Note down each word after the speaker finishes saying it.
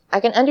I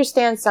can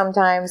understand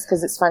sometimes,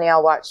 because it's funny,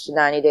 I'll watch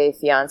 90 Day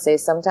Fiancé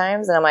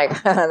sometimes, and I'm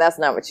like, that's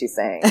not what she's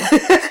saying.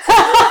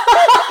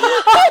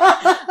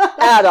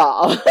 At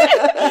all.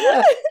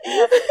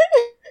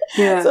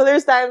 Yeah. So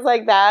there's times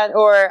like that.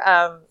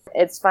 Or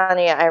it's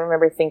funny, I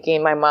remember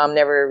thinking my mom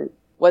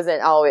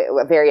wasn't always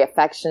very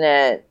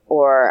affectionate,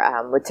 or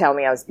would tell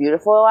me I was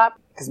beautiful a lot,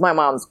 because my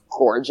mom's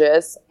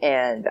gorgeous,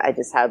 and I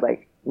just had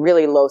like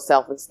really low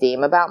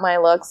self-esteem about my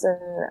looks and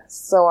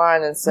so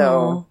on. And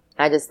so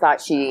I just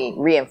thought she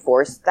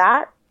reinforced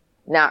that,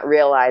 not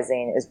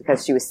realizing it was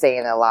because she was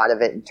saying a lot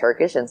of it in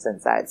Turkish. And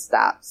since I had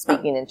stopped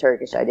speaking in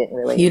Turkish, I didn't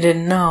really... You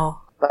didn't know.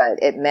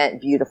 But it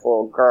meant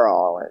beautiful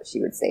girl,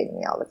 she would say to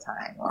me all the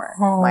time. Or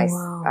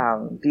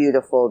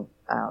beautiful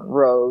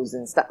rose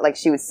and stuff. Like,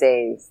 she would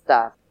say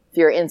stuff. If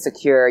you're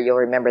insecure, you'll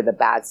remember the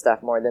bad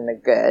stuff more than the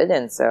good.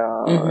 And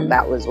so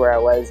that was where I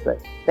was. But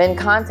then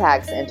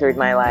contacts entered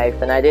my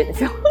life, and I didn't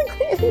feel like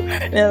it.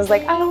 And I was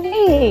like, oh,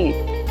 hey,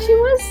 she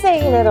was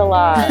saying it a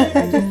lot.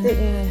 I just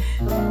didn't...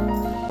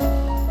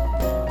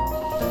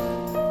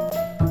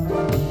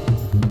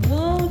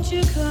 Won't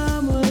you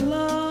come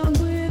along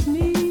with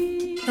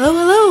me?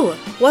 Hello.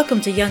 Welcome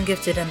to Young,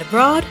 Gifted, and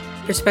Abroad.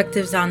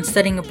 Perspectives on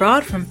studying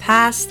abroad from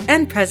past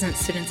and present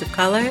students of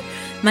color.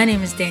 My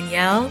name is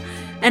Danielle.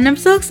 And I'm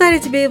so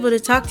excited to be able to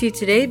talk to you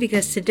today,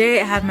 because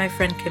today I have my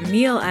friend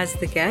Camille as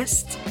the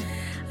guest.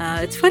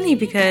 It's funny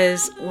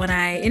because when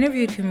I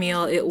interviewed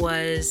Camille, it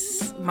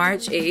was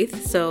March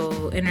 8th,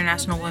 so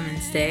International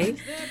Women's Day.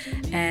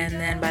 And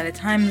then by the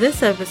time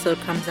this episode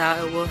comes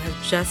out, it will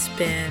have just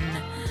been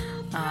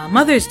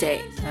Mother's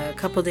Day, a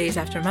couple days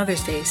after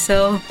Mother's Day.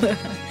 So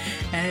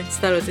I just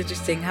thought it was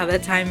interesting how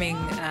that timing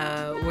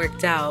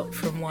worked out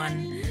from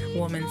one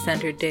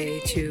woman-centered day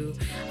to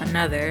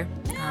another.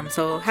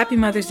 So happy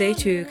Mother's Day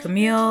to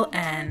Camille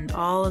and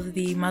all of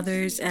the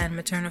mothers and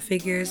maternal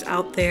figures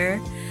out there.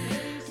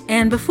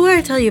 And before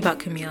I tell you about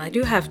Camille, I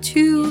do have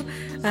two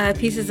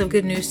pieces of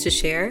good news to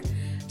share.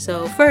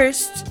 So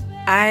first,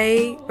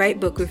 I write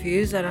book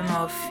reviews. I don't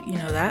know if you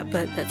know that,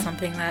 but that's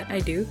something that I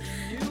do.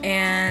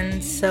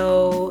 And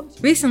so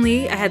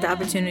recently I had the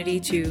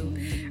opportunity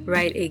to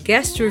write a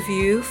guest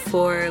review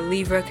for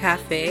Livre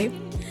Cafe,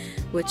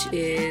 which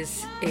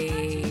is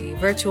a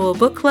virtual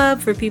book club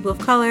for people of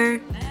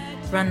color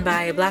run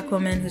by a black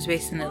woman who's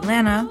based in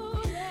Atlanta.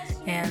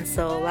 And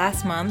so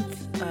last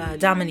month,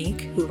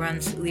 Dominique, who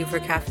runs Livre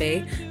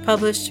Cafe,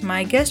 published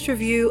my guest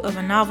review of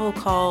a novel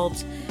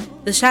called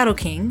The Shadow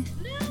King.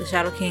 The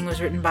Shadow King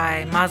was written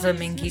by Maza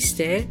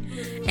Mengiste.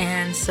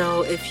 And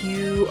so if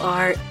you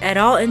are at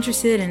all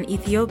interested in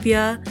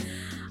Ethiopia,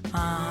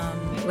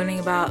 learning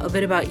a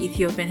bit about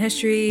Ethiopian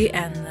history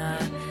and the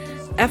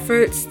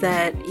efforts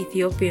that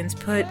Ethiopians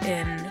put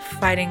in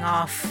fighting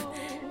off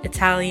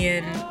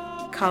Italian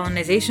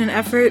colonization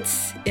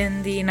efforts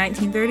in the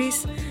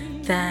 1930s,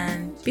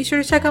 then be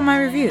sure to check out my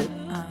review.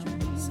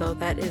 So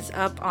that is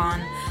up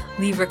on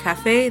Livre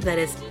Cafe. That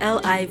is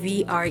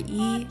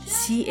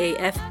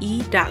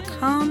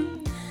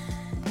LIVRECAFE.com.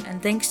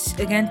 And thanks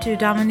again to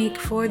Dominique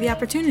for the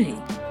opportunity.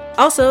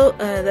 Also,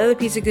 the other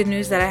piece of good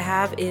news that I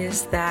have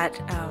is that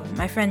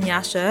my friend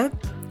Nyasha,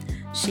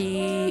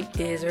 she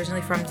is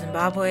originally from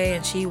Zimbabwe,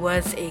 and she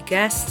was a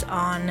guest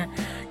on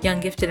Young,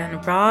 Gifted, and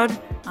Abroad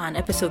on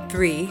episode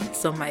 3.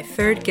 So my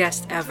third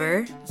guest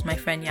ever is my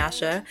friend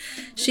Nyasha.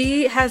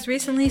 She has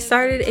recently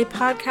started a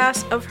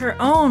podcast of her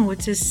own,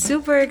 which is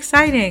super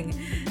exciting.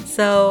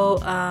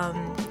 So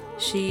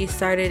she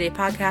started a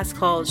podcast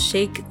called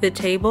Shake the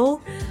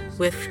Table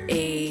with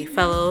a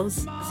fellow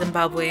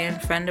Zimbabwean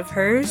friend of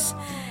hers.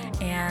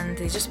 And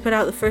they just put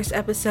out the first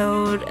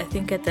episode, I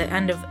think at the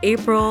end of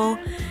April.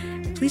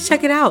 Please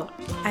check it out.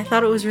 I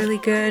thought it was really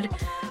good.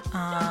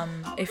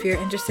 If you're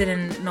interested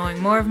in knowing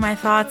more of my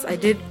thoughts, I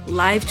did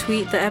live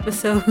tweet the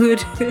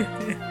episode.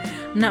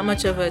 I'm not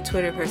much of a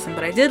Twitter person,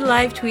 but I did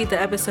live tweet the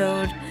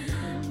episode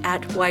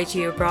at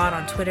YG Abroad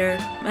on Twitter.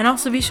 And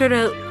also be sure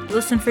to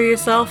listen for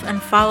yourself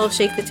and follow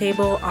Shake the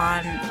Table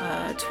on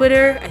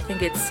Twitter. I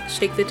think it's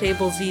Shake the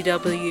Table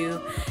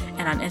ZW.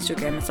 And on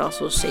Instagram, it's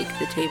also Shake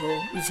the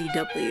Table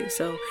ZW.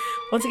 So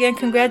once again,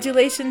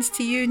 congratulations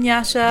to you,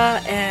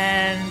 Nyasha.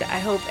 And I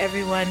hope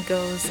everyone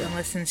goes and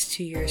listens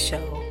to your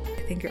show.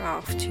 I think you're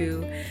off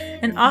to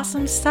an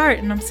awesome start,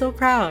 and I'm so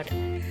proud.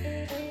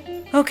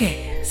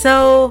 Okay,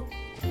 so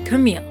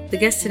Camille. The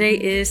guest today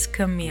is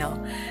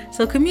Camille.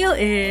 So Camille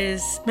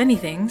is many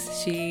things.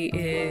 She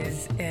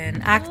is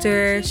an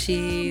actor.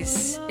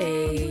 She's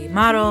a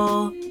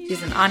model.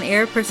 She's an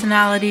on-air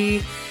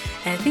personality.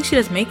 And I think she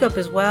does makeup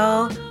as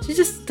well. She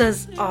just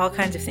does all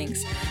kinds of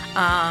things.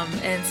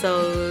 And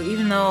so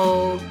even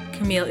though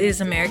Camille is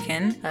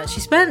American,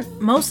 she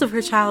spent most of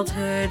her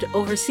childhood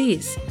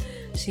overseas.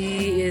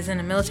 She is in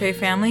a military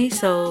family,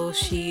 so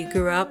she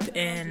grew up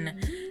in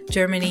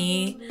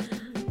Germany,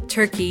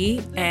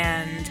 Turkey,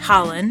 and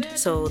Holland,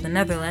 so the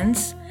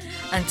Netherlands,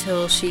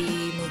 until she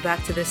moved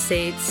back to the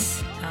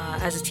States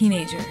as a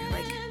teenager,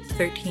 like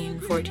 13,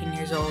 14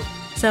 years old.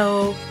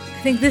 So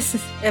I think this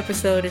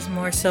episode is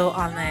more so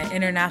on the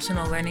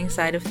international learning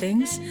side of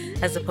things,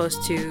 as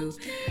opposed to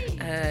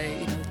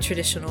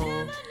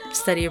traditional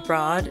study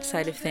abroad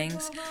side of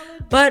things.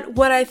 But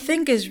what I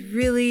think is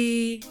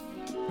really,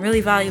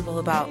 really valuable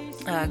about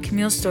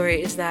Camille's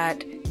story is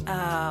that,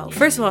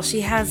 first of all,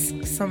 she has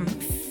some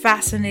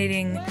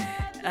fascinating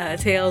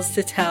tales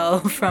to tell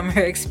from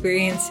her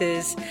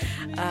experiences,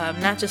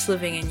 not just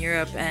living in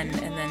Europe and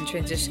then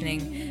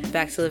transitioning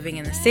back to living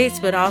in the States,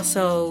 but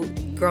also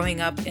growing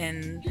up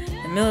in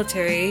the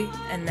military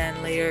and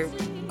then later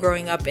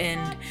growing up in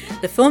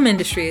the film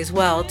industry as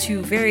well.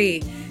 Two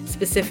very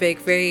specific,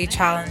 very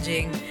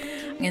challenging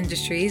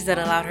industries that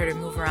allowed her to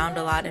move around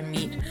a lot and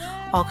meet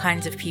all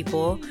kinds of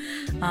people.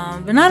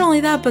 But not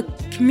only that,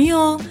 but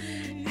Camille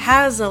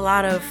has a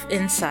lot of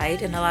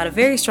insight and a lot of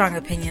very strong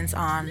opinions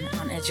on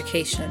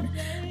education,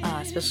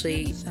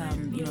 especially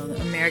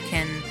the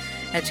American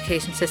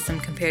education system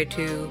compared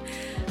to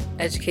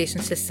education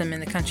system in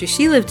the country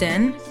she lived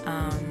in,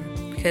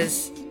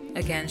 because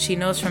again, she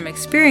knows from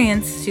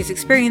experience, she's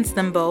experienced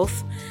them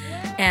both,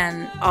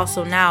 and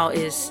also now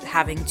is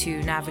having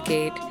to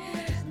navigate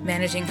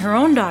managing her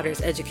own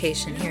daughter's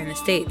education here in the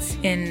States,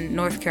 in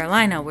North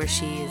Carolina, where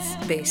she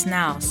is based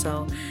now.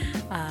 So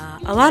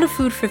a lot of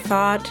food for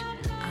thought,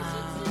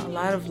 a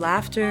lot of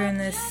laughter in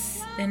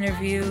this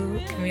interview.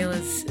 Camille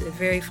is a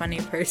very funny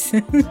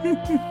person.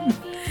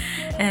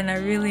 And I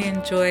really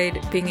enjoyed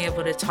being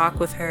able to talk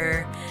with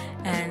her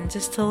and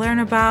just to learn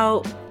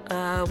about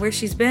where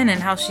she's been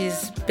and how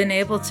she's been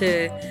able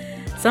to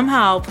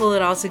somehow pull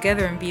it all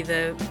together and be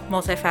the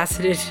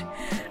multifaceted,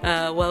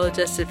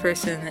 well-adjusted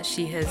person that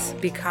she has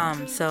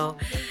become. So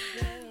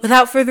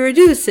without further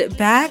ado, sit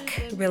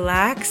back,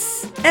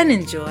 relax, and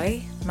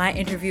enjoy my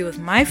interview with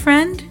my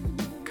friend,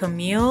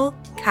 Camille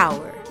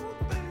Cower.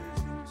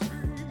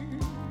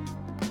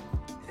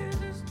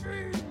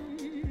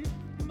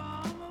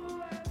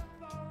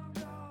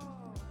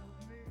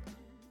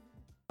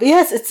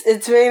 Yes,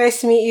 it's very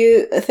nice to meet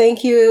you.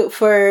 Thank you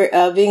for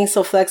being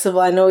so flexible.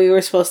 I know we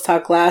were supposed to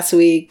talk last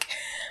week.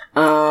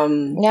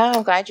 Yeah,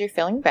 I'm glad you're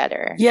feeling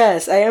better.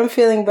 Yes, I am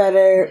feeling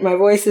better. My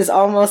voice is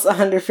almost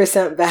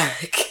 100%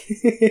 back.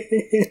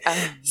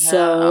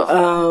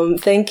 So,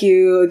 thank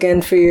you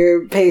again for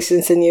your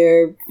patience and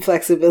your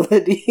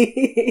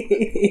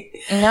flexibility.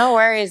 No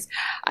worries.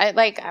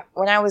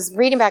 When I was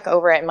reading back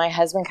over it, my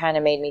husband kind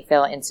of made me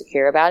feel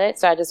insecure about it.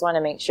 So I just want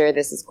to make sure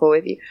this is cool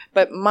with you.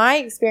 But my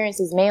experience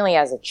is mainly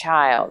as a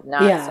child,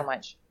 not so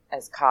much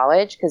as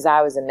college, because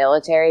I was a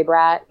military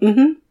brat.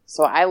 Mm-hmm.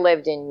 So I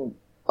lived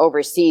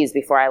overseas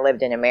before I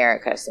lived in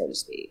America, so to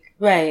speak.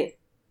 Right.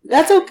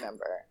 That's okay.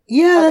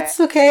 Yeah, okay. That's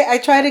okay. I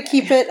try to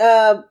keep it,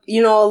 a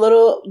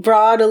little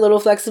broad, a little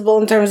flexible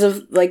in terms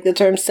of like the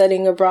term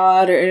studying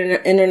abroad or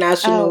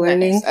international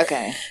learning. Nice.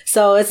 Okay.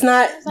 So it's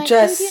not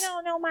just. You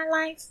don't know my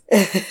life.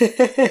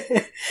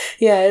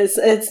 Yeah,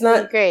 it's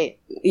not great.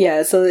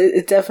 Yeah, so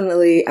it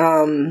definitely.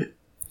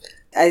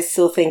 I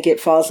still think it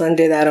falls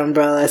under that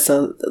umbrella.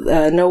 So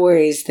no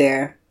worries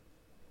there.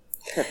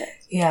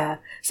 Perfect. Yeah.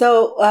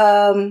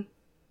 So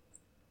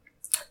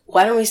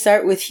why don't we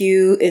start with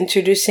you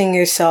introducing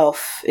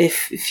yourself,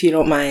 if you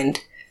don't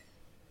mind?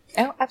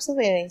 Oh,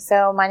 absolutely.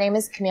 So my name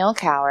is Camille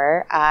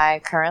Cower. I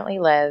currently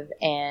live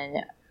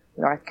in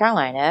North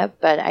Carolina,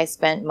 but I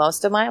spent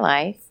most of my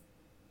life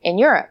in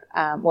Europe.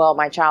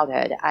 My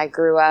childhood. I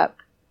grew up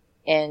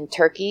in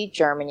Turkey,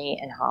 Germany,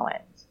 and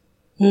Holland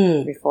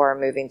before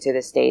moving to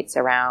the States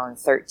around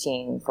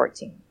 13,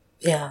 14.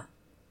 Yeah.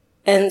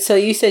 And so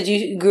you said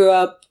you grew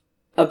up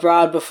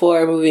abroad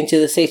before moving to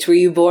the States. Were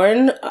you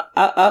born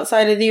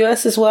outside of the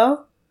U.S. as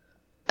well?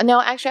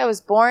 No, actually, I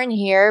was born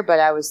here, but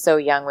I was so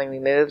young when we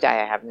moved,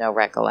 I have no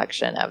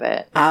recollection of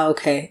it.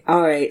 Okay.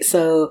 All right.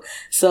 So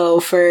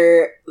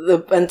for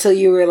until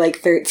you were like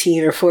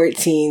 13 or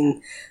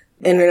 14,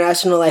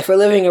 international life or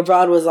living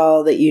abroad was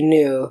all that you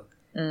knew.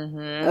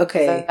 Mm-hmm.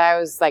 Okay. So I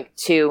was like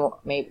 2,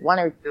 maybe 1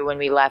 or 2 when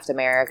we left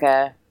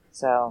America.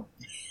 So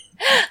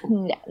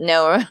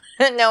no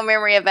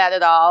memory of that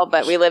at all.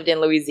 But we lived in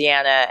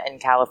Louisiana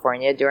and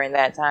California during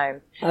that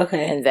time.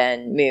 Okay. And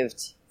then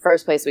moved.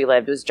 First place we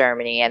lived was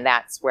Germany, and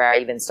that's where I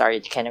even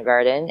started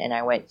kindergarten. And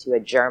I went to a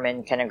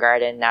German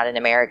kindergarten, not an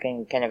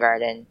American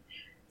kindergarten.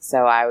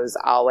 So I was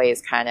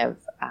always kind of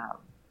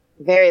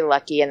very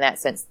lucky in that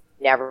sense.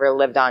 Never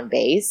lived on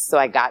base, so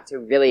I got to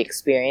really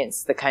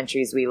experience the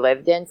countries we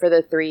lived in for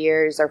the 3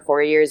 years or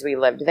 4 years we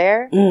lived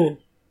there. Mm.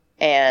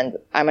 And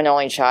I'm an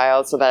only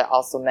child, so that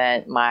also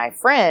meant my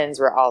friends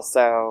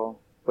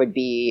would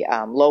be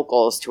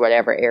locals to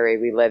whatever area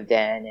we lived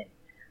in.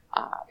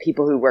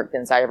 People who worked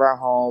inside of our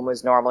home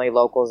was normally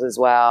locals as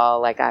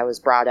well. Like I was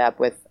brought up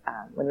with,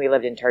 when we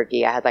lived in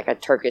Turkey, I had like a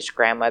Turkish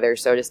grandmother,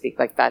 so to speak.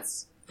 Like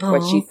that's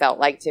what she felt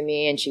like to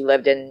me. And she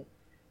lived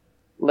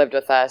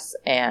with us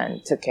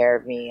and took care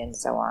of me and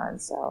so on.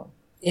 So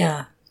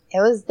yeah, it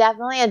was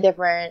definitely a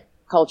different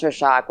culture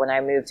shock when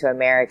I moved to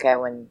America,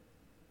 when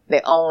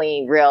the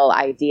only real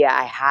idea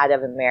I had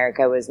of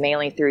America was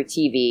mainly through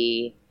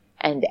TV.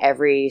 And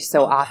every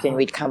so often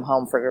we'd come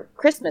home for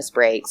Christmas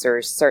breaks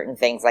or certain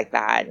things like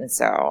that. And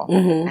so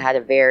I had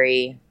a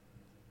very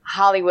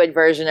Hollywood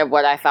version of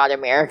what I thought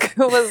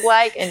America was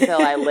like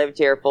until I lived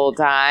here full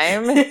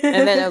time.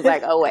 And then I was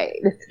like, oh,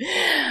 wait,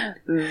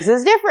 this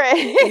is different.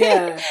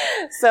 Yeah.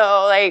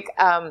 So, like,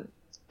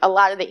 a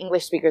lot of the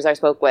English speakers I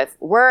spoke with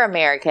were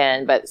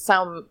American, but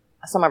some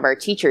of our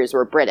teachers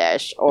were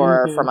British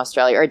or from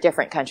Australia or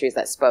different countries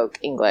that spoke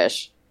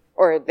English,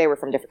 or they were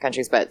from different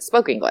countries but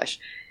spoke English.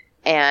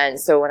 And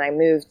so when I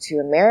moved to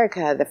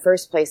America, the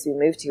first place we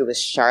moved to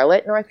was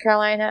Charlotte, North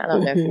Carolina. I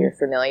don't know if you're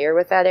familiar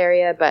with that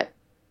area, but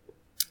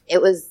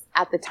it was,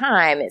 at the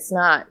time, it's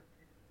not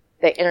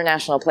the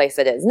international place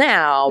it is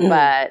now,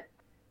 but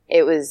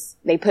it was,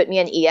 they put me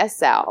in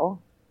ESL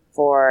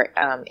for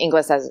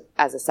English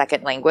as a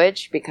second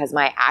language because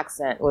my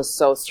accent was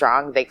so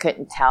strong they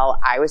couldn't tell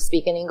I was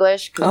speaking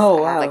English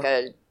because I had like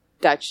a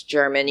Dutch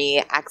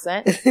Germany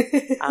accent,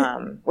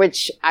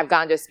 which I've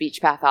gone to a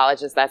speech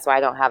pathologist. That's why I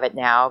don't have it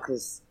now,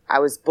 because I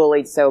was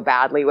bullied so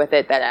badly with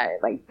it that I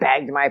like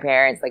begged my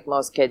parents, like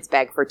most kids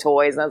beg for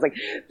toys, and I was like,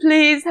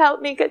 please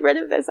help me get rid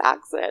of this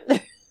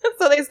accent.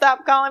 So they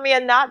stopped calling me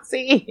a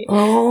Nazi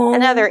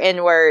and other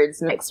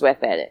N-words mixed with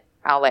it.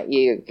 I'll let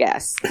you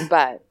guess.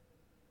 But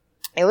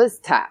it was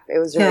tough. It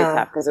was really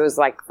tough because it was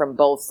like from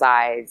both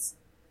sides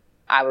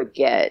I would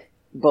get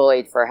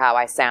bullied for how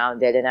I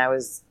sounded, and I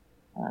was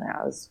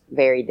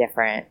very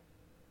different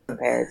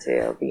compared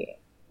to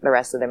the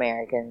rest of the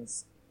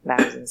Americans that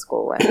I was in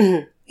school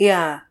with.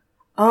 Yeah.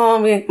 Oh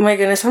my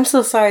goodness! I'm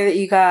so sorry that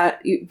you got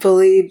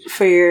bullied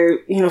for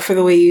for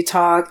the way you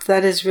talked.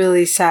 That is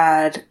really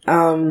sad.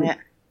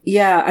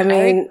 Yeah. I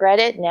mean, I regret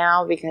it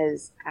now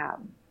because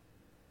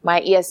my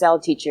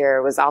ESL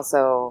teacher was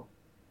also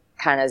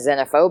kind of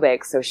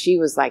xenophobic. So she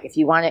was like, if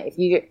you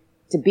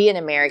to be an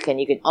American,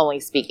 you can only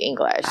speak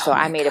English. So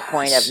I made a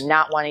point of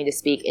not wanting to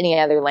speak any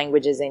other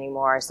languages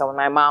anymore. So when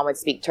my mom would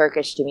speak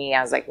Turkish to me,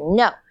 I was like,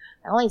 no,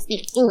 I only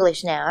speak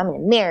English now. I'm an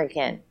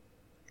American.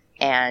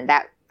 And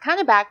that kind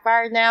of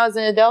backfired now as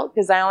an adult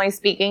because I only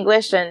speak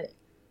English, and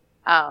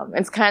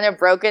it's kind of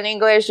broken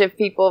English if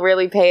people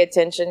really pay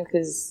attention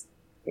because,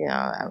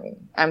 I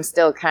mean, I'm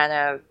still kind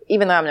of,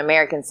 even though I'm an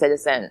American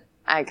citizen,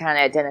 I kind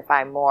of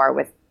identify more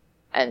with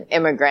an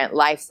immigrant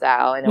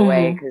lifestyle in a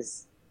way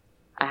because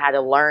I had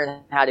to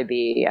learn how to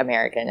be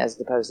American as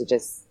opposed to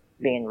just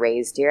being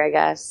raised here, I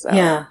guess. So.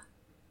 Yeah.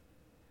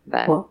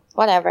 But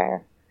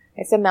whatever.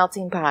 It's a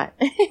melting pot.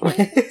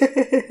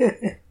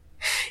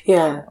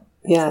 Yeah.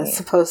 Yeah, it's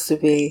supposed to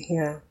be.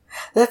 Yeah.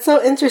 That's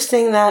so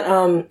interesting that,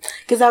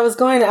 because I was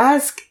going to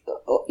ask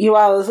you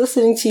while I was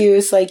listening to you,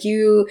 it's like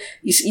you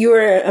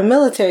were a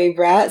military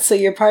brat, so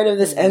you're part of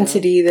this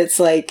entity that's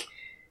like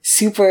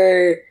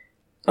super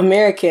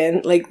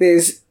American. Like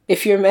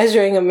if you're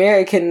measuring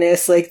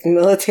Americanness, like the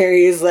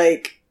military is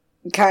like,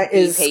 kind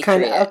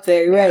of up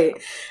there, right?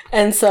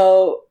 And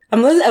so I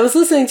was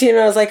listening to you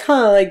and I was like,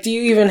 like, do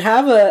you even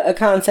have a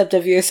concept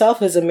of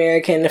yourself as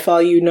American if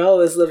all you know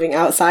is living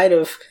outside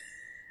of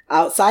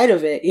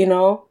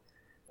it,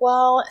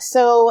 Well,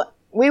 so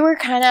we were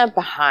kind of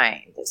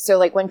behind. So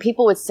like when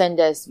people would send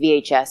us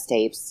VHS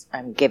tapes,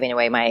 I'm giving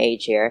away my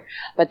age here,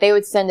 but they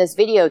would send us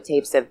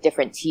videotapes of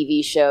different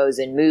TV shows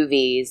and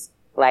movies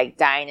like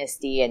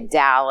Dynasty and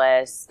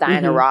Dallas,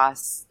 Diana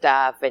Ross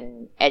stuff,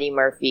 and Eddie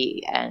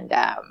Murphy and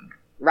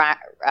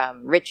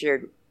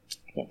Richard,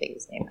 I can't think of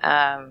his name,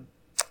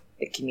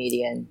 the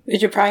comedian.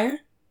 Richard Pryor?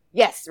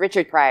 Yes,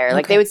 Richard Pryor. Okay.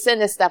 Like they would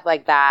send us stuff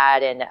like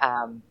that, and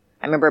I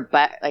remember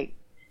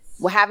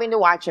having to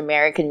watch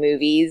American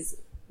movies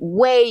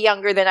way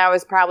younger than I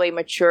was probably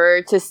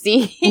mature to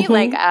see,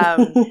 like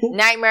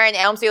Nightmare on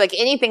Elm Street, like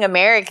anything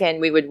American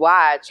we would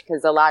watch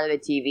because a lot of the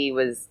TV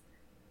was,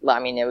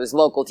 it was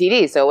local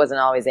TV, so it wasn't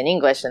always in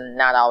English and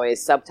not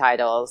always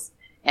subtitles.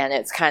 And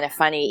it's kind of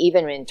funny,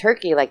 even in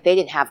Turkey, like they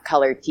didn't have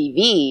color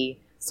TV,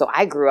 so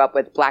I grew up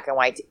with black and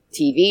white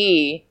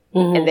TV.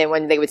 And then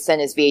when they would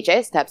send us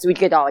VHS tapes, we'd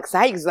get all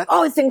excited because like,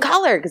 oh, it's in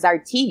color because our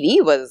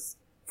TV was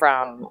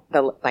from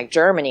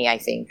Germany, I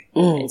think.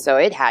 And so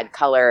it had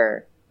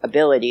color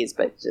abilities,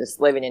 but just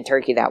living in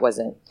Turkey, that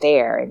wasn't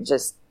there. And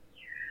just,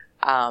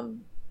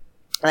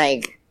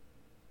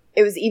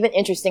 it was even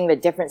interesting the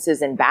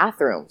differences in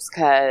bathrooms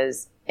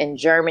because in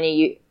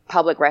Germany,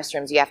 public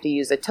restrooms, you have to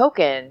use a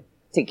token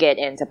to get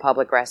into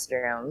public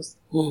restrooms.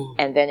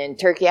 And then in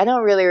Turkey, I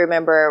don't really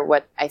remember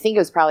I think it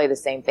was probably the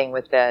same thing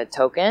with the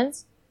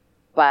tokens,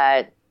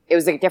 but it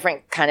was a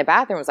different kind of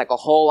bathroom. It was like a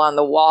hole on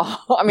the wall.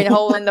 a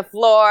hole in the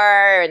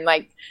floor and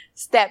like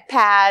step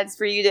pads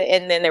for you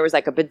and then there was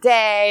like a bidet.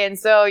 And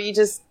so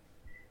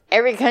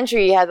every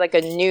country had like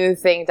a new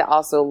thing to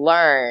also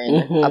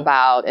learn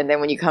about. And then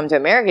when you come to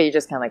America, you're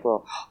just kind of like,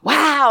 well,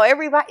 wow,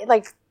 everybody,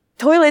 like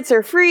toilets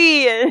are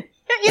free and,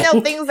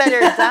 things that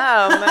are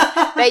dumb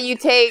that you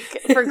take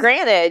for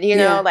granted,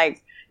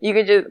 like you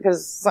could just,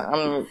 because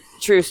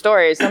true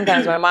story,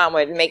 sometimes my mom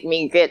would make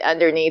me get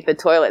underneath the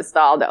toilet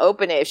stall to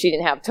open it if she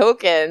didn't have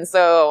tokens.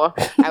 So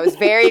I was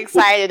very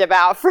excited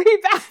about free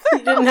bathroom.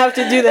 You didn't have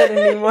to do that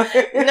anymore.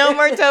 No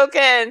more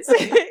tokens.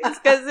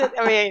 Because,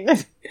 oh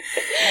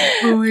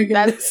my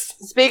goodness.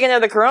 Speaking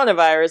of the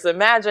coronavirus,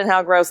 imagine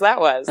how gross that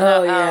was.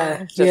 Oh,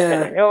 yeah. Just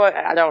kidding. You know what?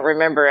 I don't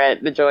remember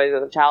it, the joys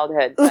of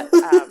childhood. But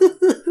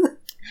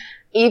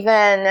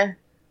even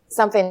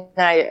something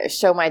I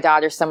show my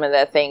daughter some of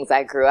the things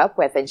I grew up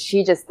with, and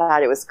she just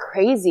thought it was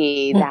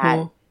crazy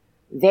that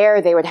there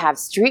they would have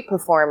street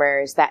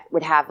performers that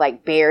would have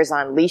like bears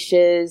on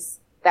leashes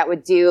that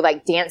would do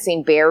like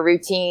dancing bear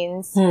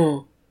routines,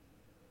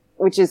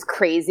 which is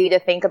crazy to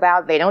think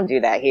about. They don't do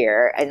that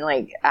here. And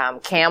like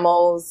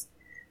camels,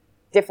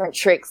 different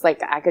tricks.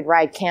 Like I could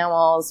ride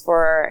camels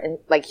for, and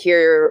like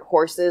hear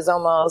horses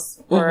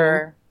almost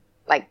for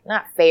like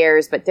not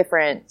fairs, but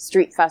different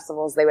street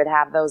festivals. They would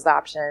have those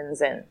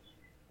options. And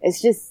it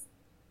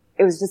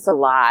was just a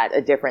lot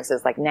of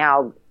differences. Like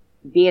now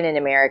being in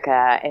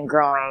America and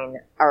growing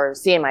or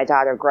seeing my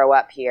daughter grow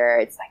up here,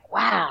 it's like,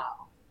 wow,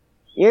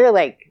 you're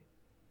like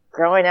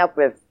growing up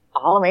with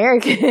all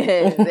Americans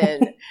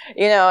and,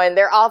 you know, and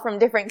they're all from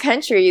different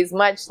countries,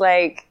 much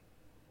like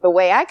the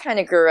way I kind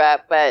of grew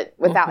up, but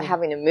without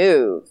having to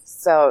move.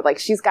 So like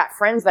she's got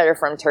friends that are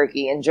from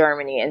Turkey and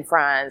Germany and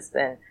France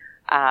and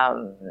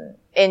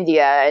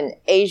India and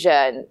Asia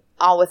and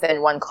all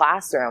within one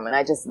classroom. And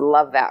I just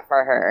love that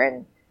for her.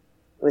 And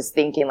was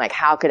thinking like,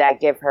 how could I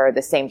give her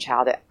the same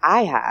childhood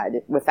I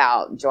had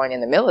without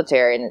joining the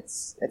military? And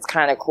it's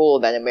kind of cool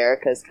that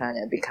America's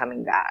kind of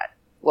becoming that.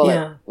 Well,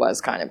 it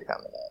was kind of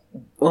becoming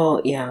it.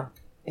 Well, yeah.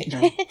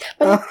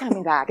 But it's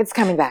coming back. It's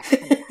coming back.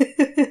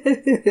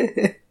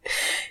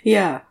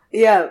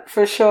 Yeah,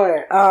 for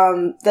sure.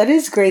 That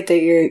is great that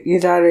your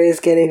daughter is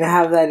getting to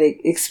have that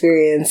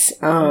experience.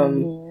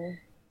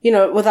 You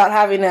know, without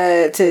having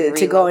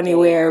to go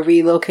anywhere,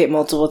 relocate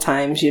multiple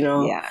times, you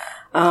know. Yeah.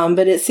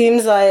 But it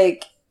seems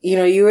like, you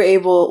know, you were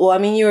able, well, I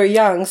mean, you were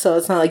young, so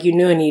it's not like you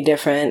knew any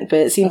different, but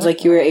it seems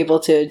like you were able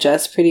to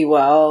adjust pretty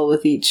well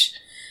with each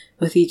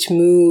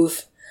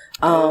move.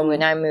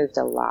 And I moved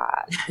a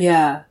lot.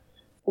 Yeah.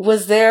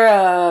 Was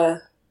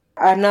there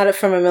I'm not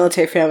from a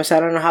military family, so I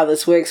don't know how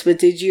this works, but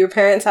did your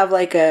parents have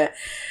like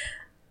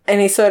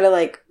any sort of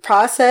like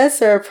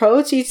process or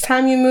approach each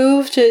time you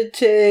moved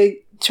to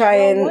try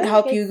and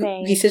help you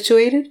be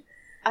situated?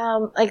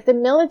 Like the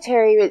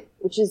military,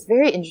 which is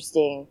very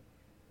interesting,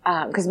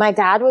 because my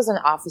dad was an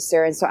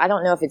officer, and so I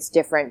don't know if it's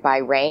different by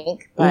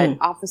rank, but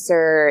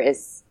officer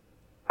is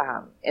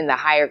in the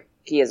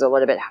hierarchy is a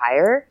little bit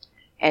higher,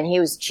 and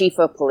he was chief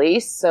of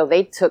police, so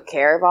they took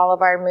care of all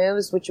of our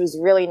moves, which was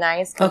really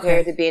nice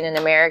compared to being in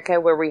America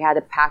where we had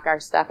to pack our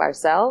stuff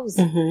ourselves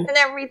and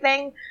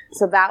everything.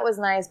 So that was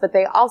nice, but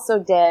they also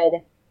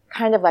did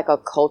kind of like a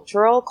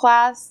cultural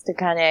class to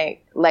kind of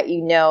let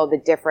you know the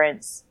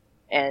difference.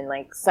 In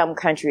like some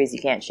countries you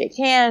can't shake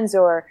hands,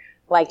 or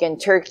like in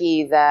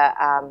Turkey, the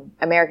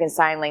American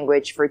Sign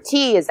Language for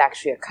tea is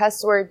actually a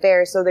cuss word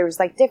there. So there was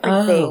like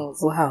different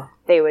things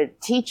they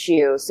would teach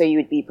you so you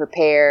would be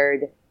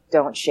prepared.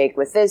 Don't shake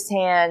with this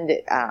hand.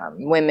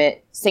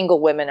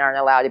 Single women aren't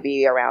allowed to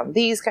be around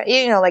these,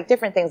 you know, like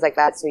different things like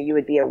that. So you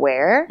would be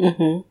aware.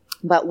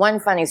 But one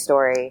funny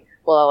story,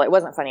 well, it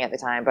wasn't funny at the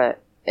time,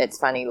 but it's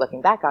funny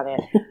looking back on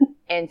it.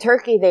 In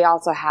Turkey, they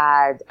also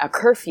had a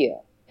curfew.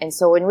 And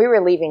so when we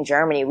were leaving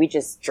Germany, we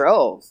just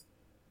drove.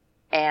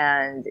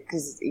 And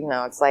because, you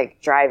know, it's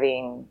like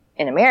driving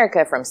in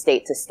America from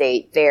state to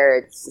state. There,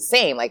 it's the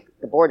same. Like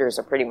the borders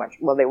are pretty much,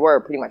 well, they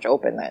were pretty much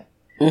open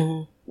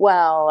then.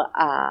 Well,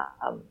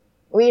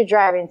 we were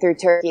driving through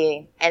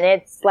Turkey, and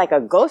it's like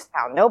a ghost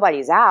town.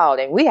 Nobody's out,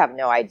 and we have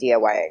no idea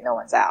why no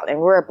one's out. And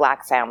we're a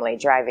black family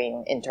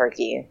driving in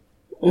Turkey.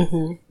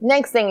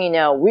 Next thing you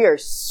know, we are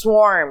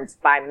swarmed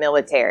by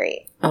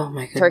military. Oh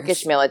my goodness.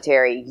 Turkish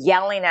military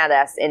yelling at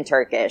us in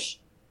Turkish.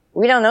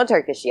 We don't know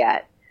Turkish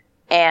yet.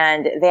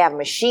 And they have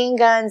machine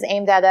guns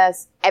aimed at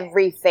us,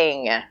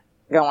 everything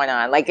going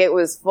on. Like it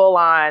was full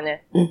on,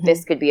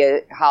 this could be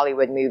a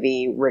Hollywood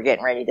movie, we're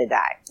getting ready to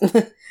die.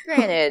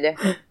 Granted,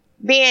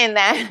 being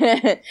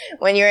that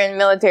when you're in the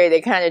military,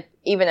 they kind of,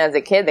 even as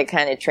a kid, they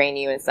kind of train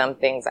you in some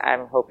things.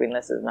 I'm hoping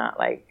this is not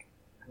like,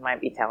 might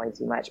be telling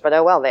too much, but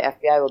oh well, the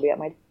FBI will be at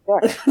my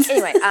door.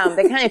 Anyway,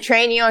 they kind of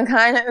train you on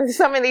kind of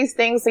some of these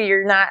things, so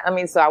you're not, I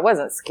mean, so I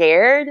wasn't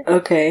scared.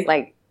 Okay.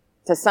 Like,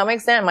 to some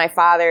extent, my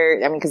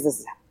father, I mean, because this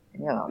is,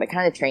 you know, they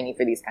kind of train you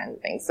for these kinds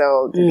of things.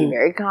 So to be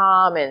very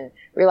calm and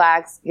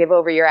relax, give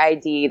over your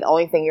ID. The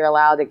only thing you're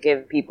allowed to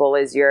give people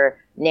is your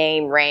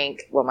name,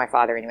 rank, well, my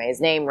father anyway,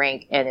 his name,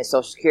 rank, and his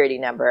social security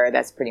number.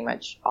 That's pretty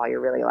much all you're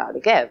really allowed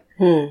to give.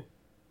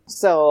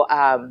 So,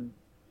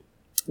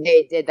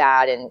 they did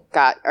that and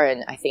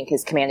and I think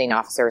his commanding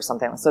officer or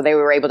something. So they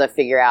were able to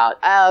figure out,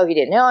 oh, we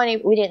didn't know any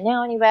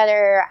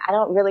better. I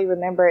don't really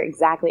remember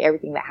exactly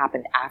everything that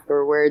happened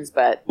afterwards,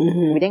 but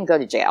we didn't go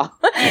to jail.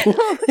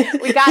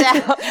 We got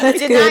out. We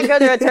did not go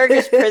to a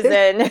Turkish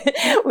prison.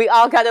 We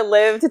all got to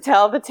live to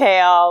tell the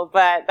tale.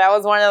 But that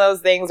was one of those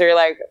things where you're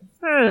like,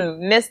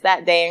 missed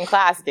that day in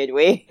class, did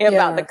we?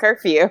 About the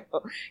curfew.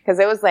 Because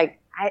it was like,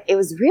 it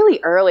was really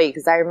early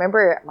because I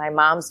remember my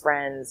mom's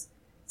friends,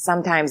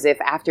 sometimes if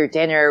after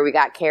dinner we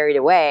got carried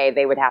away,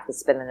 they would have to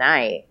spend the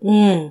night.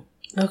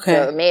 Okay.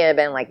 So it may have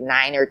been like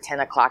 9 or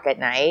 10 o'clock at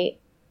night,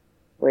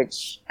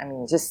 which, I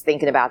mean, just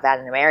thinking about that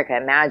in America,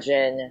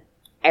 imagine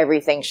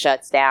everything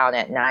shuts down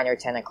at 9 or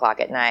 10 o'clock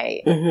at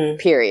night,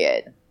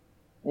 period.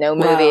 No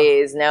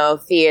movies, no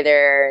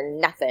theater,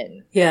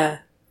 nothing. Yeah.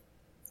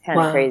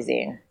 Kind of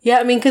crazy. Yeah,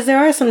 I mean, because there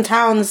are some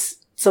towns,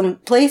 some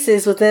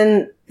places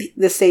within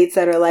the states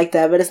that are like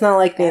that, but it's not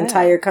like the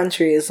entire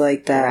country is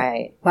like that.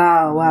 Right.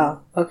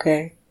 Wow.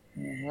 Okay.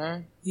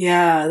 Mm-hmm.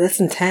 Yeah, that's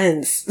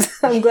intense.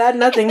 I'm glad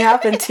nothing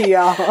happened to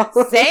y'all.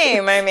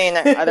 Same. I mean,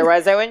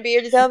 otherwise I wouldn't be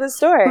here to tell this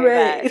story.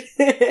 Right.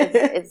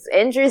 It's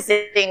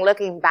interesting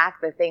looking back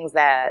the things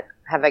that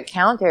have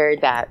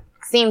encountered that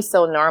seemed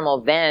so normal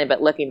then,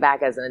 but looking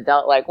back as an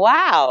adult, like,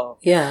 wow.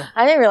 Yeah.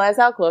 I didn't realize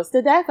how close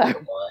to death I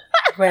was.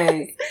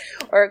 Right.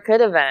 Or it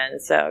could have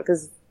been. So,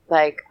 because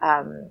like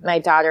my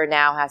daughter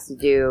now has to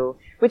do,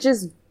 which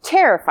is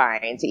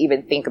terrifying to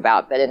even think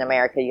about that in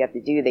America you have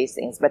to do these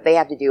things, but they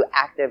have to do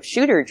active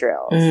shooter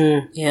drills.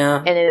 Yeah.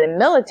 And in the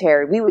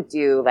military, we would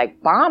do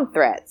like bomb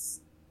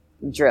threats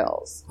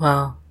drills.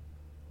 Wow.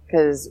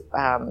 Because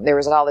there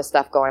was all this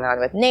stuff going on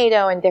with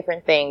NATO and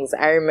different things.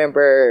 I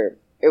remember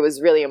it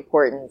was really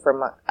important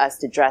for us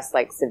to dress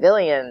like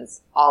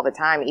civilians all the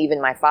time,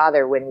 even my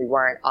father when we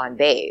weren't on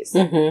base,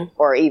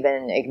 or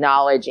even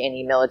acknowledge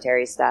any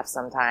military stuff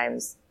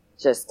sometimes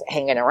just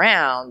hanging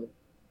around.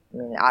 I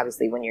mean,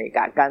 obviously, when you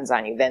got guns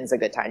on you, then's a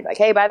good time to be like,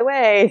 hey, by the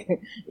way,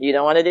 you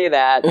don't want to do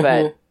that.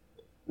 But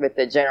with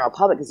the general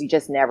public, because you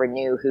just never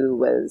knew who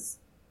was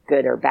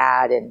good or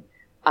bad. And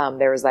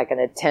there was like an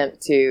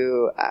attempt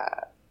to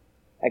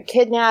a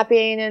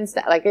kidnapping and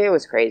stuff. Like, it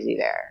was crazy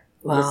there.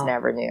 You just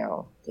never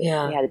knew.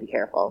 Yeah. You had to be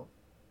careful.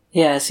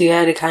 Yeah, so you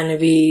had to kind of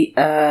be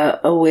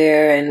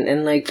aware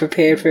and like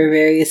prepared for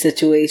various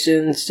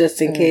situations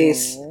just in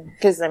case.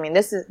 Because, I mean,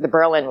 the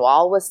Berlin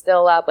Wall was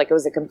still up. Like, it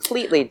was a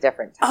completely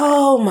different time.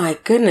 Oh, my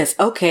goodness.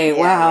 Okay,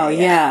 wow,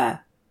 yeah.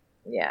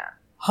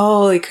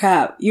 Holy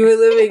crap. You were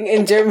living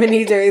in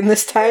Germany during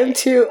this time,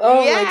 too?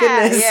 Oh, my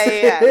goodness.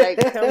 Yeah.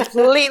 Like,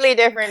 completely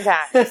different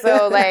time.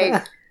 So,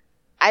 like,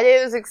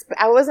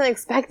 I wasn't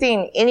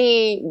expecting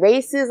any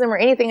racism or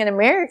anything in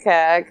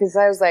America because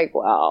I was like,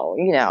 well,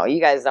 you know, you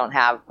guys don't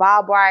have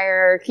barbed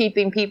wire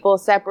keeping people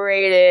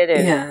separated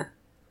and,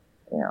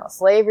 you know,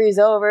 slavery's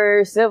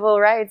over, civil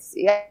rights,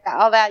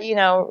 all that, you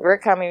know, we're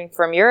coming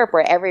from Europe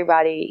where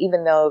everybody,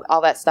 even though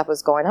all that stuff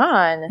was going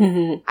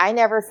on, I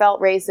never felt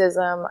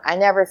racism. I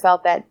never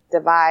felt that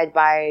divide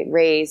by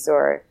race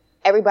or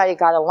everybody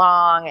got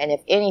along. And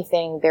if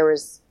anything, there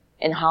was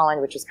in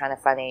Holland, which was kind of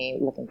funny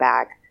looking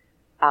back.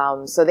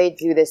 So they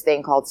do this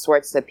thing called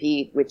Zwarte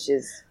Piet, which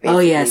is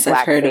basically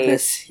I've heard of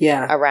this.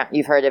 Yeah.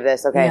 You've heard of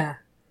this, okay? Yeah.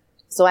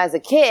 So as a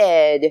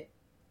kid,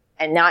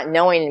 and not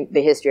knowing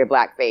the history of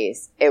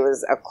blackface, it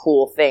was a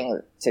cool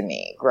thing to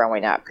me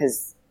growing up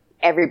because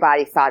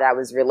everybody thought I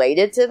was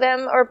related to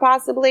them or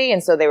possibly,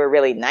 and so they were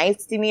really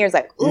nice to me. It was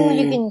like, ooh,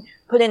 you can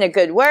put in a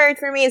good word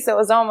for me. So it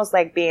was almost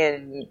like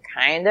being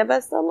kind of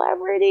a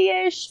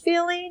celebrity-ish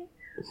feeling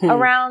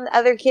around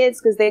other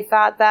kids because they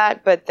thought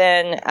that. But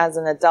then as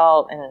an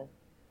adult and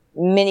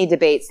many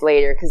debates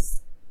later,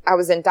 because I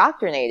was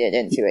indoctrinated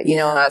into it. You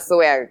know, that's the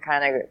way I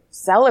kind of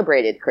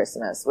celebrated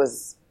Christmas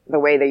was the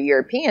way the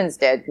Europeans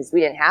did because we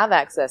didn't have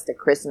access to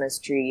Christmas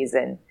trees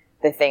and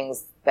the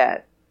things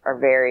that are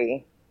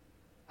very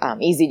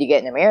easy to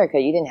get in America.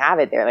 You didn't have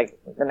it there. Like,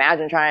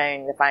 imagine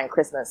trying to find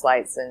Christmas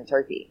lights in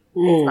Turkey.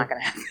 It's not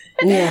going to happen.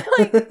 Yeah.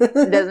 Like,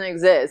 it doesn't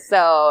exist.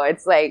 So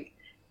it's like,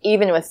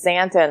 even with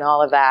Santa and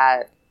all of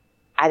that,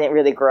 I didn't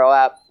really grow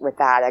up with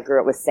that. I grew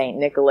up with St.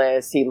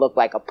 Nicholas. He looked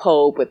like a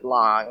pope with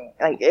long,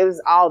 like, it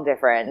was all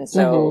different. And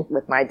so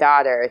with my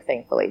daughter,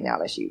 thankfully, now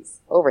that she's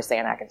over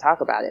Santa, I can talk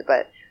about it.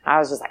 But I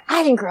was just like,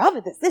 I didn't grow up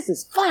with this. This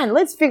is fun.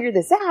 Let's figure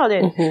this out.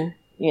 And,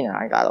 you know,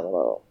 I got a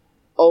little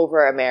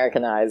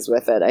over-Americanized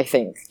with it, I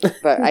think.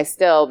 But I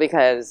still,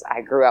 because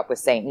I grew up with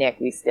St. Nick,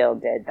 we still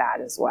did that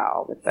as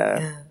well with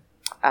the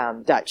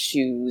Dutch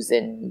shoes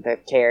and the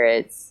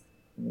carrots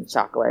and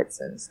chocolates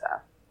and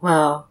stuff.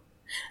 Wow.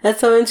 That's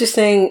so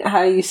interesting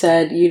how you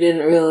said you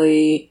didn't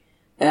really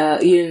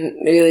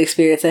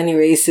experience any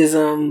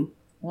racism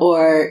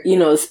or, you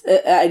know,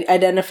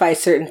 identify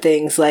certain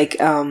things like,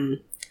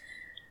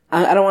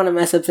 I don't want to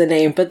mess up the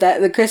name, but that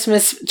the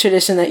Christmas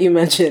tradition that you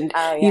mentioned,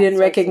 you didn't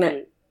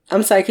recognize.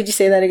 I'm sorry, could you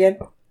say that again?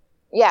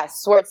 Yeah,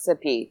 Zwarte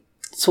Piet.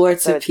 Zwarte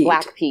So it's Piet.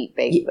 Black Pete,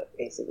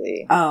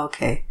 basically. Oh,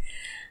 okay.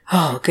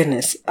 Oh,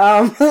 goodness.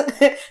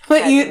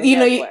 But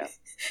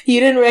you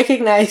didn't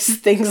recognize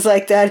things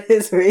like that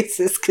as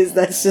racist because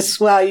that's just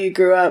how you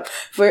grew up.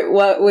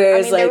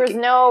 Whereas, there was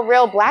no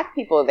real black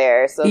people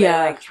there, so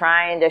they're like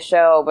trying to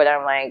show. But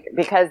I'm like,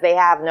 because they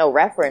have no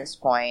reference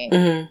point.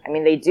 I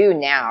mean, they do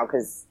now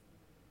because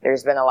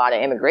there's been a lot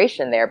of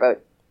immigration there.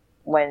 But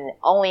when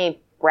only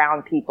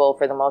brown people,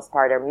 for the most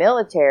part, are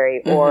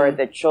military, or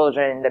the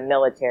children the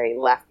military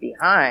left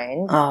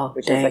behind,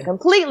 which is a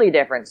completely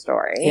different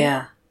story.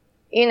 Yeah.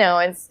 You know,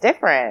 it's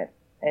different.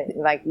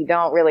 Like, you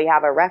don't really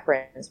have a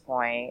reference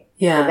point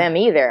for them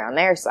either on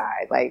their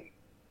side. Like,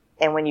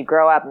 and when you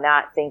grow up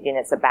not thinking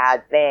it's a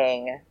bad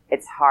thing,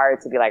 it's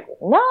hard to be like,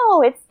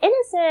 no, it's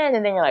innocent.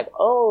 And then you're like,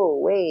 oh,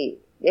 wait,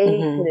 they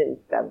could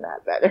have done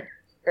that better.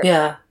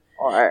 Yeah.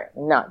 Or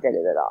not did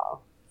it at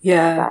all.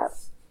 Yeah.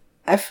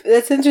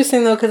 That's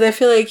interesting, though, because I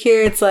feel like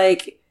here it's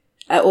like,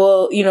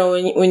 well, you know,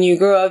 when you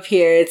grow up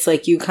here, it's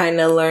like you kind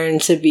of learn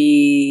to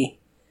be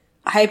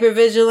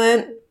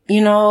hypervigilant,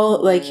 you know?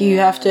 Like, you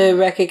have to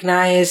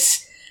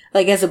recognize,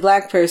 like, as a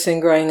Black person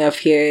growing up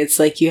here, it's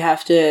like you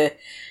have to,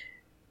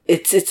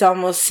 it's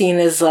almost seen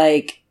as,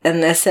 like, a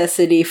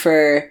necessity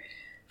for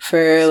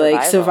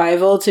like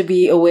survival, to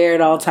be aware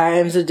at all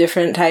times of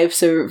different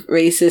types of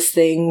racist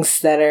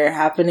things that are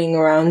happening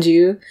around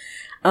you.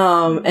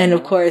 And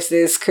of course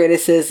there's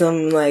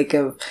criticism, like,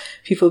 of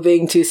people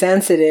being too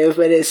sensitive,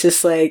 but it's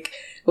just like,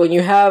 when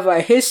you have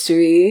our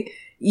history,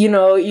 you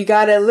know, you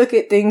gotta look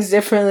at things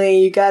differently.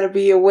 You gotta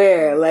be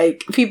aware.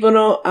 Like, people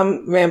don't,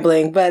 I'm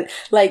rambling, but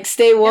like,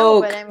 stay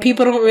woke. No, I mean,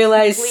 people don't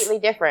realize. Completely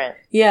different.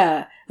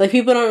 Yeah. Like,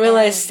 people don't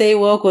realize Stay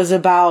Woke was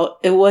about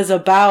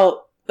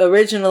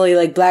originally,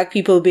 like, Black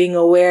people being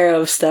aware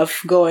of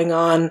stuff going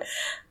on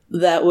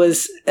that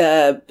was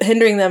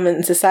hindering them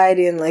in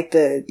society in, like,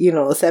 the, you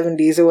know,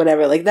 70s or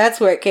whatever. Like,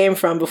 that's where it came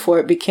from before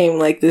it became,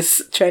 like,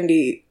 this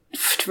trendy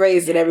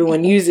phrase that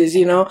everyone uses,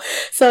 you know?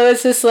 So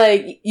it's just,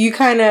 like, you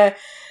kind of,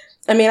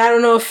 I mean, I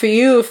don't know for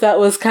you if that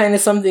was kind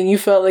of something you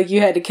felt like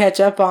you had to catch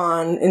up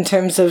on in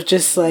terms of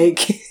just,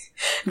 like,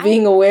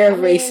 being aware of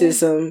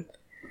racism.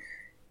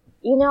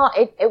 You know,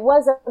 it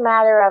was a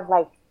matter of,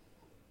 like,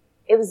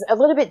 it was a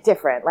little bit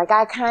different. Like,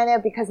 I kind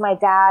of, because my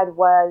dad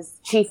was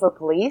chief of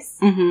police,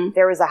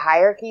 there was a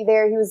hierarchy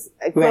there. He was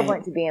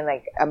equivalent to being,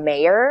 like, a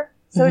mayor,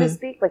 so to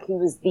speak. Like, he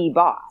was the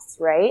boss,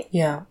 right?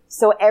 Yeah.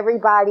 So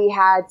everybody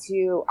had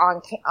to,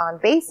 on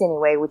base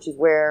anyway, which is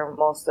where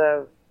most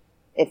of,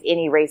 if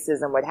any,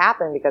 racism would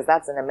happen, because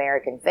that's an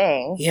American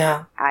thing.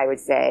 Yeah. I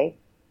would say.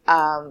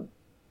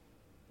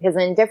 Because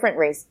in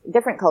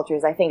different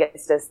cultures, I think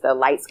it's just the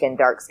light skin,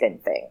 dark skin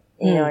thing.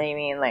 You know what I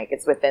mean? Like,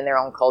 it's within their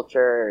own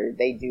culture.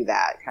 They do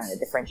that kind of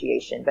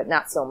differentiation, but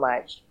not so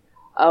much,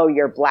 oh,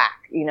 you're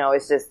Black. You know,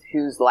 it's just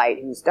who's light,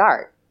 who's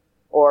dark,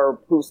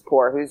 or who's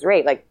poor, who's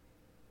rich. Like,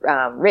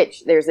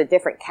 rich. There's a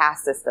different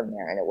caste system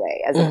there in a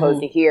way, as opposed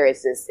to here.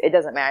 It's just, it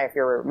doesn't matter if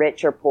you're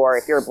rich or poor.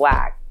 If you're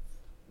Black,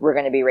 we're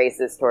going to be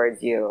racist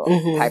towards you,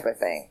 type of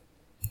thing.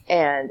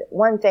 And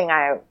one thing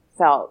I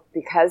felt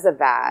because of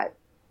that,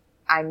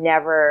 I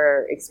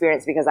never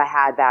experienced, because I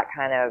had that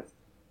kind of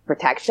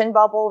protection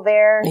bubble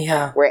there,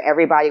 where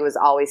everybody was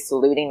always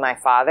saluting my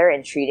father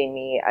and treating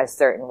me a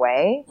certain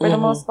way for the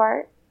most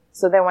part.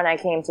 So then when I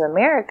came to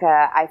America,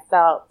 I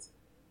felt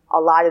a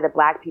lot of the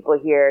Black people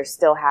here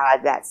still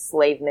had that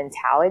slave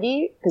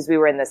mentality, because we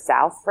were in the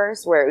South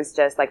first, where it was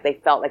just like they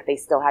felt like they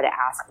still had to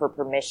ask for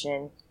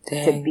permission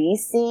to be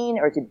seen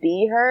or to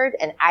be heard.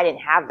 And I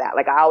didn't have that.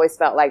 Like, I always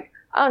felt like,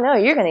 oh no,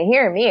 you're going to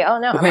hear me. Oh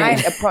no, my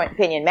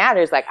opinion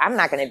matters. Like, I'm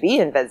not going to be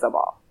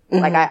invisible.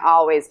 Like, I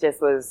always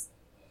just was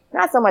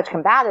not so much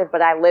combative,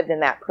 but I lived in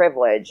that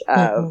privilege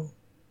of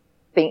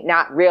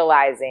not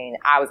realizing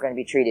I was going to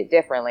be treated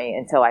differently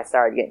until I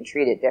started getting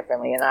treated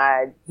differently. And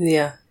I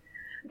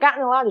got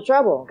in a lot of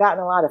trouble, got in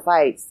a lot of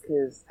fights,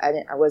 because I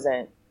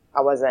wasn't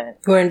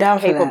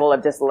capable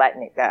of just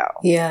letting it go.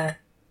 Yeah.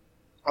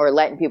 Or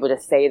letting people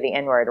just say the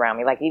N-word around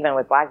me. Like, even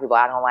with Black people,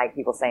 I don't like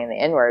people saying the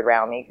N-word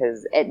around me,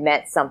 because it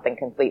meant something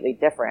completely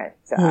different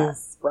to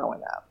us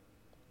growing up.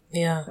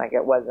 Yeah. Like,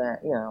 it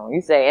wasn't, you know,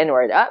 you say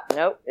N-word,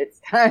 nope, it's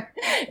time.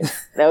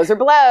 Those are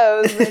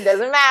blows. It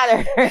doesn't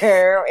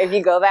matter if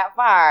you go that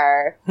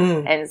far.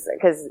 And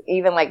because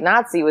even, like,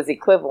 Nazi was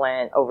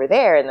equivalent over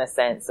there in the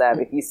sense of,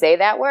 if you say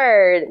that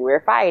word,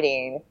 we're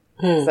fighting.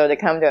 So to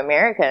come to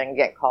America and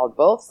get called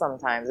both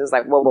sometimes, it was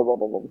like, whoa, whoa, whoa,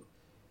 whoa, whoa.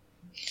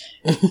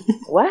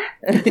 What?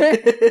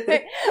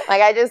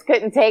 Like, I just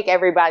couldn't take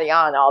everybody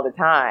on all the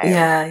time.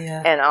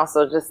 Yeah. And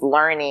also just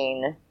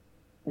learning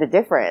the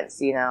difference,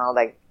 you know,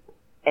 like,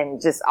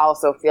 and just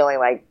also feeling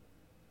like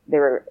they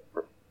were,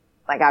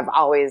 like, I've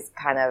always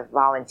kind of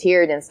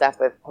volunteered and stuff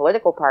with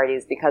political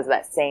parties because of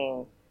that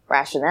same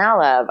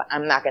rationale of,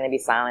 I'm not going to be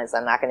silenced,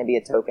 I'm not going to be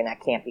a token, I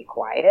can't be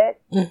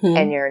quiet,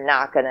 and you're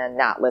not going to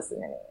not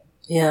listen to me.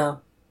 Yeah.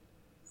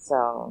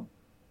 So,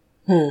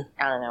 I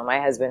don't know,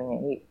 my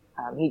husband,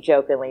 he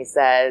jokingly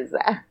says,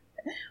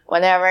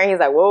 whenever he's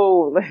like,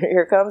 whoa,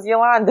 here comes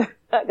Yolanda,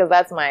 because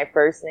that's my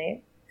first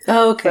name.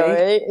 Oh,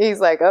 okay. So he's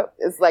like, oh,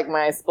 it's like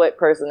my split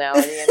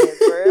personality in his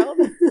world.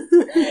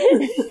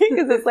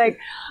 Because it's like,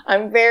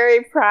 I'm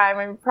very prime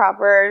and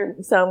proper.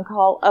 Some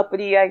call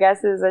uppity, I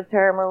guess is a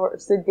term, or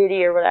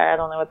sedity or whatever. I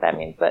don't know what that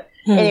means. But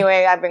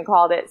anyway, I've been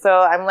called it.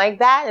 So I'm like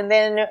that, and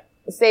then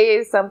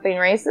say something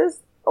racist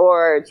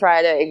or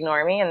try to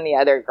ignore me, and the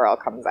other girl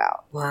comes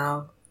out.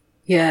 Wow.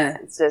 Yeah.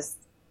 It's just,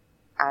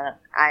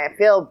 I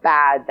feel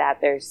bad that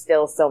there's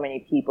still so many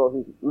people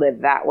who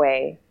live that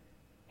way.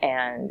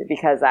 And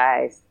because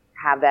I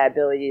have that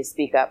ability to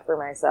speak up for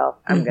myself,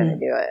 I'm going to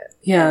do it.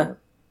 Yeah. And,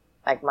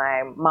 like,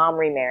 my mom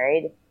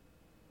remarried,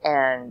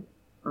 and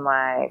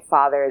my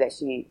father that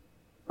she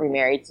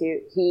remarried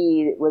to,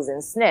 he was in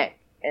SNCC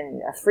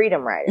and a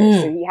freedom rider.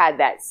 So he had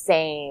that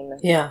same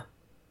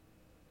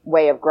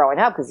way of growing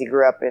up because he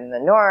grew up in the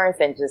North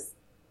and just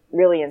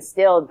really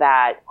instilled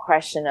that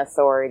question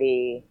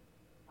authority.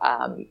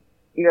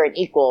 You're an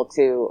equal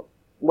to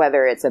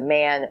whether it's a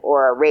man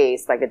or a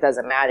race. Like, it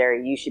doesn't matter.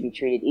 You should be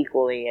treated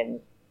equally.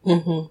 And,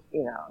 you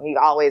know, he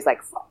always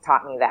like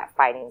taught me that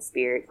fighting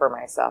spirit for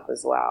myself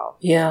as well.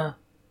 Yeah.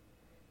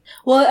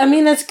 Well, I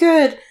mean, it's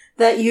good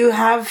that you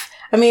have,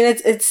 I mean,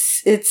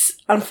 it's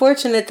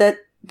unfortunate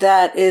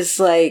that is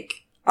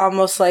like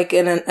almost like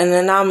an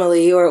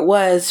anomaly, or it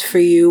was for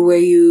you, where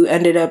you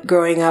ended up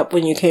growing up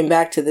when you came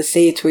back to the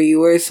States, where you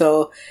were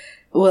so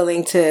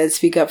willing to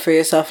speak up for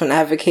yourself and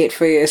advocate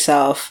for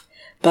yourself.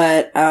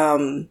 But, I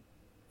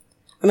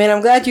mean,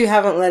 I'm glad you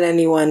haven't let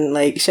anyone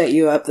like shut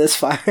you up this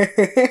far.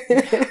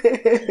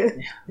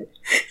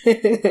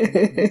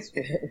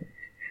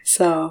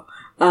 So,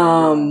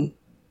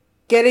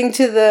 getting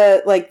to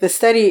the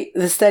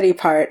study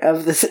part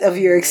of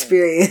your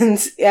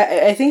experience,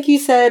 I think you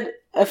said,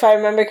 if I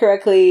remember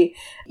correctly,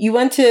 you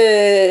went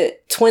to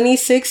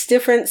 26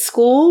 different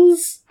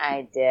schools?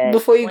 I did.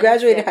 Before you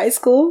graduated high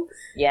school?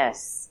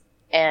 Yes.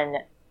 And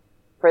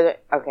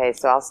okay,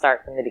 so I'll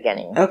start from the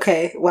beginning.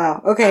 Okay,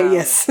 wow. Okay,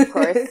 yes. Of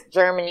course,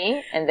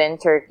 Germany, and then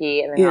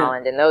Turkey, and then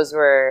Holland. And those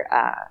were,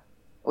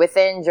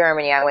 within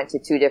Germany, I went to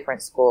 2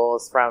 different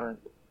schools, from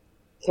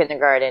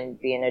kindergarten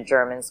being a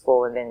German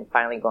school and then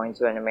finally going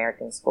to an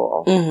American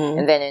school.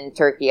 And then in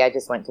Turkey, I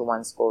just went to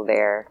 1 school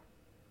there.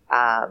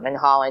 In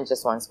Holland,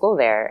 just 1 school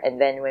there.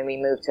 And then when we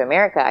moved to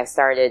America, I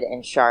started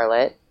in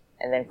Charlotte.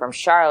 And then from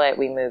Charlotte,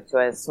 we moved to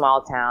a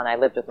small town. I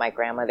lived with my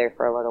grandmother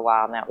for a little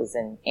while, and that was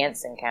in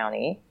Anson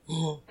County.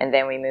 And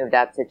then we moved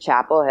up to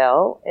Chapel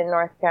Hill in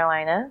North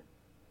Carolina.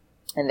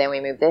 And then we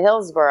moved to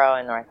Hillsborough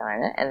in North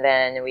Carolina. And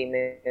then we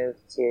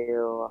moved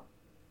to,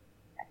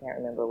 I can't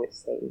remember which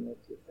state we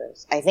moved to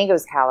first. I think it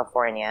was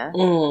California.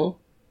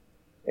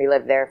 We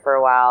lived there for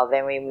a while.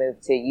 Then we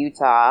moved to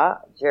Utah,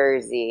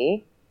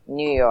 Jersey,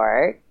 New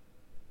York,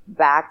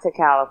 back to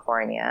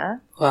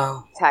California,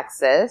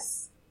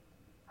 Texas,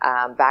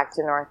 back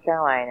to North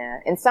Carolina.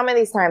 And some of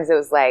these times it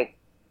was like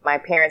my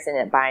parents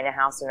ended up buying a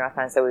house in North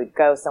Carolina, so we'd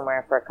go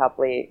somewhere for a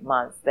couple of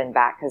months, then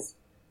back, because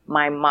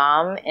my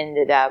mom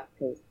ended up,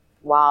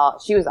 while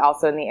she was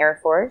also in the Air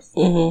Force,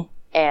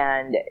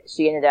 and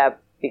she ended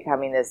up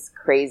becoming this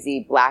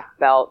crazy black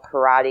belt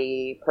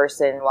karate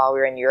person while we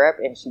were in Europe,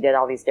 and she did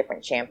all these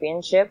different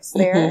championships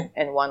there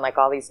and won like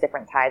all these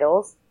different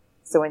titles.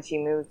 So when she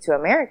moved to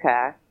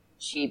America,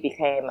 she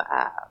became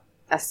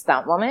a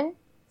stunt woman.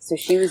 So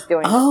she was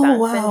doing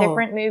stunts in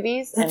different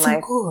movies. That's and my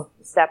so cool.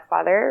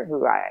 stepfather,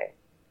 who I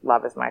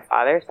love as my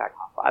father, so I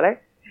call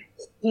father,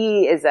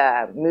 he is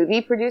a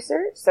movie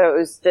producer. So it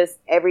was just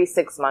every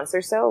 6 months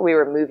or so, we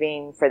were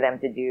moving for them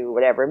to do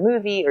whatever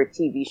movie or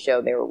TV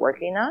show they were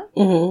working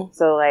on.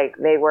 So like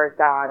they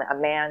worked on A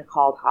Man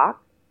Called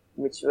Hawk,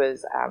 which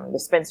was the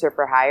Spencer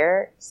for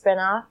Hire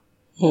spinoff.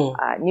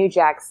 New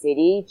Jack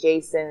City,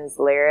 Jason's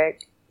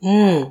Lyric,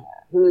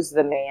 Who's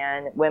the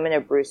Man, Women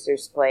of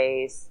Brewster's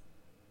Place.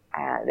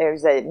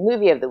 There's a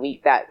movie of the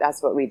week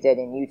that's what we did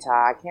in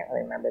Utah. I can't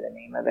really remember the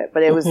name of it,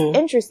 but it was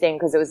interesting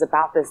because it was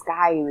about this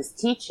guy who was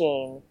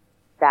teaching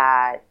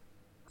that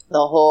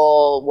the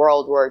whole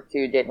World War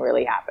II didn't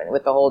really happen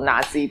with the whole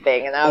Nazi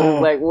thing. And I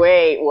was like,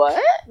 wait,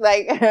 what?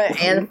 Like,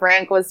 Anne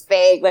Frank was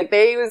fake. Like,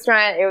 he was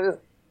trying,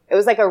 it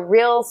was like a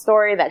real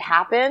story that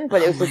happened,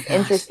 but it was just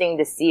interesting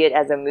to see it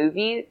as a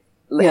movie,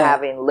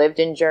 having lived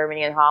in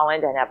Germany and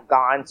Holland and have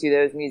gone to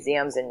those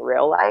museums in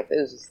real life.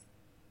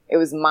 It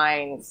was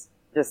mind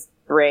just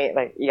great.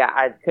 Like,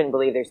 I couldn't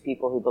believe there's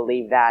people who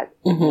believe that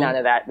none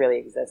of that really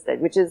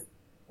existed, which is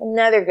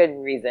another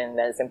good reason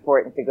that it's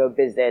important to go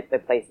visit the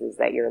places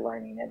that you're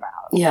learning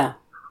about. Yeah.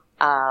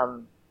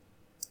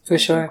 For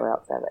sure. Where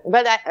else have I?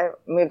 But I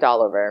moved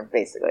all over,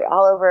 basically.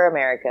 All over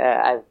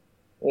America.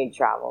 We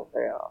traveled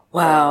through.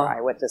 Wow. I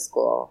went to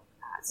school.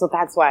 So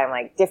that's why I'm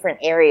like, different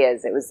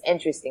areas. It was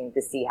interesting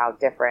to see how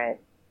different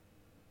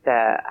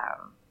the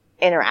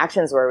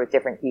interactions were with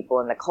different people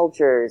and the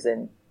cultures.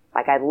 And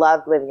like, I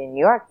loved living in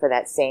New York for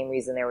that same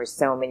reason. There were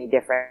so many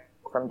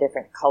from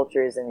different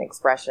cultures and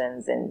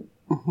expressions. And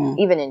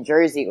even in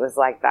Jersey, it was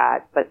like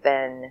that. But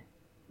then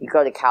you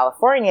go to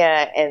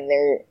California and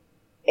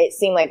it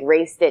seemed like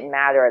race didn't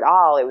matter at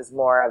all. It was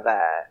more of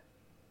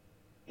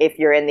if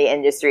you're in the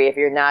industry, if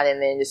you're not in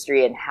the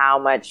industry, and how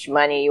much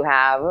money you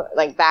have,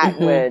 like that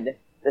would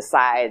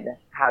decide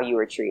how you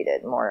were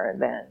treated more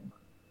than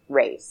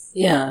race.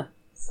 Yeah.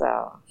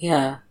 So,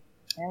 yeah.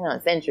 I don't know.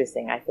 It's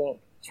interesting. I think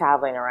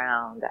traveling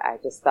around, I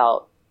just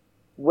felt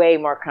way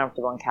more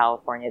comfortable in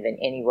California than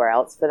anywhere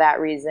else for that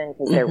reason,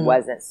 because there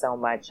wasn't so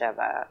much of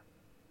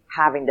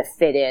having to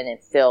fit in and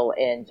fill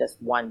in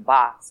just one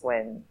box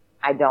when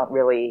I don't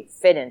really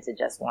fit into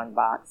just one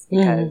box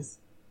because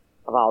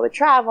of all the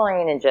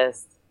traveling and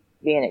just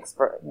being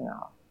exposed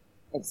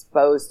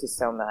to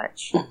so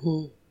much.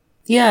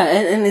 Yeah,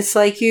 and it's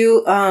like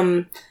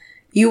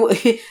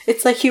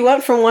it's like you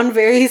went from one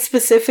very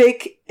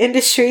specific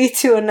industry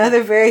to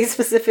another very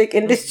specific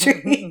industry.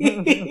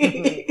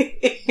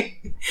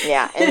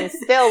 Yeah, and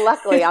still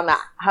luckily on the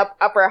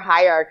upper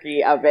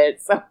hierarchy of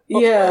it. So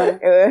yeah.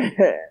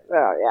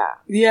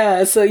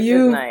 Yeah, so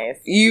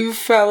you've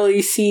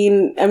probably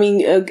seen, I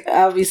mean,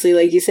 obviously,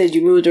 like you said,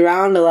 you moved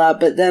around a lot,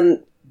 but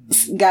then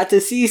got to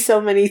see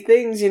so many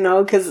things,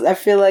 because I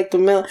feel like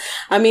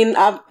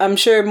I'm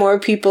sure more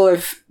of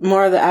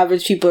the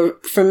average people are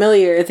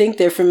familiar. I think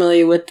they're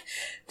familiar with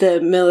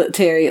the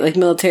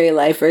military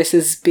life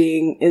versus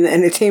being in the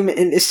entertainment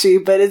industry,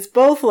 but it's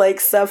both like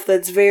stuff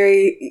that's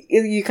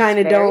you kind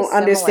of don't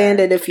similar. Understand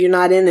it if you're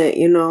not in it,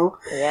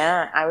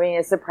 Yeah, I mean,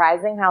 it's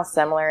surprising how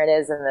similar it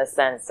is in the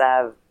sense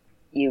of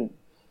you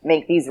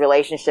make these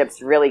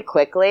relationships really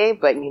quickly,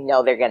 but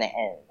they're going to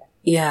end.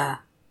 Yeah.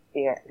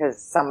 Yeah,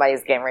 because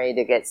somebody's getting ready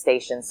to get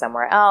stationed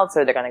somewhere else,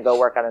 or they're going to go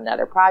work on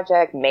another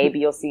project. Maybe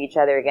you'll see each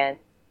other again.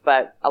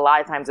 But a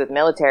lot of times with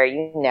military,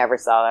 you never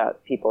saw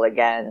people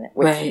again,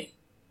 which right.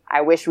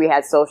 I wish we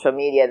had social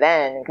media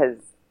then, because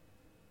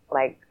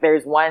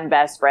there's one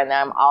best friend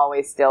that I'm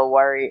always still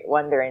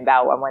wondering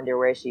about. I wonder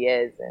where she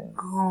is, and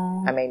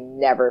I may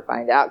never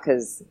find out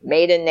because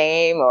maiden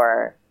name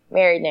or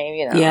married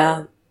name,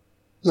 Yeah,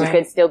 she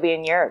could still be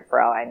in Europe for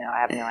all I know.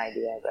 I have no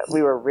idea, but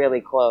we were really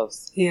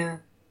close. Yeah,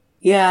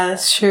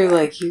 that's true.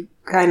 Like you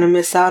kind of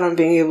miss out on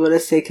being able to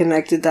stay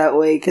connected that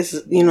way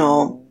because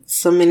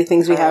so many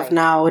things we have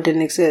now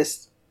didn't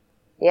exist.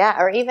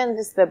 Yeah, or even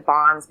just the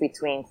bonds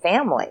between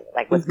family,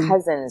 like with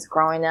cousins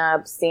growing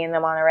up, seeing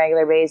them on a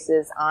regular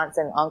basis, aunts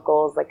and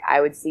uncles. Like I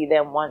would see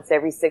them once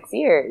every 6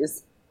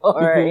 years,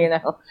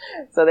 or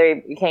so they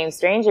became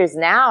strangers.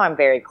 Now I'm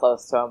very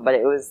close to them, but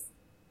it was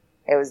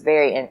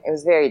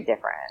very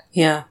different.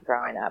 Yeah,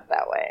 growing up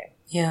that way.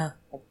 Yeah,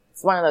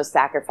 it's one of those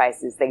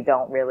sacrifices they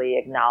don't really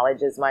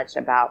acknowledge as much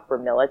about for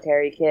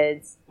military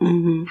kids.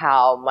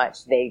 How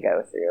much they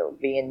go through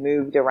being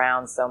moved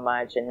around so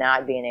much and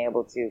not being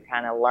able to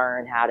kind of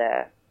learn how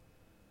to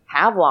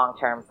have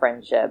long-term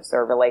friendships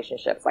or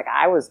relationships. Like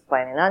I was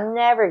planning on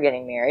never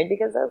getting married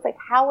because I was like,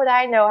 how would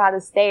I know how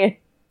to stay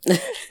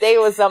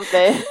with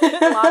something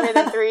longer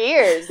than 3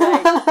 years?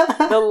 Like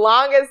the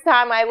longest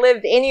time I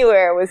lived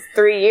anywhere was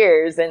 3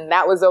 years, and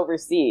that was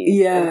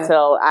overseas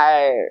until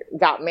I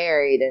got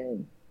married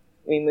and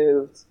we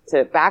moved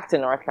back to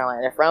North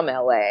Carolina from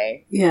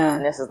LA. Yeah.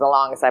 And this is the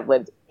longest I've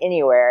lived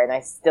anywhere, and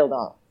I still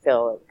don't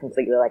feel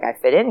completely like I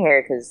fit in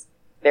here because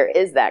there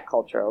is that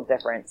cultural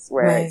difference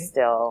where it's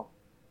still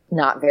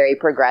not very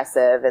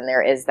progressive, and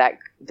there is that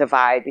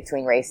divide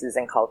between races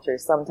and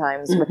cultures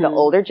sometimes with the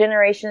older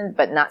generation,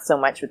 but not so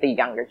much with the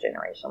younger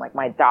generation. Like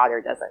my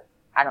daughter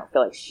I don't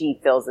feel like she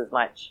feels as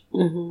much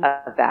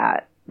of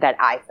that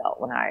I felt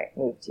when I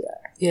moved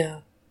here. Yeah.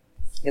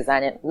 Because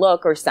I didn't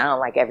look or sound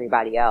like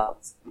everybody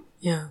else.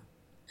 Yeah.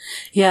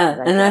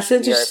 Yeah, and that's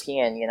interesting.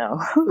 European,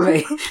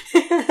 Right.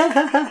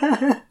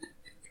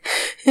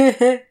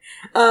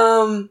 But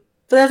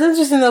that's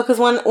interesting though, because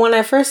when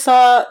I first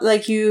saw,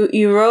 like, you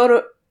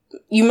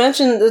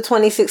mentioned the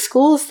 26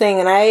 schools thing,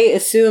 and I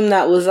assumed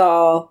that was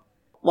all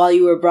while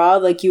you were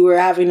abroad, like you were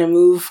having to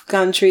move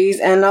countries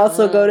and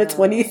also go to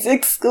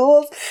 26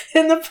 schools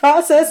in the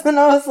process. And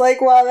I was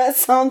like, wow, that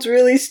sounds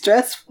really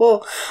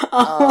stressful.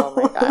 Oh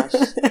my gosh.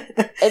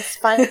 It's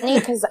funny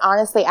because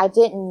honestly, I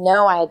didn't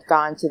know I had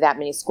gone to that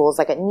many schools.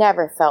 Like it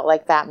never felt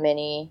like that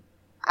many.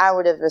 I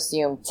would have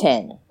assumed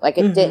 10. Like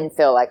it didn't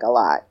feel like a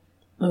lot.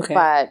 Okay.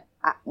 But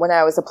when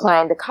I was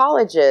applying to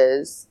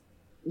colleges,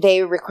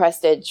 they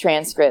requested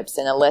transcripts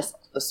and a list of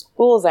the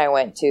schools I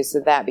went to, so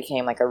that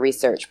became like a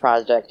research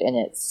project in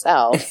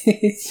itself.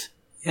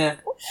 Yeah.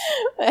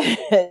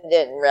 I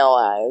didn't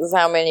realize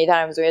how many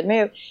times we had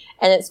moved.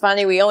 And it's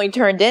funny, we only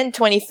turned in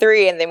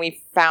 23 and then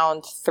we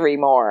found 3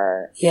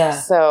 more. Yeah.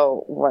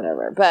 So,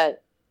 whatever.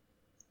 But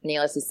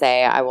needless to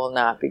say, I will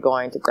not be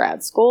going to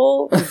grad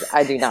school.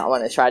 I do not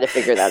want to try to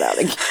figure that out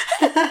again.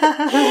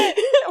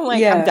 I'm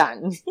like, I'm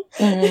done.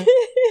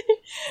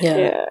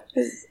 Yeah.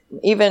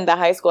 Even the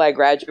high school I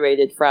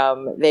graduated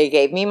from, they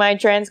gave me my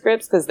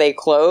transcripts because they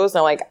closed.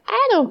 I'm like,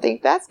 I don't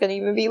think that's going to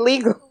even be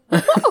legal.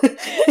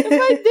 If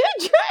I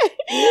did try,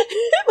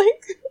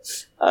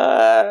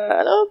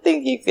 I don't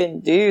think you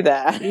can do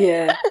that.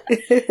 Yeah.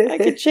 I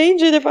could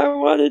change it if I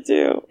wanted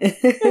to.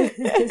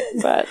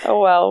 But, oh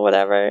well,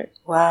 whatever.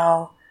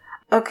 Wow.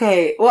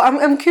 Okay. Well,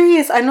 I'm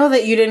curious. I know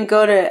that you didn't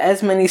go to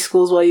as many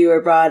schools while you were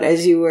abroad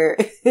as you were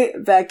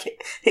back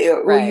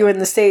when you were in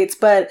the States.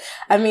 But,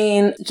 I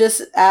mean,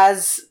 just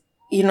as,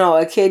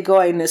 a kid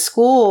going to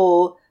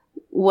school,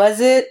 was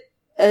it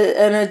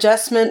an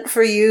adjustment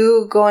for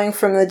you going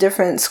from the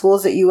different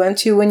schools that you went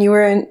to when you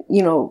were in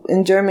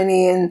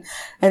Germany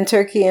and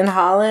Turkey and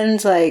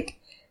Holland? Like,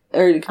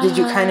 or did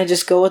you kind of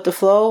just go with the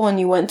flow when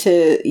you went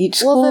to each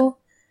school? Well,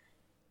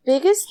 the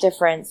biggest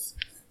difference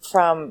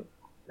from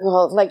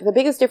well, like the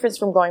biggest difference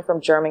from going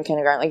from German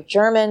kindergarten, like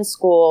German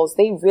schools,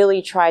 they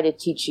really try to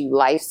teach you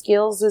life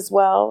skills as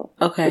well.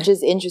 Okay. Which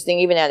is interesting,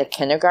 even at a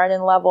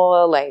kindergarten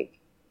level. Like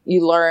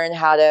you learn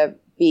how to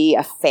be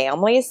a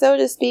family, so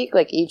to speak.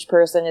 Like each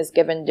person is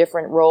given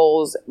different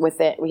roles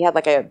within. We had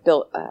like a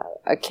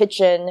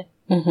kitchen,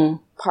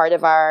 part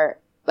of our,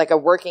 like a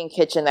working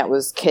kitchen that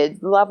was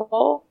kid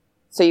level.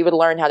 So you would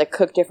learn how to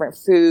cook different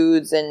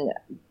foods and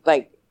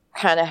like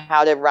kind of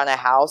how to run a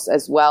house,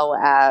 as well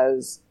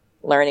as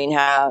learning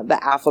how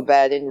the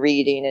alphabet and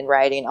reading and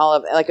writing, all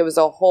of it. Like it was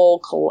a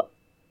whole,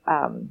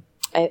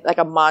 like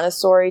a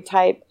Montessori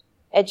type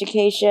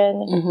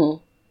education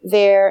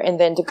there. And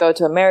then to go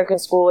to American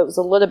school, it was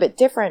a little bit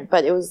different,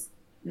 but it was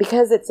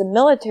because it's a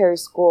military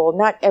school,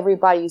 not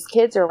everybody's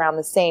kids are around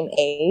the same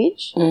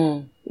age.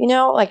 You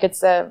know, like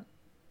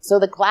so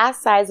the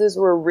class sizes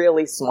were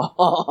really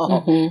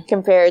small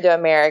compared to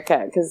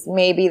America, because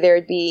maybe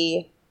there'd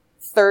be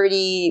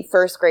 30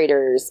 first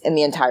graders in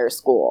the entire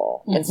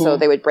school. And so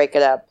they would break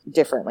it up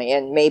differently.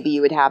 And maybe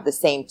you would have the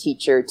same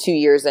teacher 2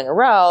 years in a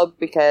row,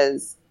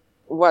 because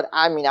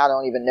I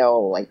don't even know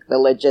like the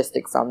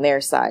logistics on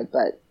their side,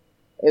 but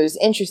it was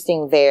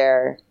interesting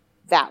there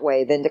that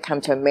way than to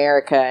come to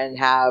America and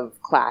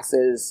have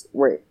classes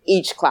where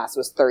each class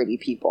was 30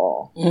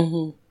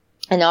 people.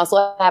 And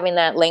also having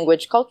that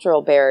language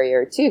cultural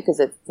barrier too, because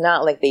it's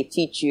not like they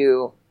teach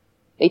you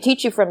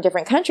from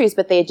different countries,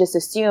 but they just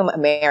assume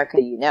America,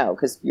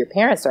 because your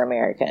parents are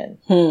American.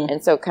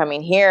 And so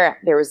coming here,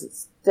 there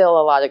was still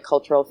a lot of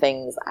cultural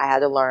things I had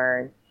to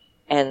learn.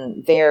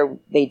 And there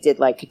they did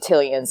like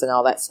cotillions and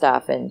all that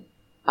stuff. And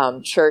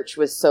church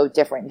was so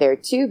different there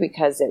too,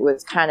 because it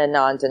was kind of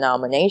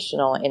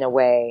non-denominational in a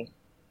way,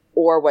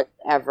 or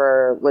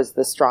whatever was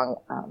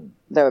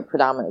the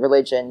predominant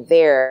religion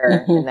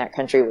there in that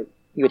country.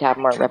 You would have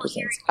more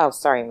representatives. Oh,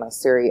 sorry, my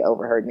Siri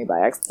overheard me by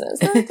accident.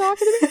 Started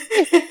talking to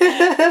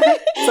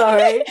me.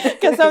 Sorry,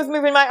 because I was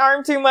moving my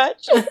arm too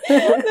much.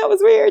 That was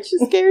weird. She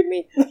scared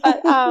me.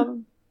 But, I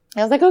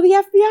was like, "Oh, the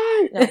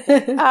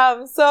FBI!"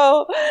 No.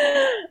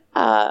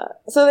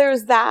 So there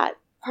was that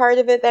part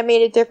of it that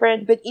made it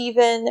different. But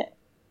even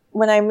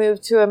when I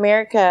moved to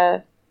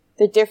America,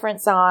 the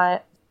difference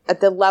at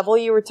the level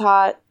you were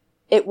taught.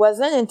 It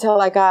wasn't until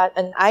I got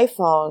an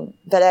iPhone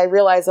that I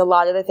realized a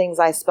lot of the things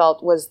I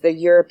spelt was the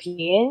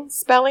European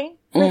spelling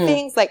for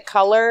things like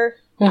color.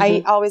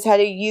 I always had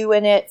a U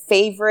in it,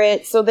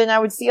 favorite. So then I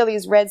would see all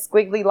these red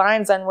squiggly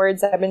lines on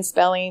words I've been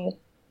spelling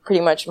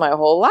pretty much my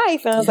whole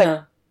life. And I was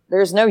like,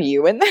 there's no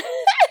U in that.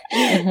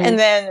 And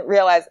then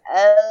realized,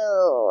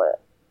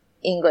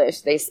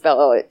 English, they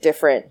spell it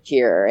different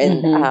here.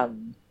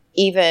 And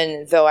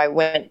even though I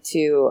went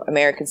to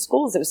American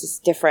schools, it was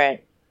just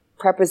different.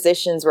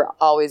 Prepositions were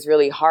always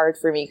really hard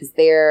for me because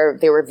they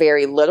were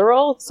very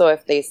literal. So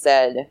if they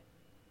said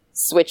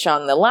switch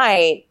on the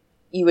light,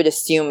 you would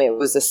assume it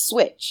was a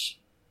switch,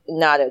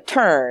 not a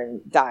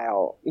turn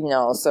dial,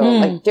 so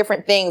like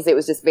different things. It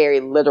was just very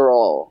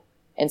literal.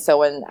 And so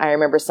when I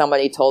remember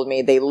somebody told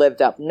me they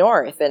lived up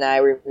north, and I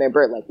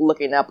remember like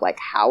looking up like,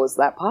 how is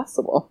that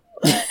possible?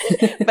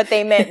 But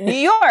they meant New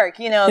York,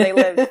 they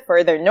lived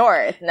further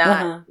north,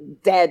 not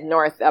dead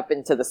north up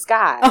into the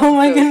sky. Oh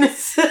my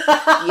goodness.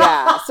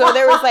 Yeah. So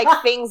there was like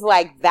things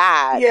like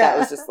that. That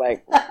was just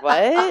like,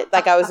 what?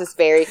 Like I was just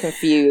very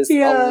confused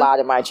a lot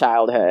of my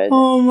childhood.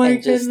 Oh my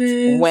and just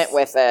goodness. went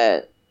with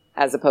it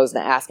as opposed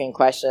to asking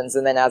questions.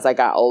 And then as I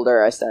got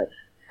older, I started,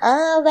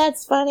 oh,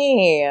 that's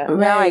funny. Right.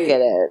 Now I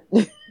get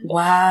it.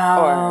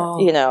 Wow.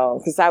 Or,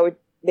 because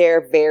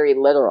they're very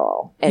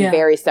literal and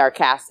very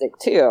sarcastic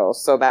too.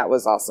 So that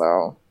was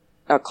also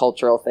a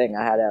cultural thing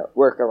I had to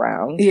work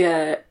around.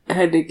 Yeah, I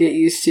had to get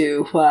used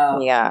to. Wow.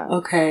 Yeah.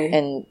 Okay.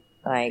 And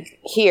like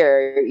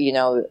here,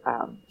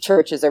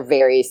 churches are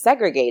very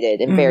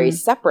segregated and very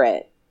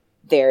separate.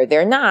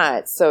 They're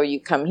not. So you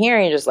come here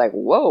and you're just like,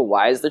 whoa,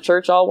 why is the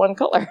church all one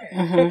color?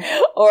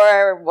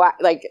 Or why,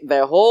 like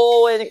the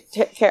whole,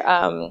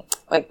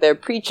 like the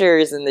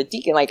preachers and the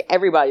deacon, like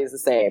everybody's the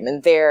same.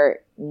 And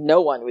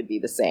no one would be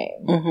the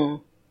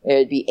same. It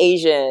would be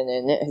Asian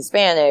and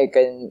Hispanic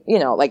and,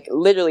 like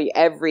literally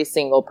every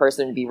single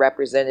person would be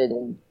represented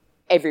in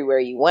everywhere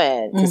you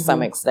went to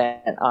some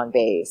extent on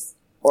base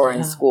or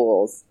in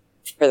schools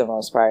for the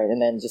most part.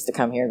 And then just to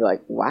come here and be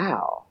like,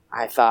 wow,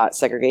 I thought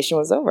segregation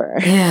was over.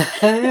 Yeah.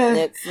 And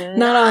it's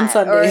not on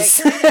Sundays.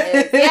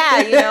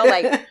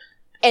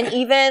 And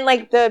even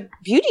like the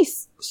beauty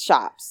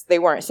shops, they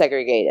weren't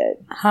segregated.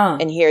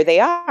 And here they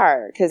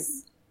are.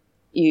 Because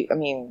there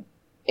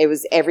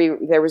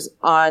was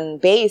on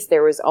base,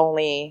 there was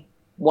only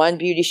one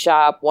beauty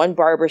shop, one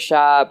barber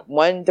shop,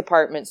 one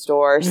department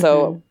store.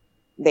 So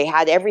they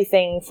had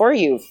everything for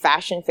you,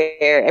 fashion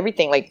fair,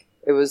 everything. Like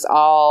it was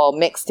all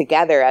mixed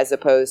together as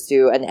opposed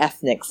to an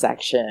ethnic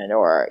section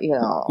or,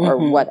 or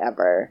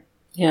whatever.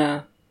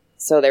 Yeah.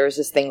 So there was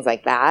just things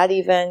like that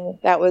even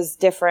that was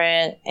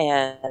different.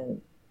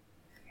 And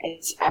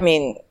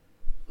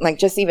like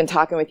just even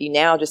talking with you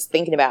now, just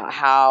thinking about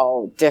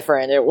how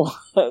different it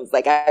was.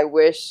 Like I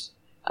wish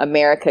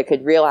America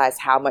could realize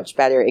how much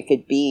better it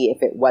could be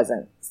if it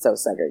wasn't so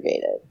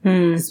segregated.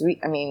 'Cause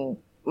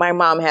my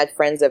mom had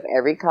friends of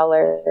every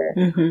color.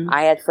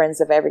 I had friends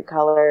of every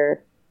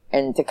color.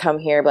 And to come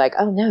here and be like,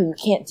 oh, no, you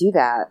can't do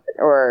that.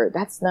 Or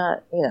that's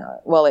not,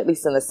 well, at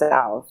least in the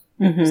South.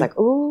 It's like,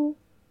 ooh,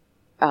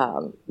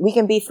 we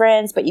can be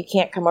friends, but you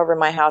can't come over to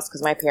my house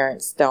because my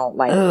parents don't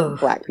like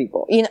black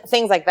people.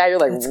 Things like that. You're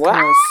like, That's what?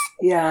 gross.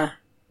 Yeah.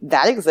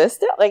 That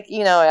existed? Like,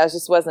 I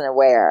just wasn't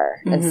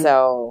aware. And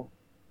so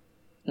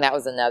that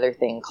was another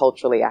thing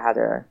culturally I had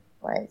to,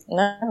 like,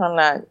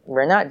 no,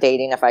 we're not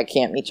dating if I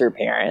can't meet your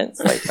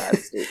parents. Like,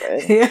 that's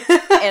stupid.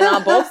 And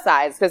on both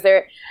sides, because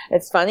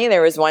it's funny,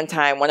 there was one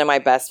time, one of my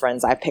best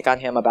friends, I pick on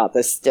him about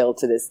this still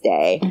to this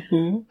day.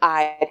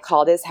 I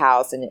called his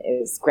house and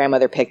his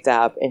grandmother picked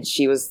up and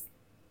she was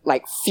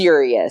like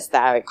furious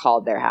that I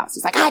called their house.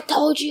 He's like, I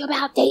told you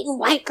about dating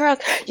white girls.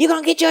 You're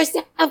going to get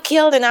yourself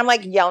killed. And I'm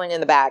like yelling in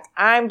the back,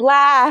 I'm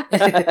black.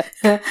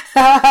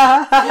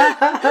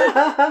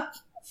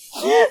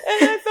 And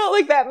I felt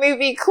like that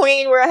movie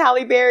Queen where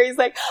Halle Berry's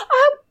like,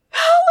 I'm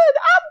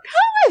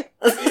coming.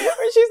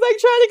 Where she's like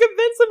trying to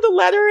convince him to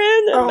let her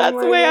in. And that's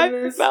the way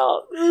I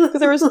felt.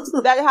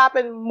 Because that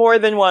happened more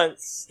than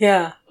once.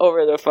 Yeah.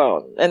 Over the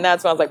phone. And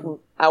that's when I was like,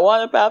 I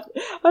want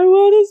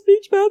a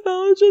speech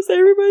pathologist.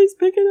 Everybody's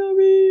picking on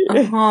me.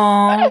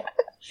 Aww.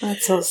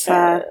 That's so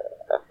sad.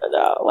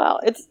 No, well,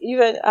 it's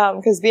even,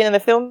 because being in the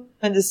film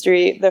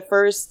industry, the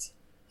first,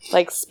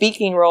 like,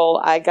 speaking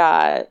role I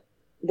got,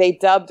 they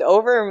dubbed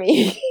over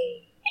me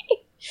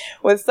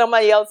with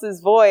somebody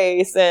else's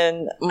voice,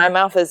 and my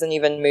mouth isn't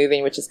even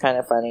moving, which is kind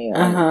of funny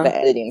on the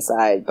editing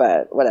side,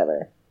 but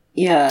whatever.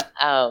 Yeah.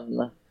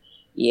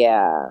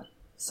 Yeah.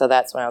 So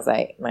that's when I was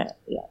like,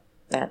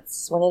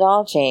 that's when it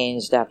all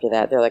changed after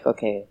that. They're like,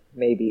 okay,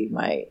 maybe you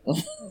might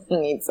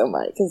need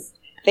somebody, because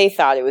they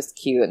thought it was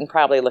cute, and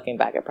probably looking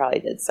back, it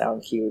probably did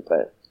sound cute,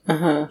 but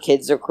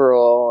kids are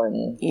cruel,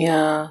 and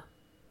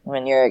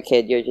when you're a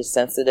kid, you're just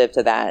sensitive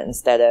to that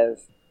instead of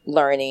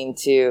learning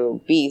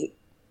to be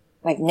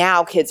like,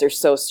 now kids are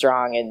so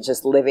strong and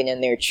just living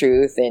in their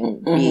truth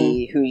and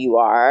be who you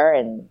are.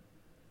 And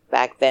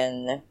back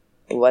then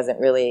it wasn't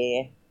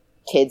really,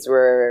 kids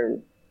were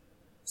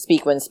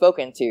speak when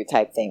spoken to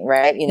type thing,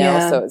 right?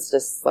 So it's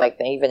just like,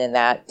 even in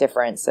that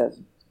difference of,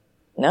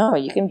 no,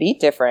 you can be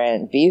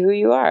different, be who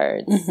you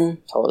are.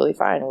 It's totally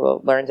fine.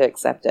 We'll learn to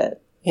accept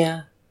it.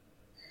 Yeah.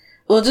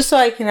 Well, just so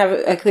I can have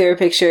a clearer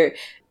picture,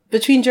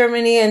 between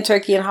Germany and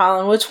Turkey and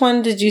Holland, which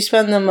one did you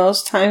spend the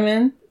most time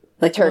in?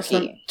 Like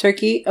Turkey.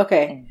 Turkey?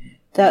 Okay.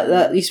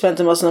 That you spent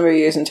the most number of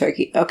years in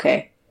Turkey.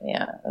 Okay.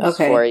 Yeah. It was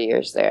 4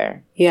 years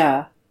there.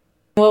 Yeah.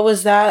 What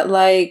was that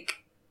like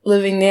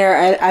living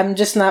there? I'm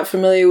just not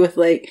familiar with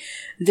like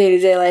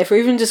day-to-day life, or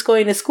even just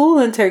going to school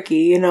in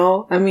Turkey,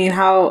 I mean,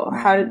 how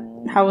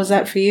was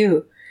that for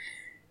you?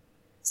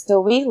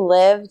 So we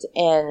lived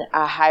in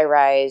a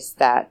high-rise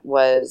that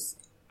was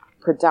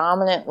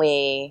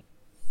predominantly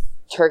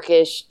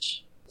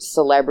Turkish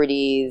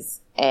celebrities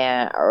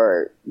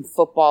or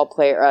football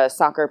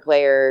soccer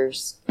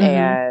players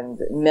and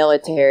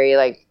military,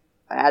 like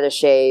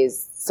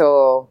attaches.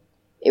 So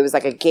it was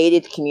like a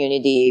gated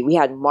community. We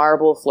had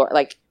marble floor.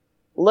 Like,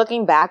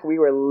 looking back, we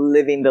were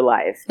living the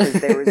life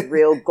because there was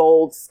real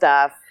gold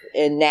stuff.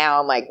 And now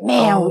I'm like,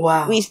 man,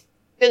 we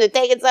should have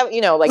taken some.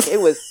 Like,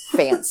 it was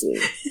fancy.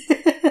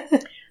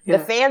 The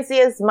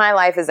fanciest my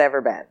life has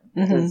ever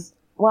been.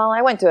 Well,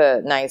 I went to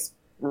a nice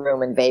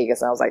room in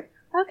Vegas and I was like,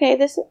 okay,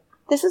 this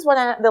is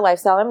the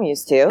lifestyle I'm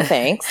used to.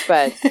 Thanks.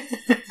 But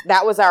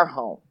that was our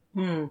home.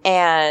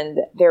 And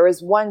there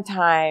was one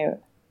time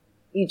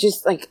you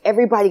just like,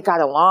 everybody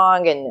got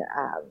along. And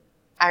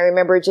I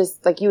remember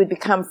just like, you would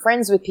become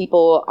friends with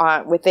people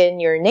within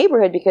your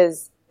neighborhood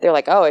because they're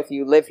like, oh, if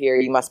you live here,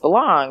 you must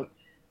belong.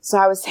 So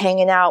I was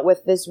hanging out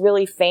with this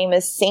really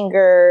famous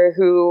singer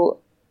who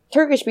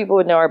Turkish people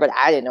would know her, but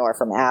I didn't know her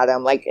from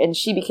Adam. Like, and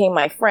she became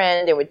my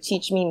friend and would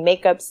teach me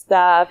makeup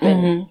stuff.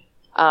 And,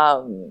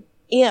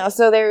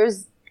 so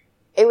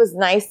it was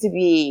nice to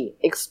be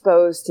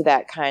exposed to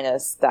that kind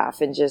of stuff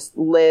and just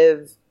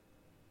live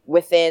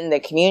within the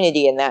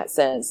community in that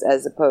sense,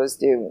 as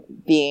opposed to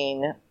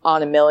being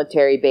on a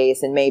military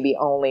base and maybe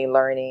only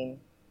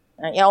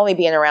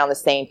being around the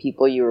same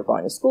people you were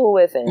going to school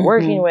with and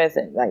working with,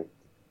 and like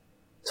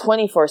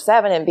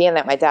 24/7. And being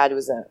that my dad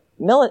was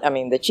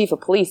the chief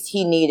of police,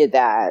 he needed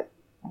that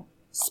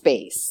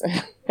space.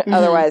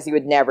 Otherwise he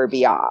would never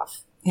be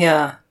off.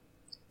 Yeah.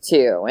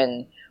 Too.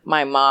 And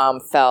my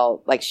mom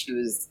felt like she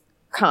was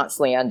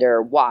constantly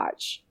under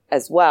watch,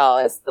 as well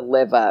as to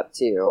live up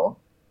to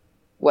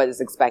what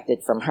is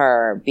expected from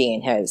her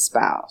being his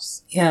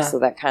spouse. Yeah. So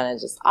that kind of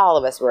just, all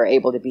of us were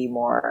able to be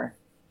more,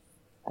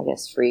 I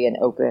guess, free and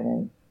open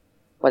and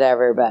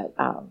whatever. But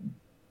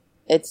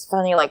it's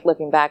funny, like,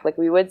 looking back, like,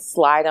 we would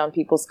slide on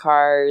people's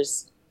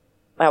cars.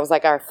 That was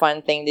like our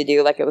fun thing to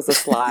do, like it was a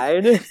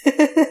slide. Like,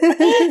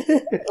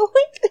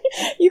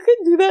 you can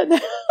do that now.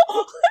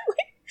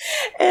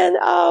 And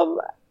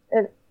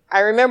I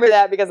remember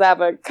that because I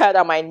have a cut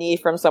on my knee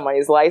from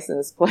somebody's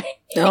license plate.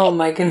 Oh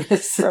my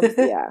goodness.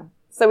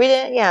 So So we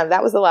didn't,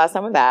 that was the last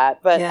time of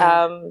that. But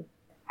Yeah.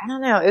 I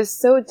don't know. It was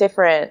so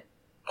different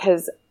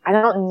because I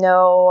don't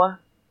know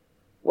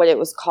what it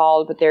was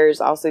called, but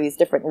there's also these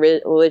different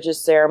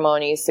religious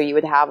ceremonies. So you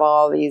would have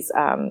all these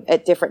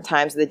at different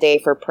times of the day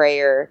for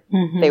prayer.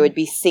 Mhm. They would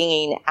be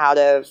singing out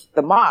of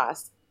the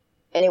mosque.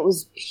 And it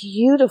was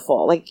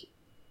beautiful. Like,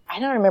 I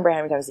don't remember how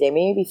many times a day,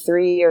 maybe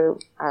 3 or,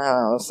 I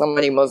don't know,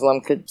 somebody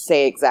Muslim could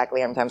say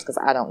exactly how many times because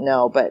I don't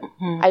know. But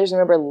Mhm. I just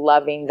remember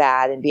loving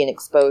that and being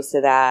exposed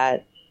to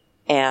that.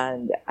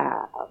 And,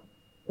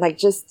 like,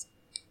 just,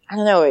 I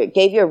don't know, it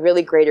gave you a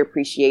really great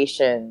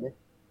appreciation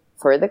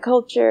for the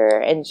culture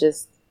and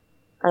just,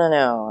 I don't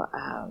know,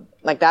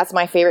 like, that's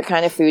my favorite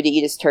kind of food to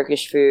eat is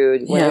Turkish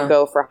food. When Yeah. we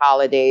go for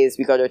holidays,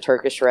 we go to a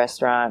Turkish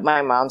restaurant.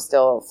 My mom's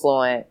still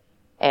fluent.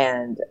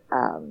 And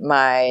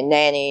my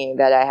nanny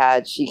that I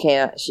had, she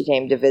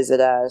came to visit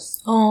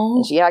us. Oh.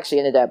 And she actually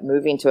ended up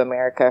moving to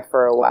America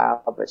for a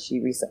while, but she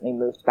recently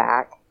moved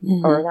back.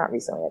 Mhm. Or not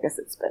recently, I guess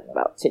it's been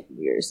about 10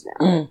 years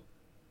now. Mm.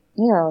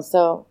 You know,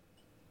 so,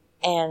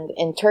 and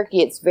in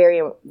Turkey, it's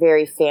very,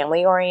 very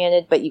family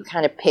oriented, but you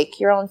kind of pick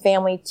your own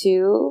family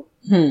too.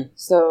 Hmm.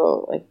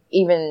 So, like,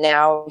 even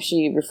now,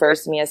 she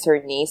refers to me as her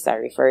niece. I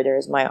refer to her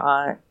as my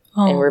aunt.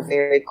 Oh, And we're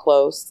very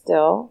close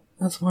still.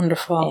 that's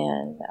wonderful.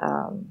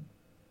 And,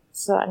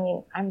 so, I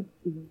mean, I'm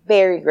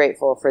very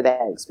grateful for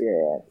that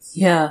experience.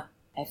 Yeah.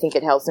 I think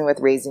it helps me with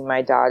raising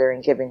my daughter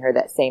and giving her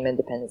that same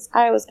independence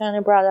I was kind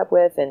of brought up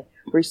with, and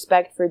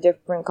respect for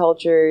different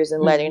cultures,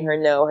 and letting her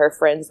know her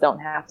friends don't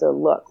have to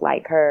look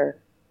like her.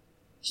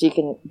 She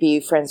can be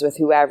friends with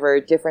whoever,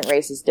 different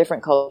races,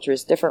 different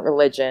cultures, different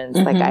religions.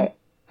 Mhm. Like,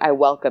 I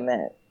welcome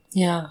it.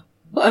 Yeah.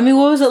 I mean,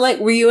 what was it like?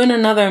 Were you in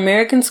another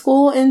American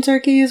school in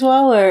Turkey as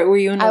well, or were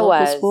you in a I local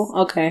was. school?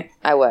 Okay.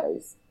 I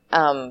was.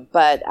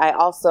 But I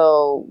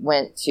also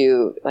went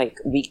to, like,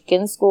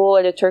 weekend school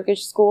at a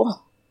Turkish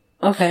school.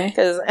 Okay.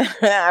 Because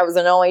I was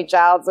an only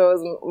child, so it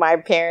was my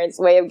parents'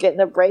 way of getting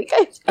a break.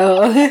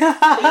 Oh.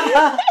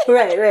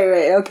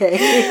 right. Okay.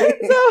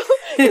 So,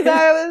 because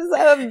I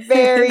was a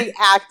very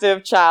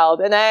active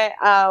child, and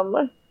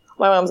my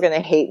mom's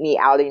gonna hate me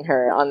outing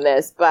her on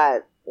this,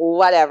 but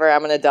whatever.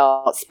 I'm an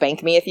adult.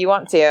 Spank me if you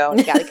want to.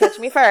 You gotta catch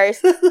me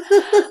first.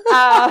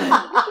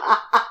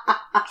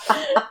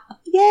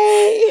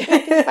 Yay!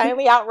 I can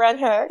finally outrun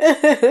her.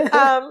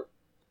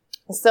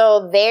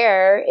 So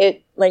there,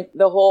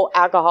 the whole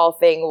alcohol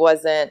thing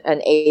wasn't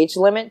an age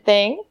limit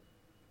thing.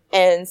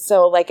 And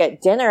so, like,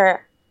 at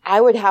dinner,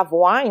 I would have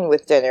wine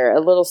with dinner, a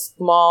little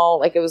small,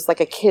 like, it was like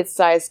a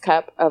kid-sized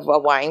cup of a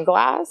wine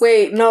glass.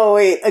 Wait,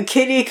 a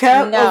kiddie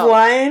cup No. of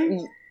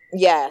wine?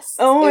 Yes.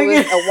 Oh my It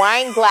was God. a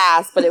wine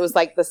glass, but it was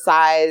like the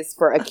size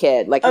for a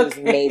kid. Like, it was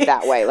Okay. made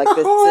that way. Like,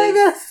 this Oh my is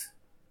God.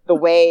 the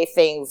way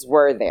things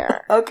were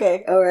there.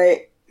 Okay, all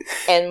right.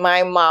 And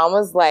my mom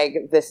was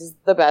like, this is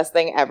the best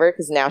thing ever,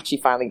 because now she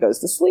finally goes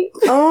to sleep.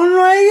 Oh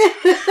my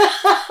God.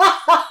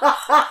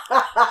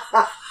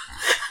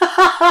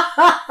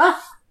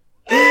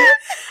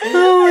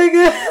 Oh my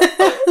God.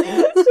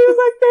 She was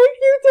like, thank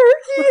you,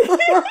 Turkey.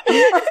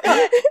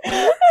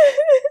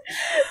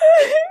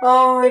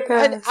 Oh my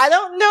God. And I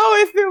don't know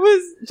if it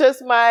was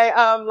just my,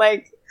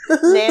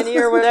 nanny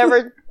or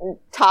whatever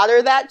taught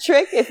her that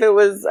trick, if it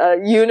was a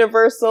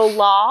universal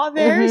law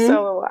there. Mhm.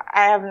 So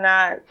I have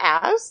not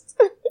asked.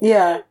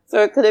 Yeah.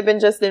 So it could have been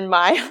just in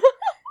my,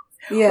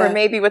 Yeah. or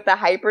maybe with the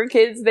hyper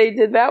kids they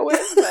did that with.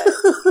 But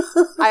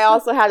I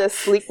also had a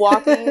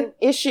sleepwalking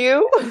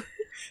issue.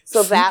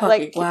 So that,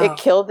 like, Sleepwalking, wow. it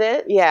killed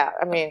it. Yeah.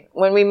 I mean,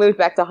 when we moved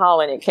back to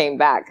Holland, it came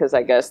back because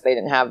I guess they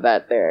didn't have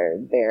that there.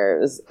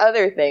 There's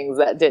other things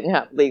that didn't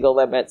have legal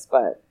limits,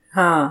 but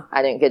Huh.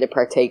 I didn't get to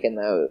partake in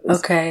those.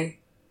 Okay.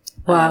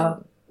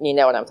 Wow. You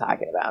know what I'm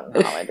talking about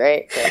in Holland,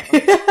 right? So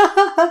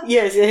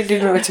Yes, I do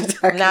know what you're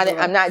talking about.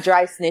 I'm not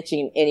dry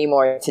snitching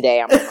anymore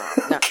today. I'm a mom.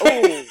 No,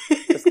 ooh,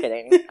 just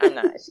kidding. I'm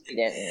not. She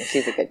didn't.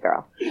 She's a good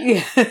girl.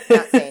 Yeah.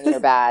 Not saying you're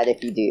bad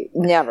if you do.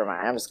 Never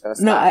mind. I'm just going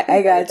to stop. No,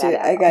 I got Edit you.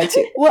 that I out. got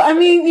you. Well, I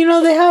mean,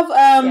 they have,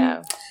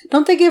 Yeah.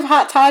 don't they give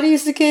hot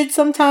toddies to kids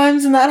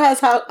sometimes? And that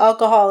has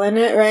alcohol in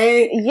it,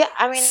 right? Yeah,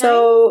 I mean,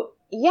 So,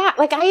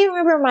 like, I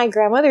remember my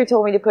grandmother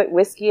told me to put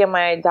whiskey in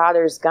my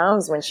daughter's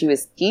gums when she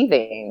was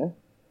teething.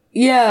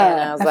 And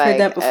yeah, I was I've like, heard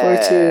that before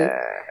too.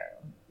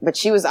 But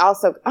she was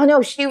also, oh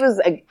no, she was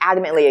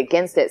adamantly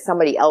against it.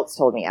 Somebody else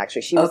told me,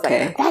 actually. She was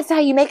Okay. like, that's how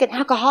you make an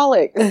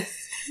alcoholic.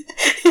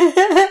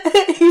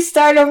 You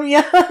start them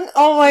young.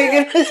 Oh my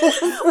goodness. Put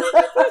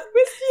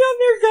whiskey on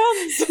their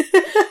gums.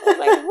 I was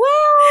like,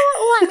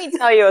 well, let me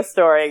tell you a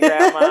story,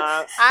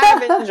 Grandma.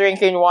 I've been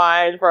drinking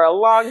wine for a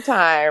long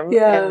time.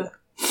 Yeah. And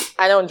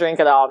I don't drink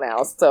at all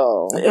now,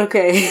 so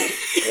Okay.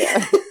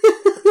 yeah.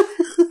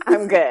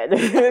 I'm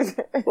good.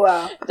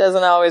 Wow.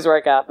 Doesn't always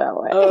work out that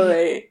way. All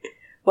right.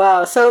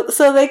 Wow. So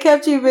they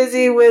kept you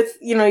busy with,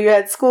 you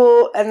had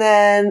school, and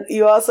then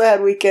you also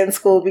had weekend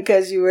school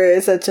because you were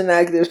such an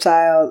active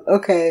child.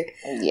 Okay.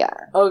 Yeah.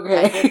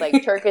 Okay. I did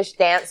like Turkish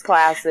dance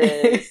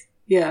classes.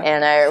 Yeah.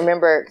 And I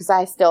remember, because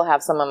I still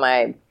have some of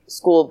my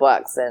school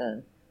books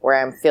and where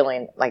I'm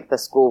filling like the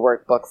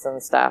schoolwork books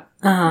and stuff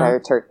that Uh-huh. are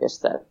Turkish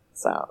stuff.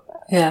 So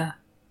Yeah.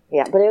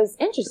 yeah, but it was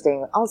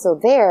interesting. Also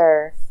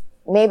there,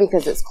 maybe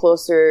because it's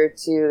closer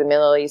to the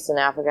Middle East and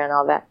Africa and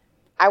all that,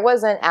 I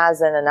wasn't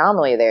as an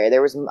anomaly there.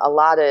 There was a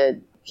lot of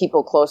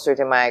people closer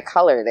to my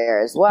color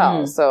there as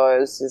well. So it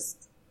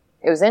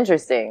was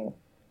interesting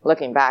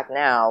looking back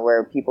now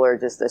where people are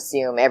just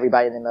assume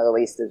everybody in the Middle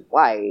East is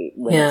white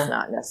when it's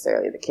not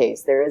necessarily the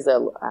case. There is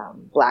a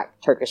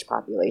black Turkish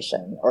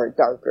population or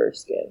darker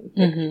skinned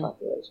Turkish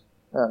population.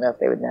 I don't know if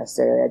they would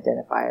necessarily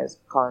identify as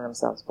calling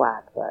themselves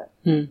black, but...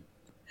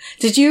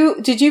 Did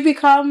you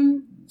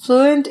become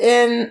fluent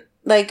in,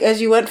 like,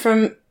 as you went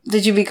from,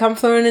 did you become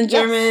fluent in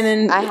German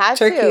and I had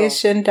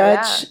Turkish and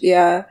Dutch?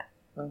 Yeah.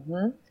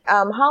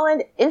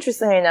 Holland,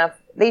 interestingly enough,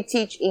 they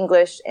teach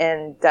English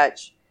and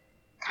Dutch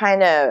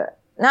kind of,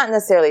 not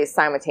necessarily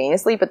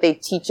simultaneously, but they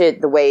teach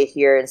it the way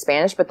here in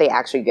Spanish, but they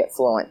actually get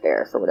fluent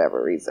there for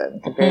whatever reason.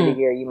 Compared to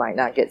here, you might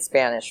not get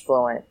Spanish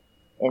fluent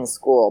in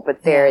school,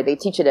 but there they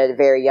teach it at a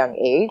very young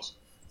age.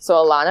 So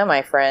a lot of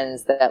my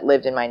friends that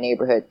lived in my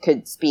neighborhood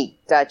could speak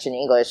Dutch and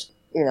English,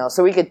 you know,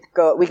 so we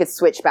could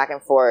switch back and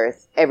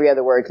forth. Every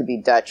other word could be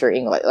Dutch or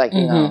English. Like,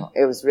 you know,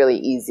 it was really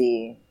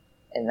easy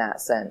in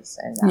that sense.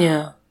 And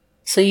yeah.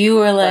 So you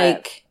were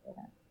like,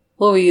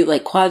 what were you,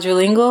 like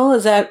quadrilingual?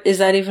 Is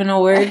that even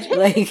a word?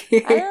 Like,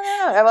 I don't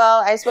know.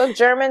 Well, I spoke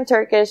German,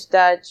 Turkish,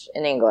 Dutch,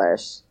 and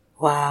English.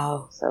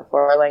 Wow. So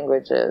 4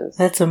 languages.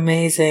 That's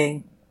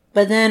amazing.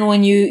 But then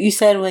when you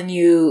said when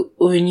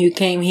you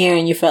came here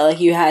and you felt like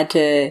you had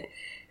to,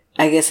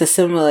 I guess,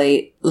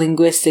 assimilate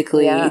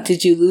linguistically,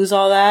 did you lose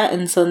all that?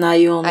 And so now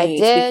you only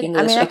speak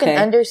English? I mean,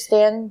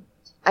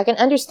 I can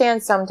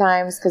understand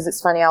sometimes because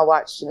it's funny. I'll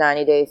watch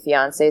 90 Day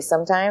Fiancé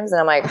sometimes and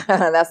I'm like,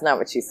 that's not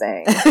what she's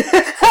saying.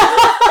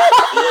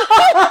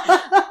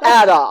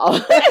 At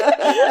all.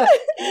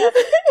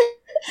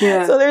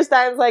 Yeah. So there's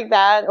times like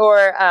that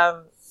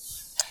or,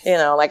 you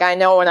know, like I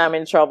know when I'm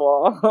in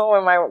trouble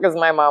because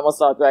my mom will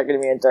start talking to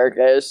me in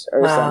Turkish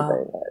or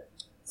something.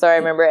 So I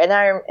remember,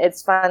 and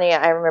it's funny.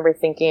 I remember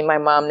thinking my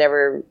mom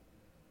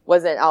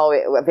wasn't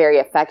always very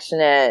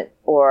affectionate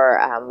or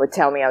would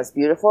tell me I was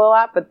beautiful a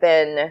lot. But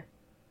then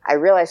I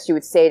realized she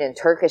would say it in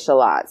Turkish a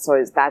lot.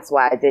 So that's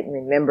why I didn't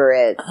remember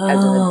it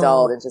as an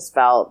adult and just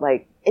felt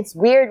like it's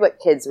weird what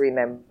kids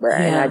remember.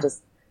 Yeah. And I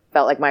just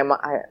felt like my mom,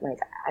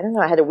 I don't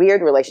know, I had a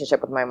weird relationship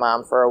with my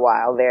mom for a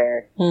while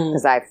there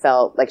because I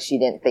felt like she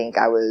didn't think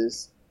I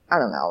was, I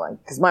don't know,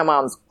 like, because my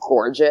mom's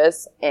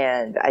gorgeous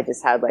and I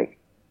just had like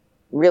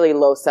really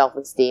low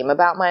self-esteem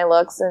about my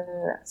looks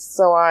and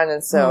so on.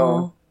 And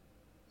so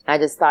I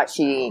just thought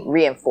she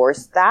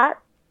reinforced that,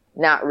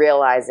 not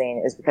realizing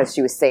it was because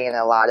she was saying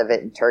a lot of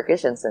it in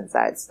Turkish. And since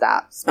I had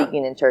stopped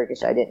speaking in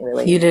Turkish, I didn't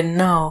really... You didn't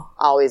know.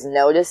 Always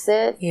notice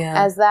it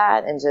as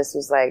that and just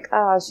was like,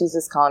 oh, she's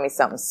just calling me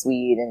something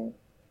sweet.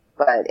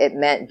 But it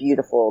meant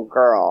beautiful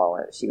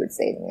girl, she would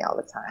say to me all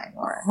the time.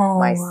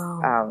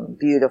 Or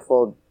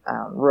beautiful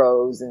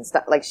rose and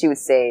stuff. Like she would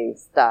say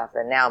stuff.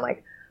 And now I'm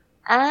like,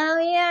 oh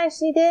yeah,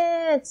 she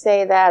did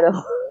say that.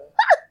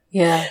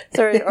 Yeah.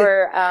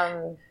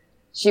 Or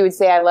she would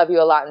say, I love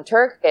you a lot in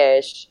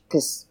Turkish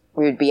because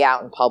we would be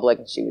out in public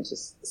and she would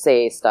just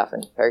say stuff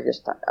in Turkish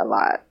a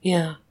lot.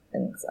 Yeah.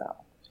 And so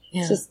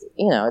it's just,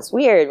 you know, it's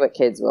weird what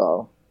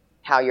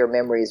how your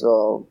memories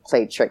will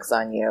play tricks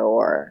on you.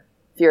 Or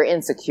if you're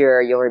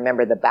insecure, you'll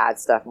remember the bad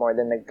stuff more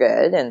than the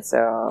good. And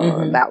so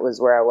that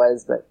was where I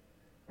was. But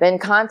then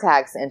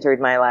contacts entered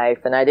my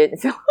life and I didn't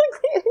feel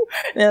like it.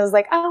 And I was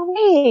like, oh,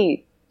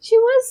 wait, she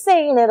was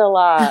saying it a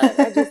lot.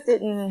 I just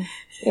didn't,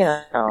 you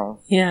know.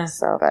 Yeah.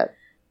 So,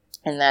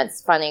 and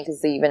that's funny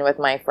because even with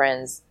my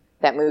friends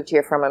that moved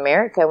here from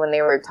America, when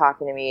they were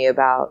talking to me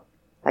about,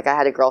 like I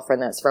had a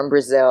girlfriend that's from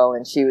Brazil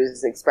and she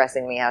was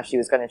expressing to me how she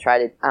was going to try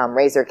to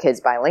raise her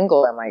kids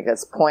bilingual. I'm like,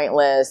 it's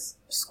pointless.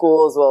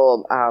 Schools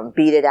will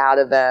beat it out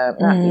of them.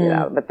 Not beat it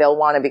out, but they'll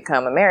want to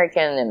become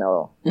American and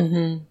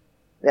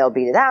they'll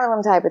beat it out of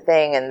them type of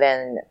thing. And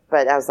then,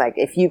 but I was like,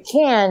 if you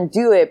can,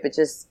 do it, but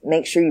just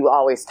make sure you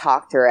always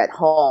talk to her at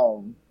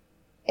home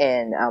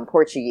in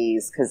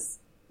Portuguese because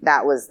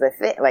that was the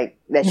thing, like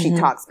that she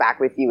talks back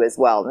with you as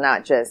well,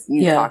 not just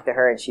you talk to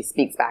her and she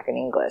speaks back in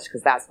English,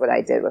 because that's what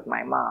I did with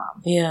my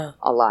mom. Yeah,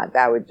 a lot.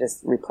 That would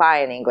just reply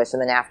in English,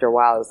 and then after a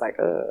while, it was like,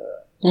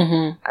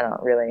 I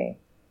don't really.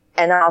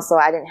 And also,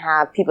 I didn't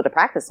have people to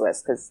practice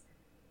with because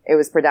it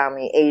was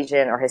predominantly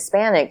Asian or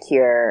Hispanic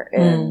here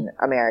in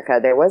America.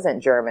 There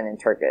wasn't German and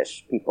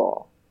Turkish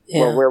people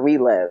where we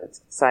lived,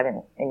 so I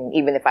didn't. And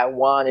even if I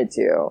wanted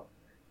to.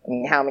 I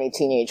mean, how many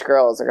teenage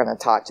girls are going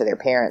to talk to their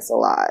parents a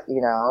lot,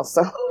 you know?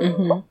 So,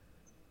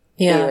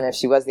 even if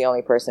she was the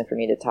only person for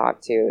me to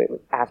talk to,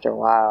 after a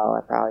while,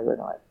 I probably would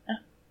like,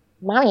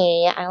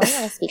 Mommy, I only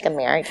want to speak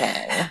American.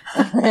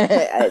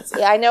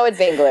 I know it's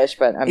English,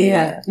 but I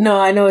mean, no,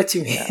 I know what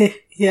you mean.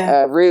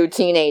 A rude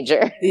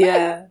teenager.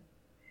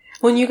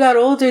 When you got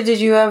older,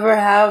 did you ever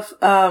have,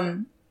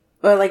 or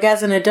like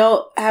as an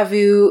adult, have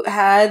you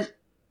had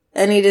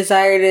any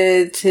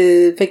desire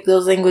to pick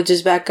those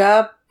languages back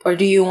up? Or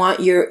do you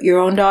want your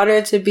own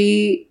daughter to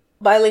be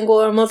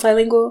bilingual or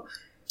multilingual?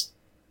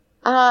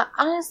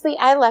 Honestly,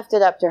 I left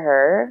it up to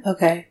her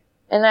Okay.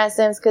 in that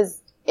sense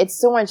because it's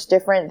so much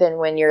different than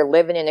when you're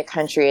living in a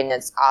country and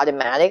it's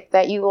automatic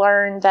that you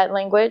learn that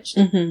language.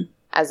 Mm-hmm.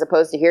 As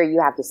opposed to here, you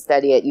have to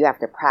study it, you have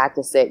to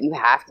practice it, you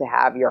have to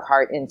have your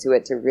heart into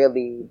it to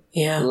really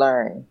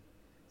learn.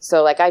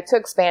 So, like, I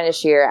took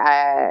Spanish here.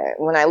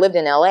 When I lived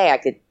in LA, I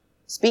could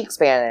speak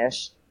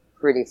Spanish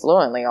pretty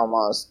fluently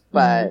almost.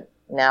 But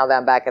now that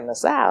I'm back in the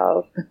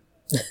South,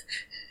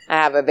 I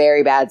have a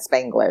very bad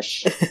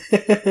Spanglish.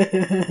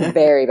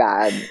 Very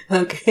bad.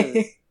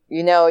 Okay.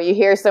 You know, you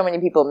hear so many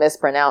people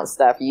mispronounce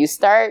stuff. You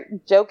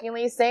start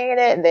jokingly saying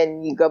it, and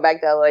then you go back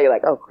to LA, you're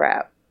like, oh,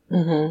 crap.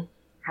 Mm-hmm.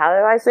 How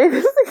do I say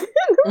this again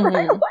the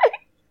right way?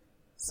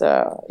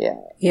 So, yeah.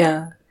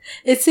 Yeah.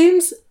 It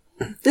seems,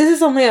 this is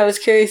something I was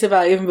curious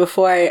about even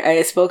before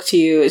I spoke to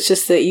you. It's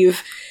just that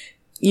you've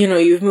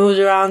moved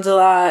around a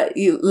lot,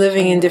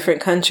 living in different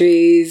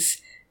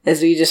countries,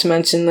 as we just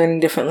mentioned,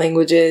 learning different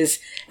languages.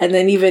 And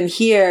then even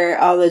here,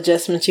 all the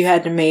adjustments you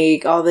had to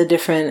make, all the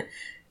different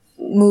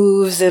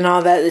moves and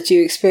all that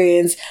you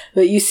experienced.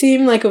 But you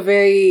seem like a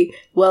very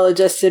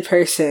well-adjusted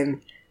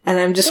person. And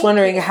I'm just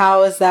wondering,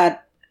 how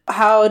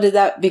did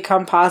that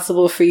become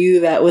possible for you,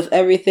 that with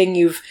everything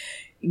you've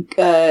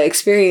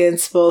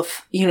experienced,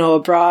 both,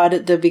 abroad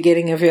at the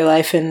beginning of your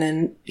life and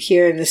then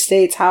here in the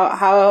States,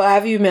 how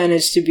have you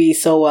managed to be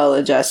so well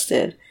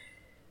adjusted?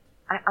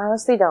 I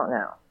honestly don't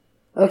know.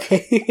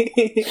 Okay.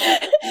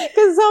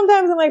 Because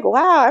sometimes I'm like,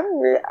 wow,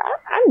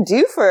 I'm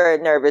due for a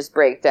nervous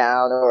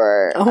breakdown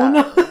or... Oh,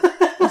 no.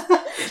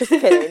 Just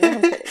kidding. No,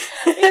 I'm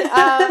kidding.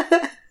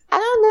 I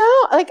don't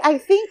know. Like, I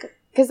think,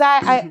 because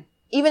I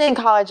even in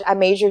college, I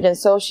majored in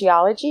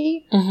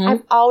sociology. Mm-hmm.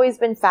 I've always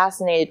been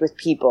fascinated with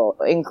people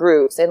in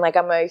groups. And, like,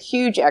 I'm a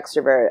huge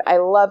extrovert. I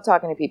love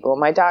talking to people.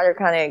 My daughter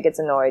kind of gets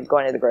annoyed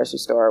going to the grocery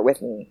store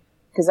with me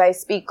because I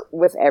speak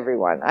with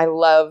everyone. I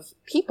love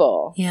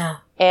people. Yeah.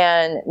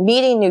 And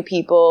meeting new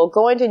people,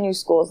 going to new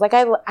schools. Like,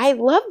 I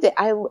loved it.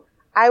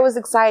 I was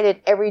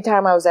excited every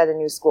time I was at a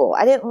new school.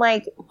 I didn't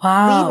like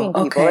leaving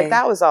people. Okay. Like,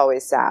 that was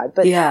always sad.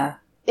 But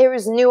there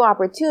was new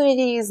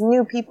opportunities,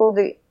 new people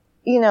to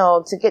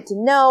get to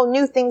know,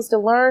 new things to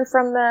learn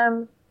from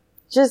them.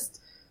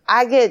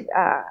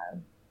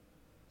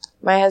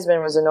 My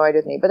husband was annoyed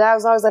with me, but I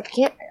was always like,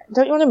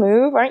 don't you want to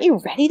move? Aren't you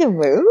ready to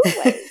move?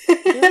 Like,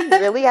 do you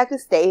really have to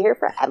stay here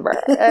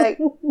forever? Like,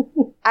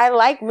 I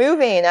like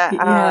moving.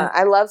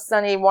 I love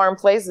sunny, warm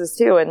places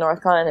too, and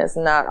North Carolina is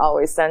not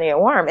always sunny and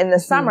warm. In the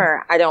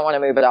summer, I don't want to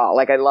move at all.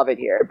 Like, I love it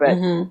here. But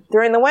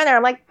during the winter,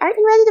 I'm like, aren't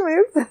you ready to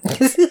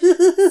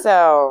move?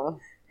 So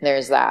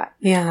there's that.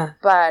 Yeah.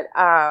 But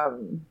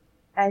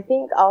I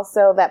think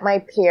also that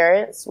my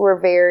parents were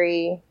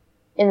very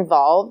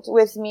involved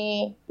with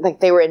me. Like,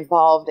 they were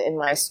involved in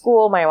my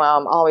school. My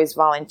mom always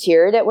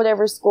volunteered at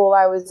whatever school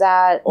I was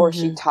at, or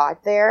she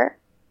taught there.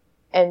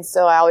 And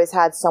so I always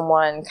had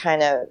someone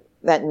kind of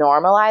that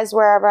normalized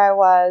wherever I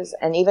was.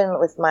 And even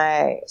with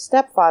my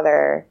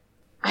stepfather,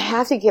 I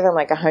have to give him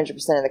like 100%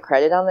 of the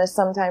credit on this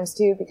sometimes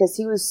too, because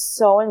he was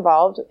so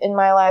involved in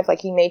my life.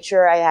 Like, he made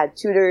sure I had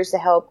tutors to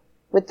help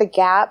with the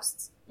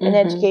gaps in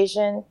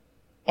education.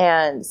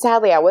 And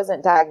sadly, I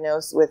wasn't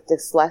diagnosed with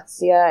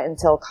dyslexia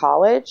until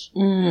college.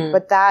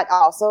 But that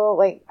also,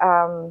 like,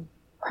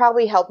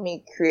 probably helped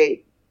me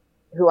create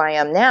who I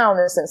am now, in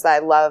the sense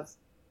that I love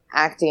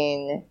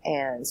acting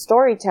and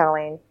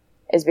storytelling,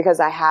 is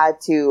because I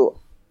had to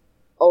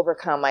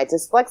overcome my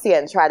dyslexia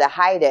and try to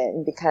hide it.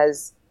 And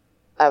because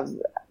of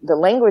the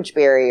language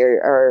barrier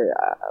or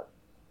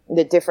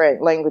the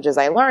different languages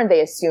I learned,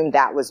 they assumed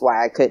that was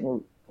why I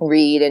couldn't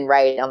read and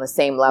write on the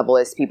same level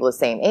as people the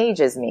same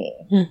age as me.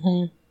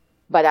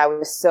 But I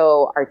was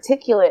so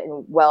articulate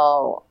and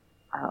well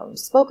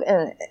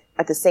spoken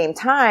at the same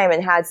time,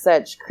 and had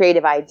such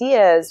creative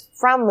ideas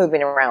from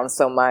moving around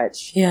so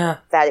much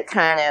that it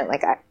kind of,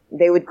 like,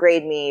 they would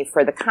grade me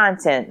for the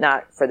content,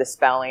 not for the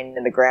spelling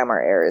and the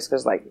grammar errors.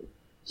 Because, like,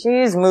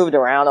 she's moved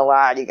around a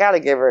lot. You got to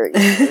give her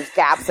there's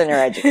gaps in her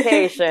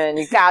education.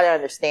 You got to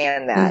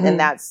understand that. And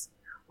that's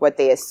what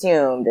they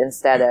assumed,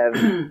 instead of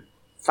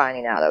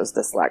finding out I was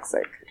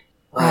dyslexic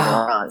later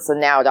on. So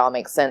now it all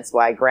makes sense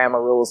why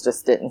grammar rules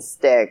just didn't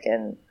stick,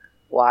 and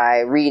why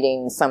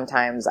reading,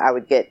 sometimes I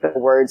would get the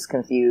words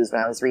confused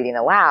when I was reading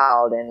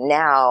aloud. And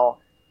now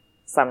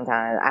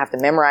sometimes I have to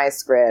memorize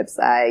scripts.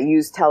 I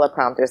use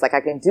teleprompters. Like,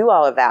 I can do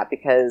all of that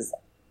because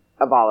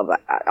of all of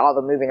that, all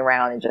the moving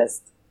around and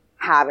just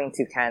having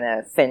to kind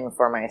of fend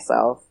for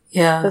myself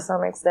to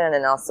some extent.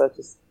 And also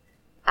just,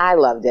 I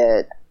loved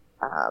it.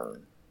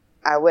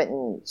 I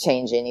wouldn't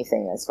change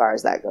anything as far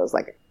as that goes.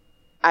 Like,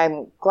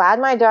 I'm glad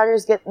my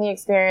daughter's getting the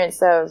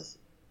experience of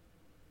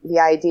the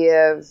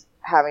idea of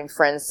having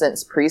friends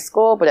since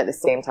preschool, but at the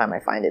same time, I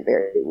find it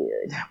very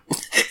weird.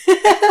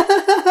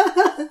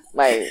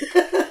 Like,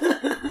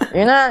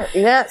 you're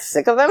not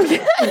sick of them?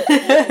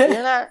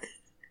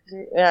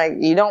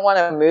 You don't want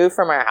to move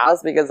from our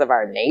house because of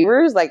our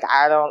neighbors? Like,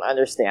 I don't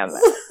understand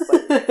that.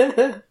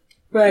 Like,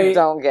 Right.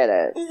 Don't get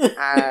it.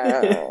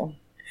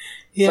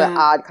 It's an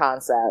odd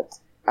concept.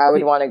 I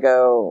would want to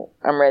go.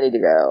 I'm ready to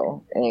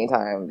go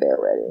anytime they're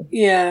ready.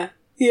 Yeah.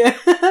 Yeah.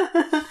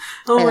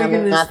 Oh and my I'm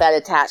goodness. not that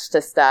attached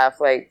to stuff.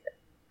 Like,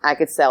 I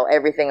could sell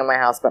everything in my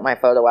house but my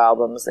photo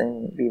albums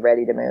and be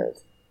ready to move.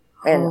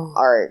 And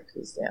art.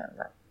 'Cause,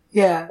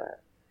 yeah.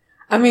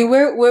 I mean,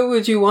 where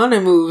would you want to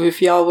move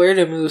if y'all were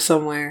to move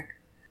somewhere?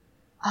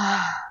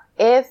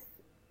 If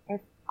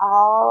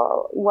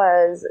all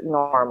was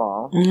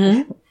normal,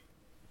 Mm-hmm.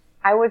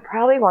 I would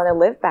probably want to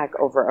live back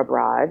over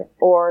abroad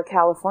or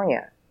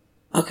California.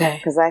 Okay.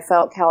 Because I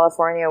felt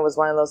California was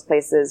one of those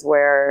places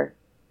where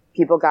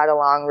people got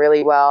along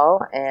really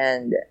well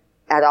and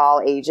at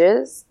all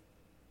ages,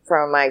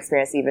 from my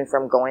experience, even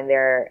from going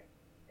there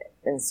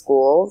in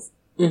schools.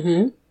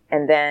 Mm-hmm.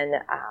 And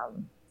then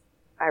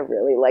I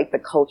really like the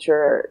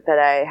culture that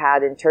I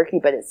had in Turkey,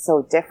 but it's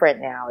so different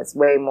now. It's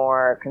way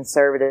more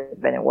conservative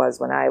than it was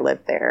when I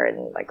lived there,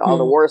 and like all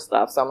the war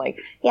stuff. So I'm like,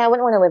 yeah, I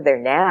wouldn't want to live there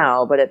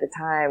now, but at the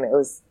time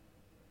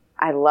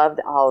I loved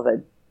all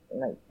the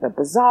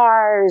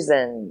bazaars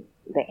and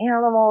the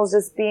animals,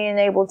 just being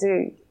able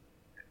to,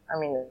 I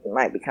mean, it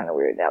might be kind of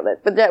weird now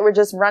but that we're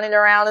just running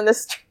around in the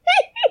street.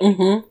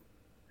 Mm-hmm.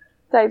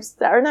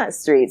 Or not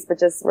streets, but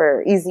just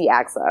were easy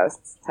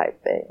access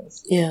type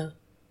things. Yeah.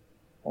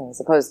 And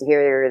as opposed to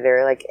here,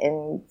 they're like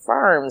in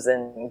farms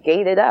and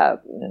gated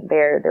up. And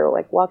they're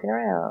like walking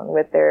around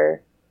with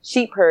their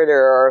sheep herder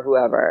or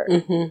whoever.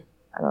 Mm-hmm.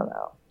 I don't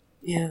know.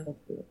 Yeah.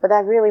 But I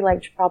really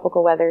like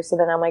tropical weather, so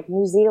then I'm like,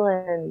 New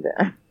Zealand.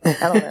 I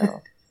don't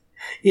know.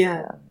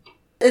 Yeah.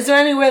 Is there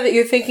anywhere that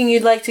you're thinking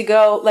you'd like to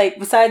go, like,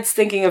 besides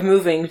thinking of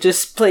moving,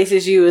 just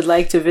places you would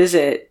like to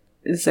visit?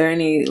 Is there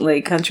any,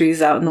 like,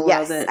 countries out in the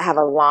world that... I have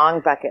a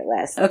long bucket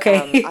list.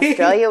 Okay.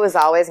 Australia was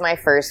always my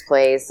first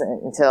place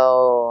until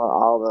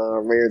all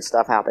the weird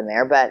stuff happened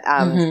there. But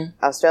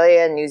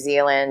Australia, New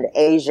Zealand,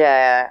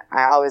 Asia,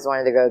 I always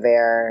wanted to go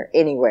there,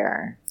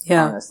 anywhere,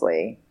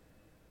 honestly.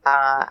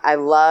 I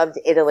loved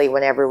Italy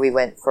whenever we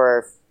went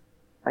for,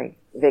 like,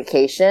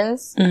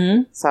 vacations.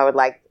 Mm-hmm. So I would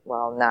like,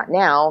 well, not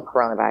now,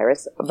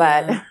 coronavirus,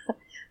 but...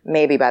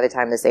 Maybe by the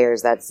time this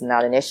airs, that's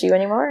not an issue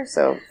anymore.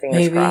 So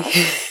fingers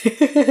crossed.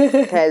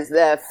 Because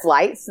the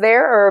flights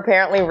there are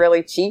apparently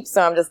really cheap.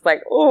 So I'm just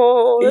like,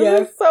 oh,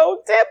 this is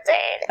so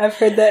tempting. I've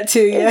heard that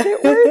too. Yeah. Is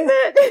it worth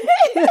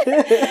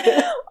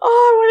it?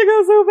 Oh, I want to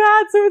go so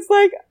bad. So it's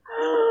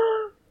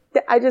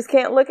like, I just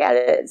can't look at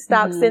it.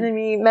 Stop sending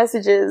me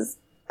messages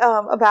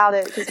about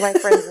it, because my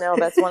friends know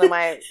that's one of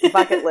my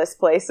bucket list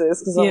places.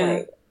 Because I'm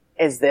like,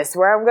 is this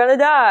where I'm going to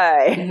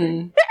die?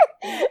 Mm-hmm.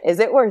 Is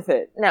it worth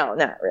it? No,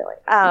 not really.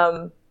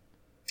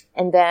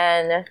 And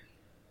then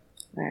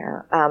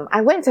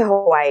I went to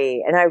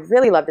Hawaii, and I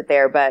really loved it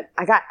there, but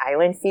I got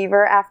island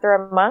fever after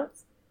a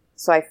month.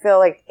 So I feel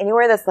like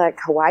anywhere that's like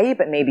Hawaii,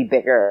 but maybe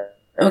bigger.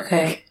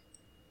 Okay.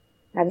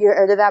 Have you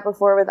heard of that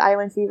before with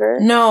island fever?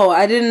 No,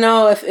 I didn't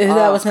know if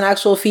that was an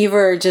actual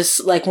fever or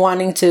just like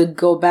wanting to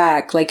go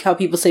back, like how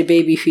people say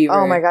baby fever.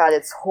 Oh my God,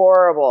 it's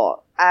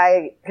horrible.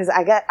 Because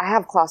I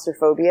have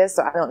claustrophobia,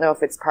 so I don't know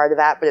if it's part of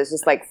that, but it's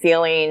just like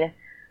feeling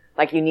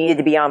like you needed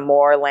to be on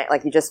more land,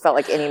 like you just felt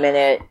like any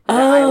minute the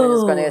island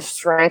is going to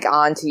shrink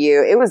onto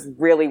you. It was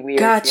really weird.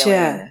 Gotcha.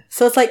 Feeling.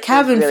 So it's like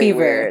cabin really fever.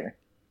 Weird.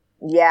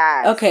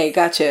 Yeah. Okay,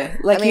 gotcha.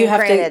 Like, I mean, you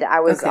have granted, I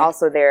was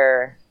also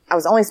there. I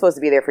was only supposed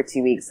to be there for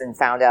 2 weeks and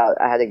found out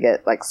I had to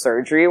get like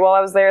surgery while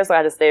I was there, so I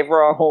had to stay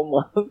for a whole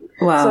month.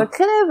 Wow. So it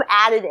could have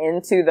added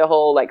into the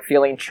whole like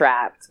feeling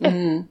trapped.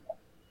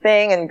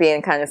 Thing and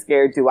being kind of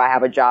scared, do I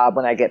have a job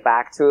when I get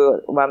back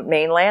to my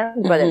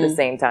mainland? But at the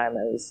same time,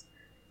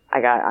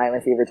 I got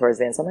island fever towards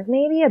the end, so I'm like,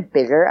 maybe a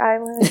bigger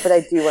island, but I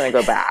do want to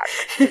go back.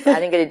 I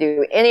didn't get to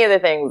do any of the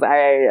things I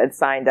had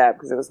signed up,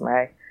 because it was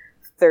my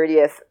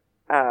 30th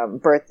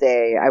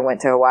birthday. I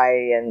went to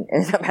Hawaii and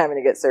ended up having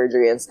to get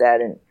surgery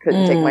instead, and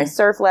couldn't take my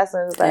surf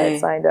lessons that I had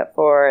signed up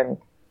for and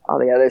all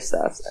the other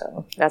stuff.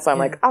 So that's why I'm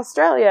like,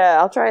 Australia,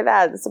 I'll try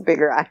that. It's a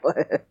bigger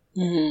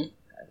island.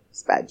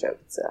 It's a bad joke.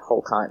 It's a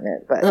whole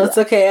continent, but it's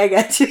okay. I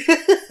got you.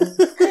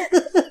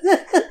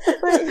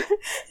 Like,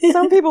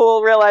 some people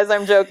will realize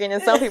I'm joking,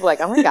 and some people are like,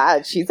 oh my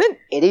God, she's an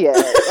idiot.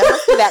 That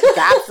must be that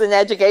gaps in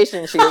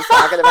education she was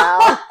talking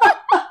about.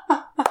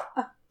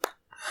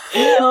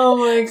 Oh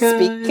my God.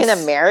 Speaking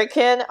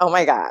American? Oh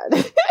my God.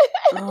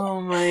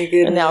 Oh my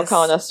goodness. And now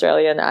calling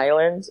Australia an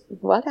island?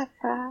 What a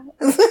fact.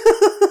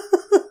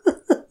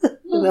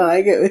 No,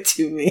 I get what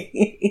you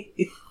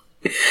mean.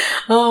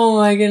 Oh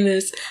my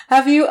goodness.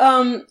 Have you,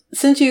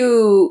 since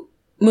you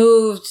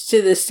moved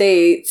to the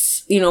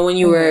States, when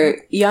you were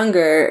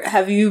younger,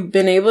 have you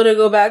been able to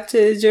go back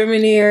to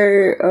Germany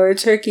or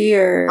Turkey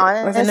or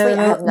honestly, I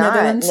have not.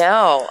 Netherlands?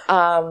 No.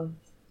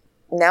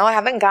 No, I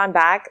haven't gone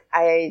back.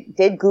 I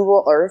did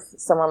Google Earth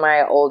some of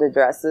my old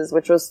addresses,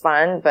 which was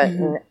fun, but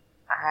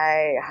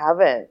I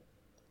haven't.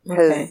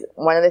 Because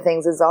one of the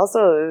things is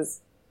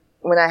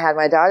when I had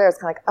my daughter, I was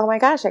kind of like, oh my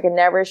gosh, I could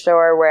never show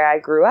her where I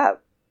grew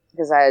up,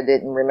 because I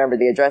didn't remember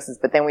the addresses.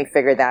 But then we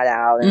figured that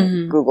out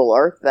and Google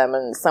Earth them.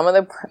 And some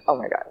of oh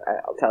my God,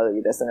 I'll tell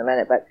you this in a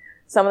minute, but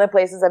some of the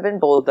places have been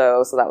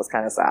bulldozed, so that was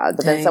kind of sad.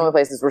 But then some of the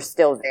places were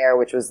still there,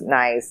 which was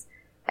nice.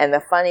 And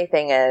the funny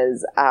thing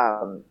is,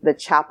 the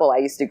chapel I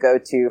used to go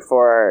to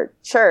for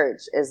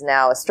church is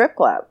now a strip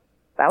club.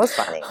 That was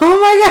funny. Oh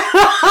my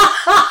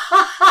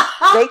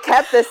god! They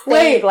kept the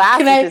stained glass,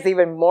 which is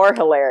even more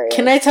hilarious.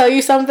 Can I tell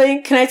you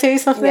something?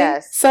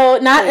 Yes. So,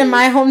 not Please. in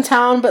my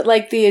hometown, but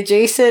like the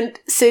adjacent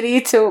city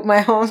to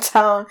my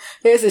hometown,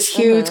 there's this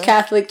huge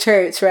Catholic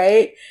church,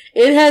 right?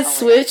 It has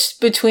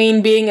switched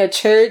between being a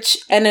church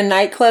and a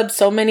nightclub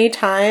so many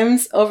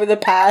times over the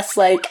past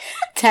like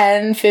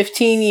 10,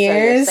 15 years.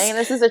 So you're saying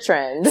this is a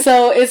trend.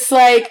 So it's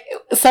like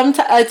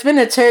it's been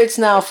a church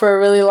now for a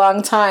really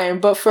long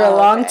time, but for a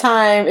long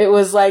time it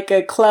was like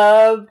a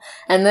club,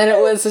 and then it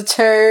was a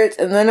church,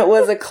 and then it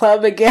was a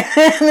club again,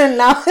 and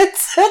now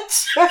it's a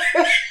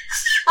church.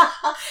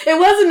 It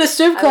wasn't a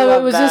strip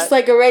club, it was just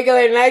like a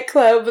regular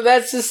nightclub, but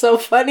that's just so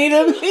funny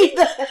to me.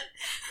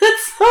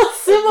 That's so It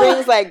similar.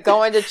 brings like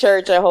going to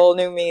church a whole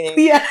new meaning.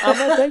 Yeah. I'm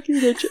gonna take you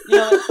to church. You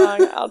know that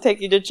song? I'll take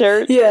you to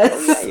church. Yes.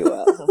 Oh, yeah, you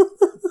will.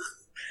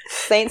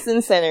 Saints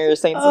and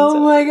sinners. Oh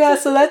my god!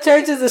 So that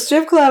church is a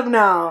strip club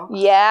now.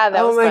 Yeah,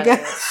 that was funny. God.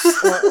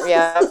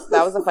 Yeah,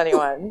 that was a funny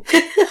one.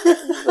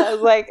 I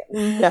was like,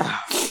 no.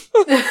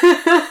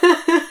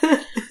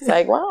 It's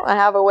like, well, I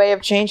have a way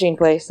of changing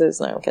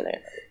places. No, I'm kidding.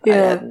 I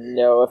had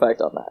no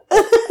effect on that.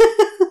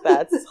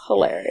 That's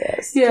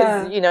hilarious.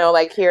 Yeah. You know,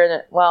 like here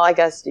in, well, I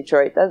guess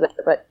Detroit does it,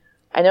 but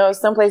I know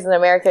some places in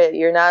America,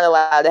 you're not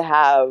allowed to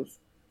have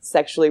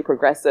sexually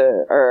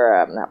progressive,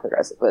 or not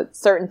progressive, but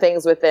certain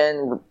things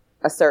within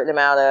a certain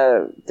amount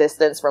of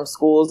distance from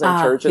schools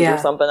and churches or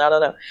something. I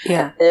don't know.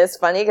 Yeah. And it's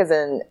funny because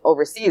in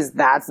overseas,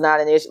 that's not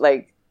an issue.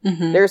 Like,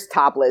 there's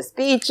topless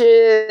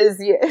beaches.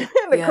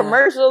 The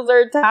commercials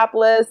are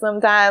topless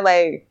sometimes.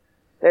 Like,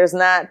 there's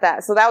not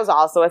that. So that was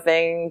also a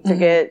thing to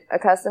get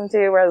accustomed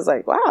to, where I was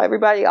like, wow,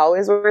 everybody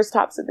always wears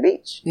tops at the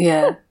beach.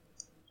 Yeah.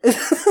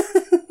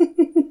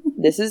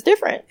 This is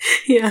different.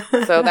 Yeah.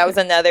 So that was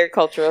another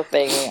cultural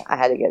thing I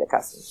had to get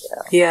accustomed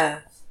to.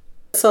 Yeah.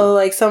 So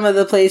like some of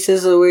the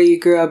places where you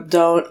grew up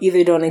don't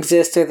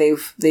exist, or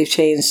they've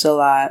changed a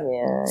lot.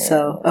 Yeah.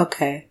 So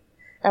okay.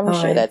 I'm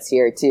sure that's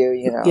here too,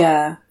 you know.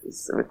 Yeah.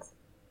 With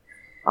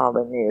all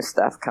the new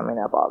stuff coming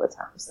up all the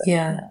time. So,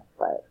 Yeah.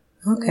 But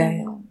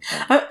okay.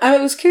 I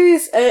was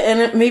curious,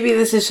 and maybe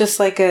this is just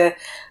like a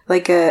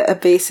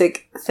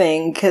basic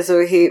thing, because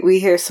we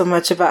hear so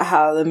much about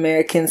how the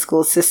American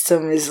school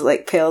system is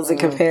like pales in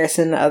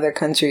comparison to other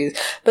countries.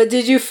 But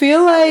did you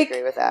feel like I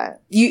agree with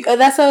that?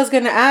 That's what I was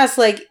going to ask.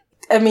 Like,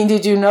 I mean,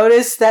 did you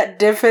notice that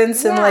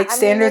difference in like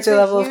standards or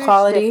level of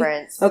quality?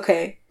 Difference.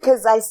 Okay.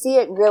 Because I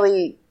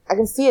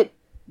can see it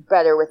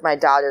better with my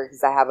daughter,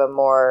 because I have a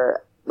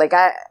more, like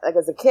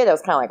as a kid, I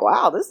was kind of like,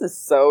 wow, this is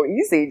so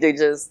easy to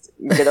just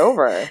get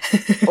over.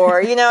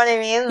 Or, you know what I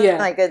mean? Yeah.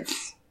 Like,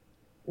 it's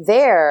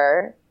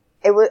there.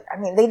 It was, I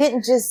mean, they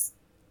didn't just,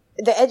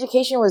 the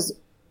education was,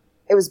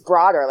 it was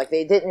broader. Like,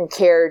 they didn't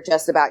care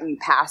just about you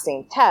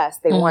passing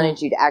tests. They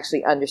wanted you to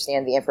actually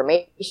understand the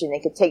information. They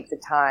could take the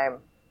time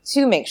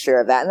to make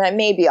sure of that. And that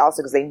may be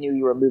also because they knew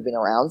you were moving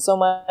around so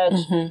much.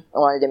 I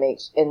wanted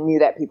to and knew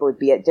that people would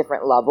be at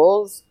different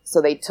levels.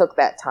 So they took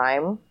that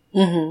time.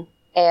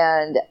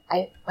 And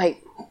I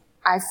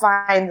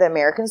find the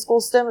American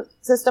school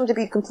system to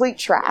be complete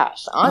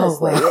trash,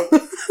 honestly. Oh, wow.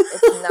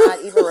 It's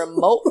not even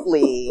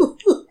remotely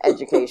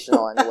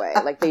educational in a way.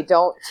 Like, they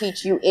don't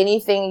teach you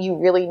anything you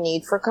really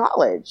need for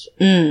college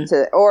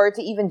or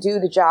to even do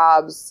the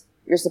jobs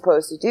you're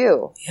supposed to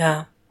do.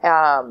 Yeah.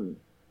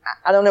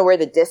 I don't know where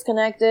the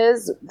disconnect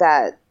is,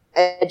 that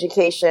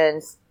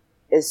education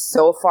is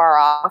so far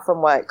off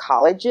from what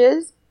college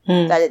is.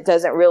 That it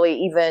doesn't really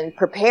even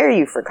prepare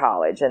you for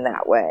college in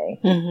that way.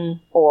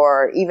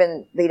 Or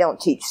even they don't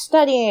teach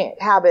studying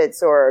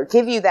habits or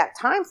give you that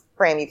time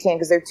frame you can,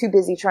 because they're too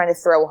busy trying to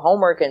throw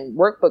homework and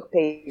workbook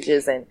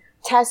pages and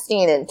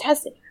testing.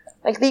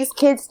 Like, these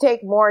kids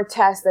take more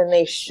tests than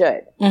they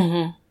should.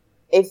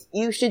 If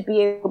you should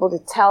be able to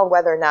tell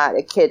whether or not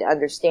a kid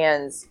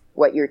understands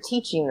what you're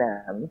teaching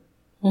them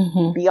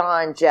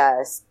beyond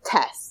just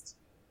tests.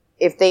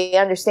 If they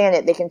understand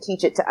it, they can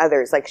teach it to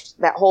others. Like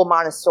that whole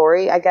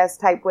Montessori, I guess,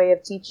 type way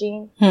of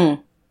teaching.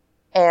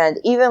 And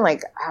even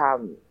like,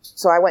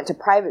 so I went to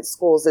private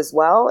schools as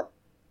well.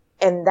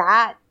 And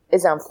that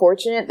is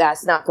unfortunate.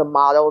 That's not the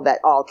model that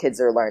all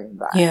kids are learning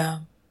by.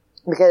 Yeah.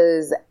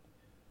 Because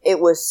it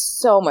was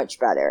so much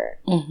better.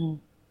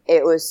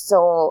 It was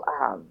so,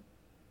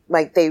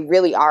 like, they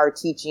really are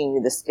teaching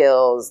you the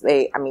skills.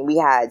 We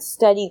had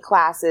study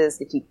classes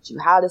to teach you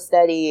how to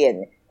study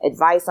and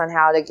advice on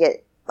how to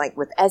get, like,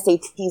 with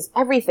SATs,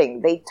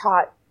 everything. They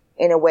taught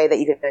in a way that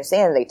you could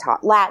understand. They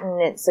taught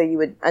Latin, and so you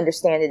would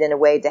understand it in a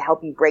way to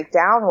help you break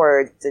down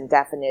words and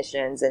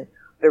definitions and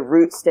the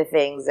roots to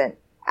things, and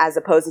as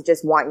opposed to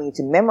just wanting you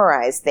to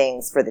memorize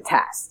things for the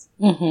test.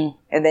 And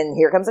then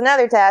here comes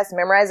another test,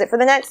 memorize it for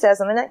the next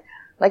test, and the next.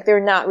 Like, they're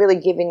not really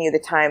giving you the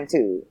time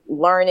to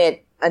learn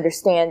it,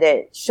 understand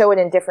it, show it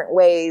in different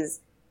ways.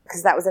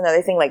 Because that was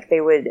another thing. Like,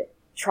 they would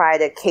try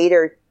to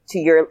cater to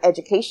your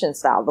education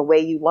style, the way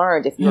you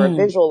learned, if you're a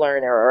visual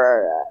learner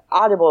or an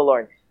audible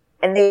learner.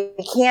 and they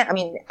can't, I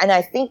mean, and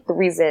I think the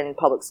reason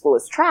public school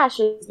is trash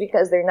is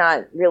because they're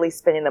not really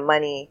spending the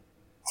money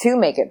to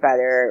make it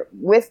better,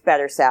 with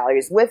better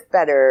salaries, with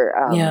better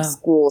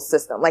school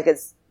system. Like I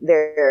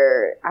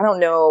don't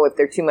know if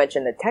they're too much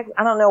in the tech.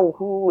 I don't know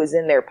who is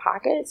in their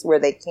pockets where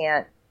they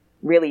can't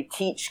really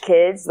teach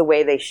kids the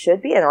way they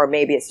should be. Or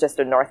maybe it's just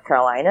a North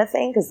Carolina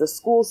thing, because the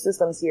school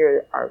systems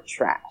here are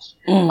trash.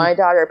 My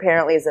daughter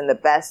apparently is in the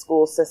best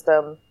school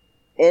system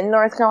in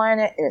North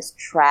Carolina, and it's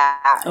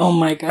trash. Oh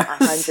my God.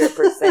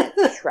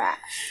 100% trash.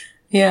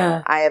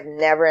 Yeah. I have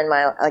never in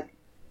my,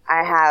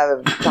 I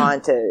have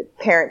gone to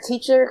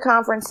parent-teacher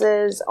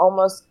conferences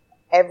almost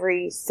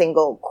every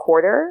single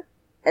quarter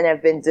and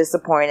have been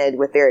disappointed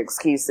with their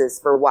excuses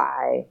for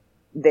why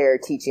they're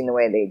teaching the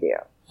way they do.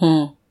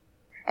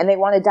 And they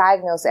want to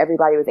diagnose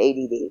everybody with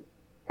ADD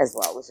as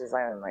well, which is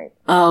I'm like,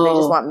 they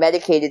just want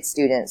medicated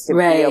students to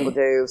be able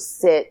to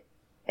sit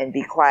and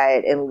be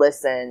quiet and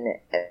listen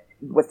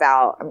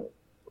without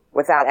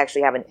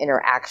actually having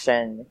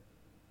interaction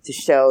to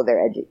show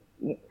their education.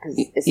 Because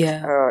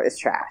it's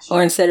trash.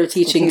 Or instead of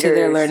teaching computers, to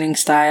their learning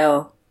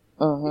style.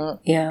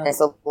 Yeah. And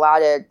it's a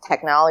lot of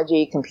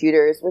technology,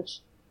 computers, which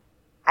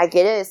I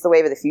get it, it's the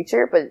wave of the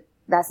future, but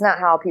that's not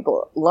how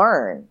people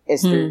learn.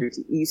 Is through,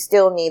 you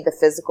still need the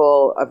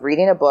physical of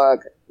reading a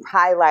book,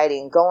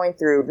 highlighting, going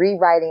through,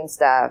 rewriting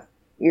stuff.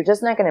 You're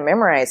just not going to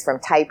memorize from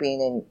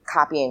typing and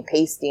copying and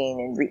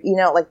pasting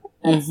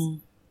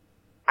and,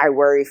 I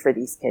worry for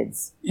these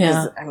kids.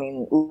 Yeah. I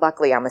mean,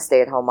 luckily I'm a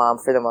stay-at-home mom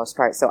for the most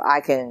part, so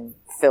I can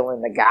fill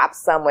in the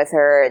gaps some with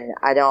her, and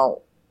I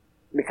don't,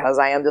 because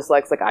I am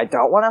dyslexic, I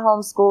don't want to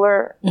homeschool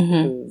her,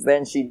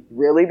 then she'd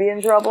really be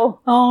in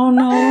trouble. Oh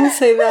no, don't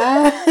say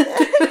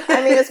that.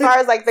 I mean, as far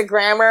as like the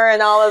grammar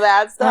and all of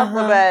that stuff,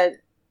 but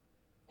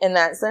in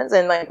that sense,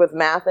 and like with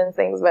math and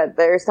things, but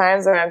there's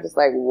times where I'm just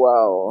like,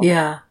 whoa.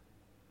 Yeah.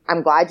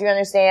 I'm glad you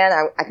understand.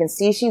 I can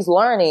see she's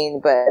learning,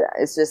 but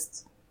it's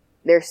just,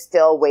 they're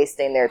still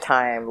wasting their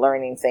time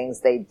learning things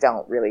they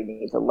don't really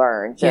need to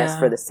learn just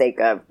for the sake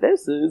of,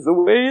 this is the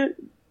way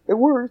it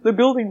works, the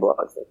building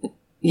blocks.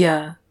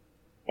 Yeah.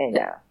 And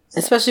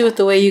especially with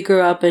the way you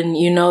grew up, and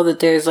you know that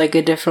there's like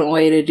a different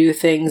way to do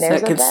things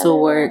that can still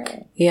work.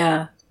 Way.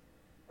 Yeah.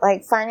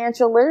 Like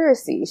financial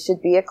literacy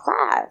should be a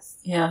class.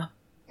 Yeah.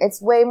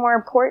 It's way more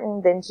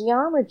important than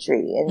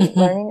geometry and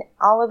learning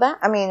all of that.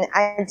 I mean,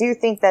 I do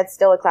think that's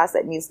still a class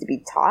that needs to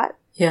be taught.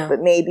 Yeah.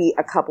 But maybe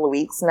a couple of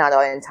weeks, not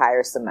an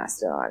entire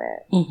semester on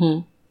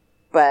it.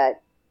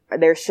 But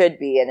there should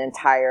be an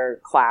entire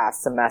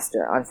class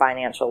semester on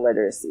financial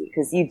literacy,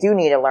 because you do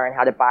need to learn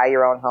how to buy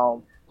your own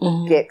home,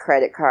 get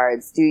credit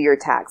cards, do your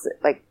taxes.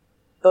 Like,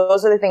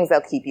 those are the things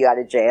that'll keep you out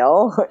of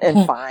jail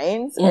and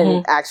fines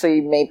and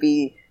actually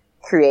maybe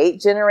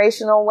create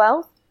generational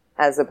wealth,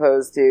 as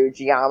opposed to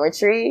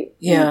geometry.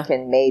 Yeah. You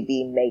can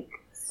maybe make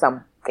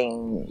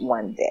something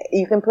one day.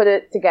 You can put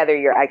it together,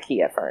 your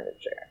IKEA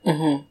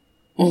furniture.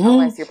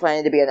 Unless you're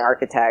planning to be an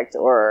architect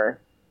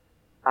or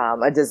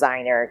a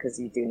designer, because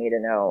you do need to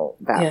know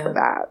that for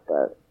that.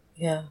 But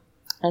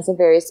that's a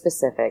very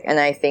specific. And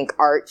I think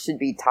art should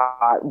be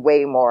taught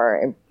way more.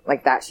 And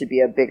like that should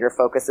be a bigger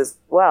focus as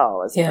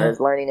well, as far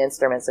as learning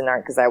instruments and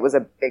art, because that was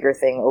a bigger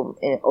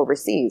thing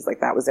overseas.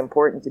 Like that was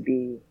important to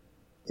be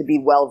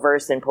well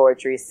versed in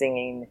poetry,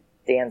 singing,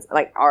 dance,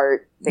 like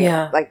art.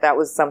 Dance. Like that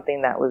was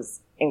something that was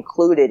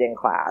included in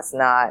class,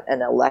 not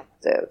an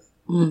elective.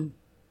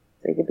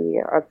 So you could be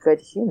a good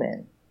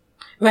human.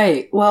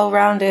 Right.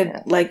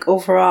 Well-rounded, like,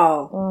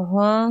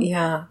 overall.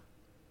 Yeah.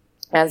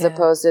 As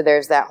opposed to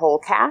there's that whole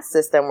caste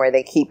system where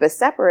they keep us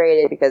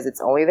separated because it's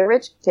only the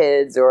rich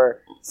kids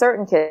or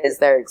certain kids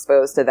that are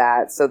exposed to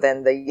that. So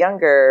then the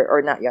younger,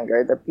 or not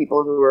younger, the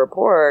people who are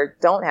poor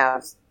don't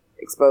have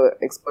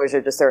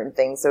exposure to certain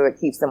things, so it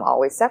keeps them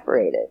always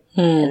separated.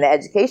 And the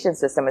education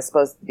system is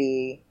supposed to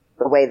be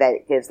the way that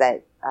it gives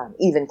that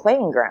even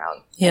playing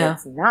ground. Yeah. And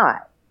it's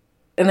not.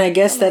 And I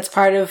guess that's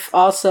part of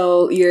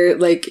also your,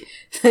 like,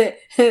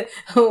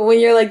 when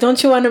you're like,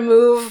 don't you want to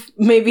move?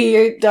 Maybe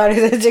your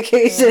daughter's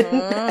education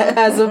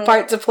has a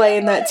part to play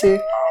in that too.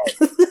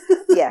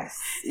 Yes,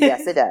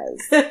 it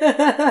does.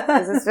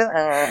 'Cause it's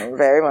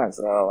very much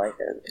so like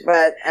it.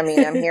 But, I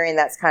mean, I'm hearing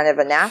that's kind of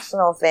a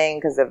national thing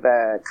because of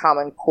the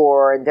Common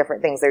Core and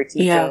different things they're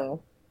teaching.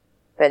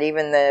 That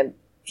even the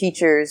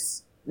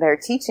teachers that are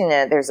teaching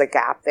it, there's a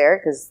gap there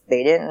because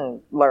they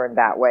didn't learn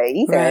that way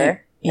either. Right.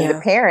 And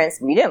the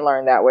parents, we didn't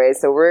learn that way,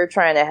 so we're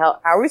trying to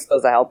help. How are we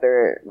supposed to help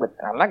her?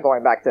 I'm not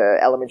going back to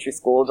elementary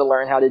school to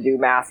learn how to do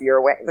math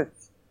your way.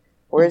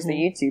 Where's the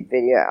YouTube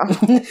video?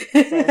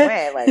 Same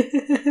way, like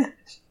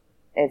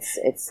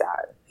it's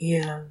sad.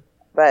 Yeah,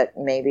 but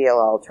maybe it'll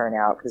all turn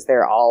out because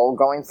they're all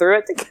going through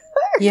it together.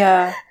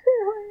 Yeah,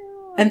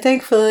 and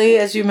thankfully,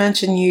 as you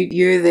mentioned,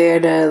 you're there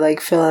to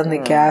like fill in the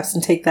gaps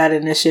and take that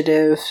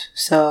initiative.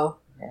 So,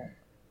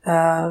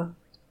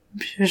 I'm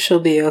sure she'll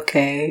be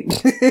okay.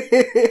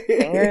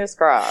 Fingers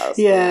crossed.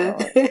 Yeah.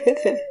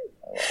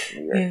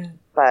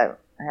 But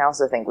I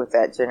also think with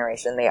that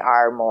generation, they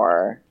are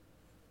more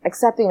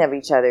accepting of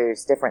each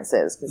other's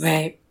differences.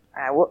 Right.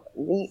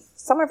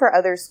 some of her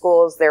other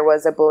schools, there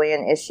was a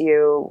bullying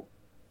issue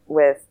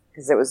with,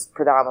 because it was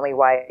predominantly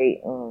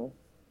white and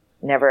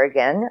never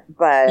again.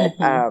 But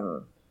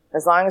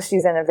as long as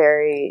she's in a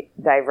very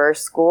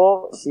diverse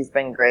school, she's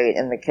been great,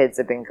 and the kids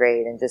have been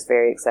great and just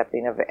very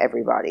accepting of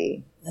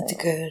everybody. That's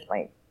good.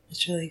 Like,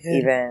 that's really good.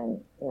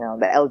 Even,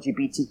 the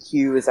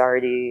LGBTQ is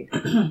already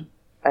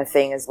a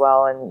thing as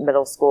well in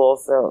middle school.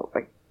 So,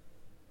 like,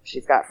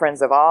 she's got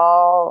friends of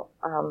all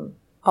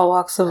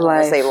walks of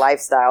life. I say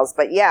lifestyles,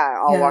 but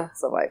all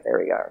walks of life. There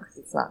we go. 'Cause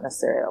it's not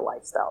necessarily a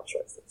lifestyle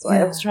choice. That's why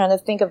I was trying to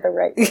think of the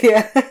right.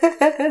 Yeah.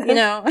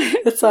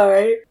 It's all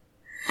right.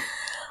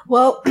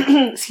 Well,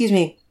 excuse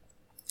me.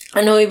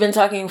 I know we've been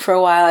talking for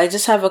a while. I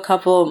just have a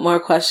couple more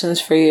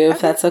questions for you,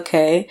 if that's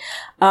okay.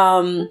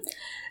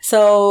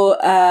 So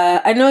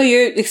I know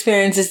your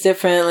experience is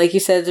different, like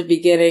you said at the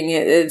beginning,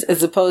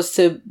 as opposed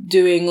to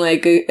doing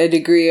like a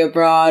degree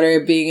abroad or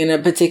being in a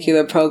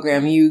particular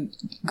program. You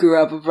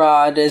grew up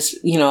abroad as,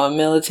 a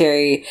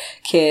military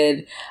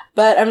kid.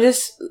 But I'm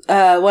just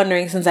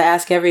wondering, since I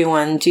ask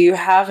everyone, do you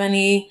have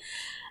any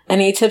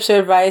tips or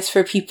advice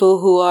for people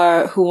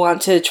who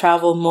want to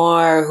travel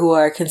more, or who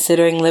are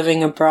considering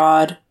living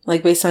abroad?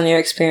 Like, based on your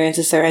experience,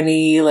 is there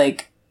any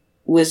like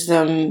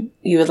wisdom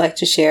you would like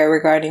to share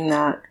regarding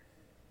that?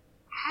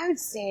 I would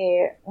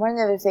say one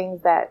of the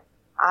things that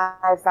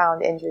I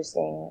found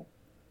interesting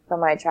from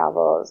my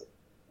travels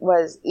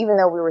was, even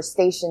though we were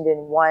stationed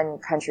in one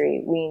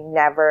country, we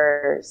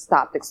never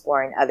stopped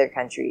exploring other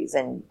countries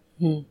and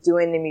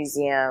doing the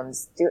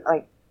museums,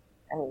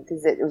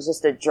 because it was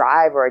just a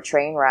drive or a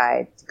train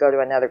ride to go to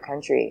another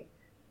country.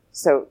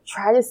 So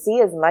try to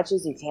see as much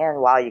as you can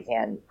while you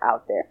can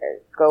out there.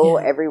 Go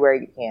everywhere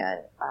you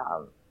can.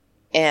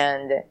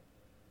 And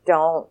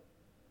don't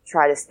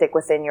try to stick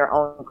within your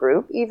own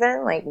group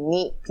even. Like,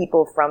 meet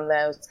people from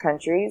those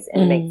countries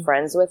and make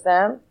friends with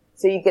them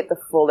so you get the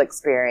full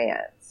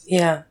experience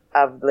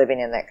of living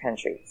in that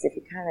country. So if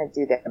you kind of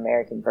do the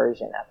American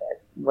version of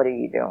it, what are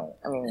you doing?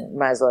 I mean, you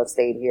might as well have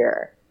stayed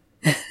here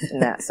in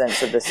that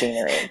sense of the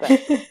scenery.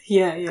 But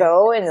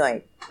go and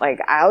like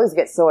I always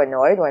get so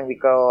annoyed when we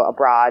go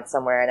abroad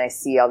somewhere and I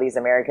see all these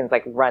Americans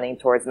like running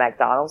towards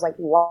McDonald's. Like,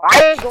 why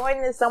are you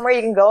going to somewhere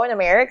you can go in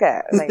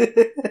America? Like,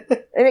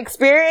 and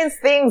experience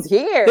things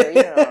here.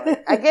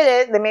 I get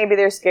it. That maybe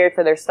they're scared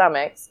for their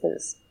stomachs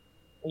because,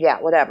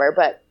 whatever.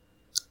 But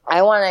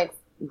I want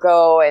to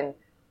go and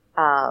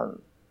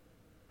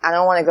I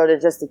don't want to go to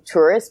just the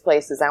tourist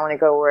places. I want to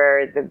go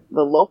where the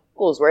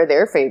locals, where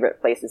their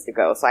favorite places to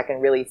go, so I can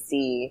really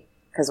see.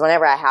 Because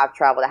whenever I have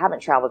traveled, I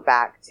haven't traveled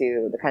back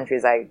to the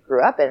countries I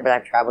grew up in, but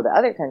I've traveled to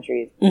other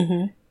countries.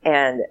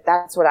 And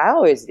that's what I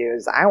always do,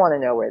 is I want to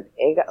know where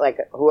they got, like,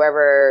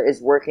 whoever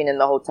is working in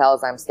the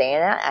hotels I'm staying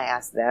at, I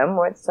ask them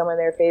what's some of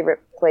their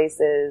favorite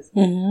places.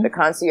 The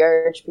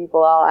concierge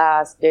people I'll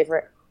ask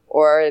different,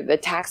 or the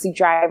taxi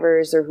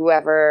drivers or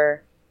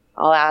whoever,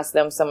 I'll ask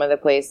them some of the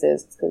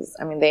places, because,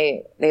 I mean,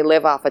 they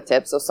live off a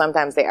tip, so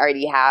sometimes they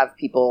already have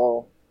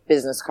people,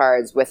 business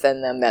cards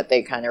within them that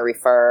they kind of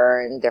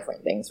refer and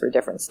different things for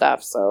different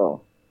stuff.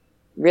 So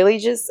really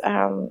just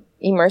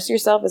immerse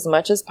yourself as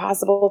much as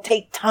possible.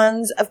 Take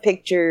tons of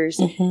pictures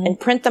and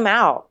print them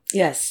out.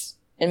 Yes.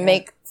 And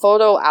make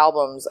photo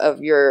albums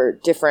of your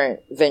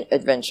different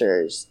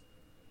adventures.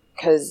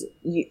 Because,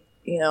 we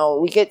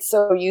get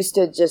so used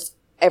to just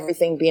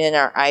everything being in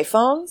our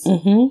iPhones.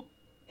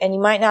 And you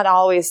might not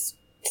always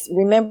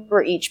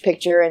remember each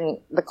picture, and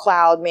the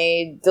cloud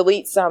may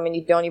delete some and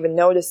you don't even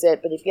notice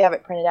it. But if you have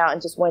it printed out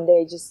and just one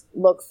day just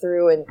look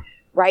through and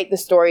write the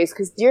stories,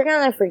 because you're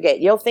going to forget.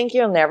 You'll think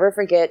you'll never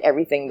forget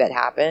everything that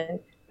happened,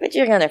 but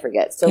you're going to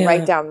forget. So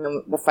write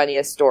down the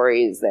funniest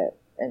stories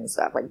and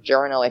stuff, like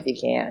journal if you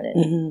can,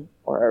 and,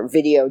 or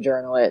video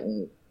journal it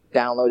and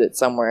download it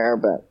somewhere.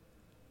 But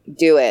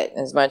do it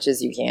as much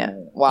as you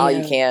can while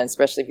you can,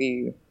 especially if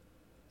you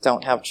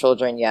don't have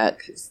children yet,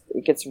 because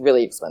it gets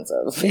really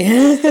expensive.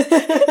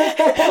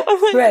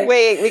 Like,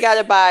 wait, we got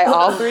to buy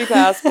all 3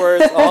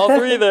 passports, all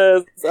 3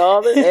 this,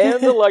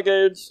 and the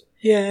luggage.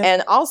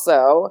 And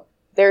also,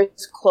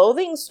 there's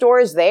clothing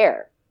stores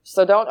there,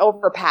 so don't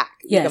overpack.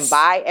 You can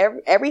buy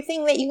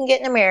everything that you can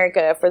get in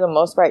America. For the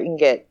most part, you can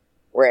get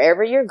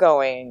wherever you're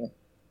going.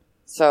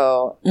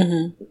 So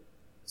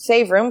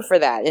save room for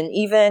that, and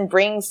even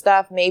bring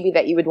stuff maybe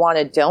that you would want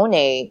to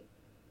donate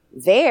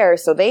there,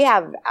 so they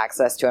have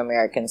access to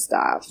American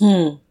stuff.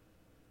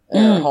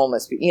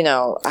 Homeless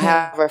people. I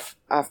have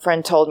a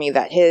friend told me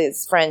that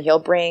his friend, he'll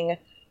bring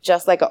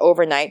just like an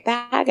overnight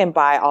bag and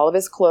buy all of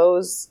his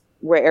clothes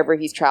wherever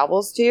he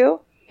travels to,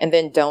 and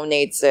then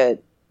donates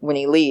it when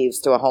he leaves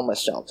to a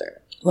homeless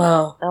shelter.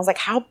 Wow. And I was like,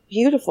 how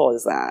beautiful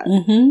is that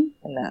in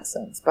that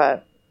sense?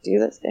 But do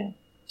this.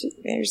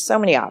 There's so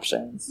many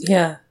options.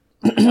 Yeah.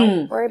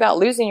 Don't worry about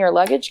losing your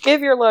luggage.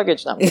 Give your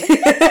luggage number.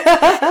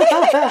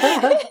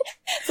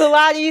 It's a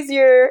lot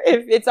easier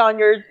if it's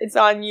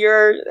on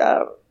your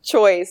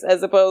choice,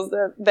 as opposed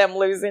to them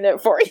losing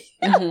it for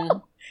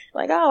you.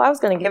 Like, I was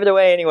going to give it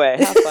away anyway.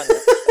 Have fun.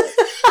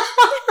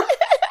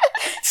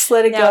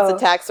 let it now go.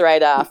 it's a tax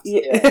write-off.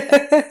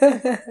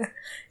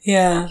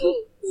 Yeah.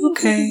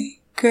 Okay.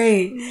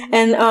 Great.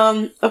 And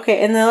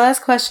okay, and the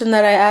last question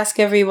that I ask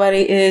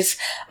everybody is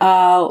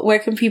where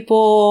can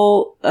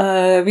people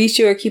reach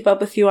you or keep up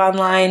with you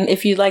online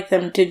if you'd like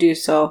them to do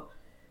so?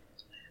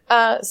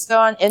 So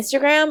on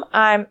Instagram,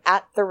 I'm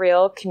at the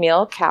real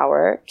Camille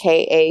Kauer,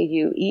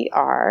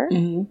 Kauer,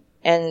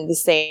 and the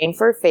same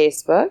for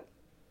Facebook.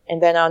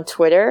 And then on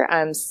Twitter,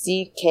 I'm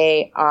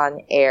CK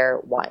on Air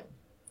 1.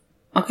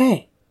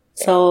 Okay,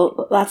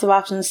 so lots of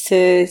options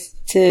to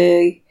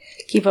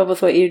keep up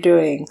with what you're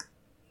doing.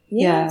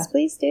 Yes,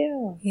 please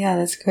do. Yeah,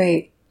 that's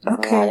great.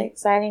 Okay, A lot of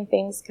exciting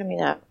things coming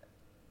up.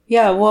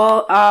 Yeah,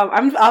 well,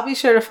 I'll be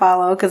sure to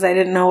follow because I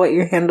didn't know what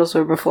your handles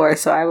were before,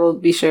 so I will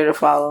be sure to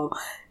follow.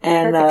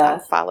 And Perfect. I'll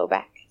follow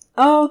back.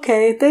 Oh,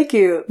 okay. Thank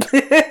you.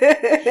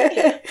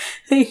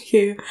 Thank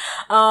you.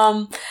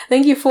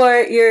 Thank you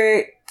for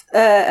your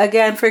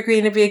again for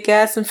agreeing to be a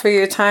guest and for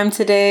your time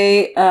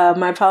today.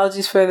 My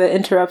apologies for the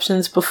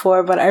interruptions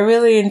before, but I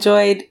really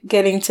enjoyed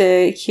getting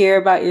to hear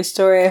about your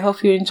story. I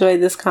hope you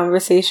enjoyed this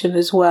conversation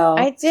as well.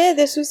 I did.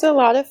 This was a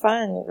lot of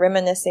fun,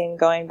 reminiscing,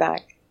 going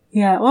back.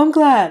 Yeah, well, I'm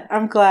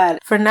glad.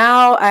 For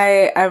now,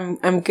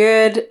 I'm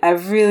good.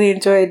 I've really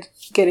enjoyed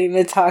getting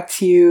to talk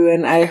to you,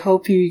 and I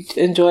hope you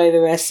enjoy the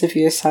rest of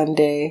your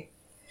Sunday.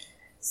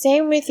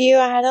 Same with you.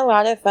 I had a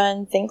lot of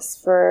fun. Thanks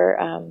for,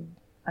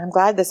 I'm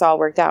glad this all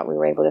worked out. We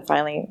were able to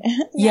finally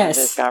have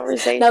this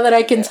conversation. Now that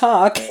I can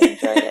talk. I enjoyed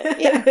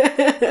it.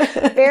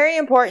 Yeah. Very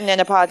important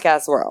in a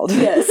podcast world.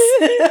 Yes.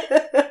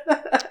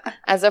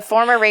 As a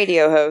former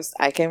radio host,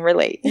 I can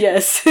relate.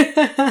 Yes.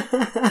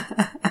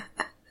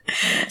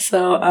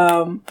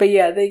 So, but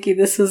yeah, thank you.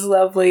 This was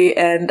lovely.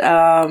 And,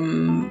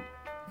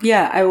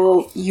 yeah,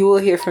 you will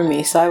hear from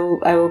me.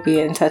 So I will be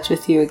in touch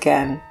with you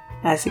again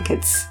as it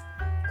gets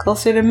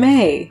closer to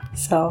May.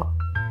 So,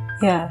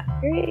 yeah.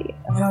 Great.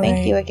 Well,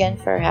 thank you again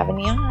for having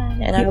me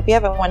on. And I hope you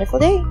have a wonderful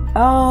day.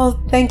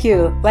 Oh, thank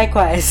you.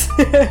 Likewise.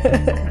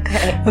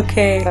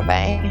 Okay.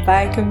 Bye-bye.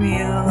 Bye,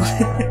 Camille.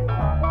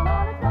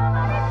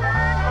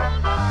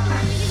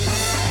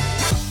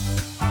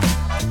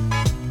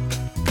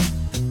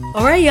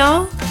 Alright,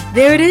 y'all,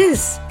 there it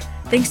is.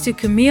 Thanks to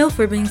Camille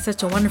for being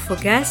such a wonderful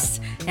guest,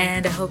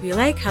 and I hope you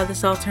like how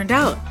this all turned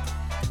out.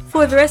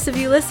 For the rest of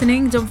you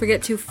listening, don't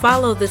forget to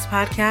follow this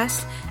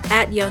podcast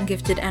at Young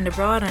Gifted and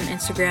Abroad on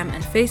Instagram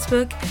and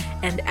Facebook,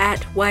 and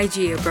at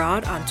YG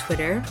Abroad on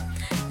Twitter.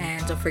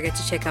 And don't forget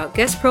to check out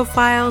guest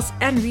profiles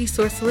and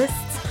resource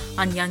lists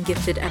on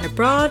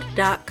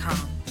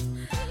younggiftedandabroad.com.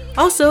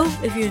 Also,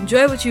 if you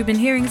enjoy what you've been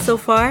hearing so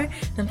far,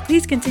 then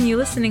please continue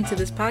listening to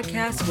this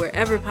podcast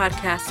wherever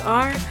podcasts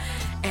are,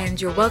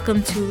 and you're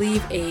welcome to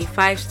leave a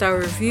 5-star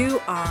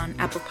review on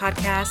Apple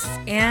Podcasts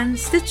and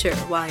Stitcher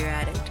while you're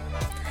at it.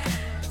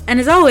 And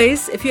as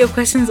always, if you have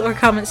questions or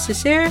comments to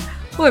share,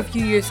 or if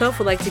you yourself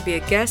would like to be a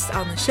guest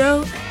on the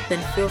show,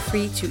 then feel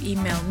free to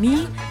email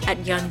me at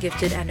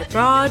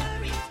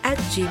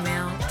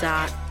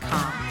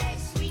younggiftedandabroad@gmail.com.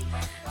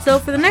 So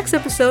for the next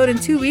episode in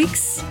 2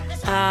 weeks,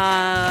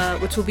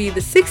 which will be the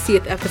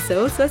 60th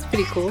episode, so that's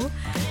pretty cool.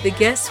 The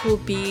guest will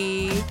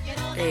be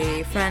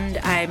a friend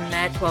I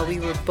met while we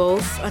were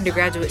both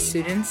undergraduate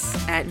students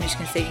at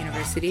Michigan State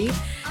University.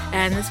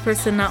 And this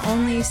person not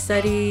only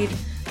studied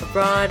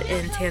abroad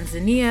in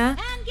Tanzania,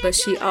 but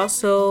she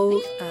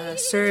also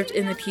served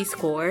in the Peace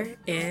Corps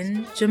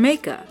in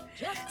Jamaica.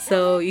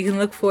 So you can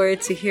look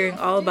forward to hearing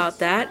all about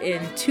that in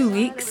 2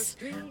 weeks.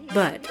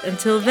 But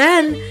until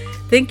then,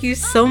 thank you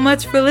so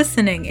much for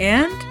listening,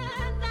 and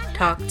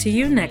talk to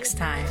you next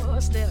time.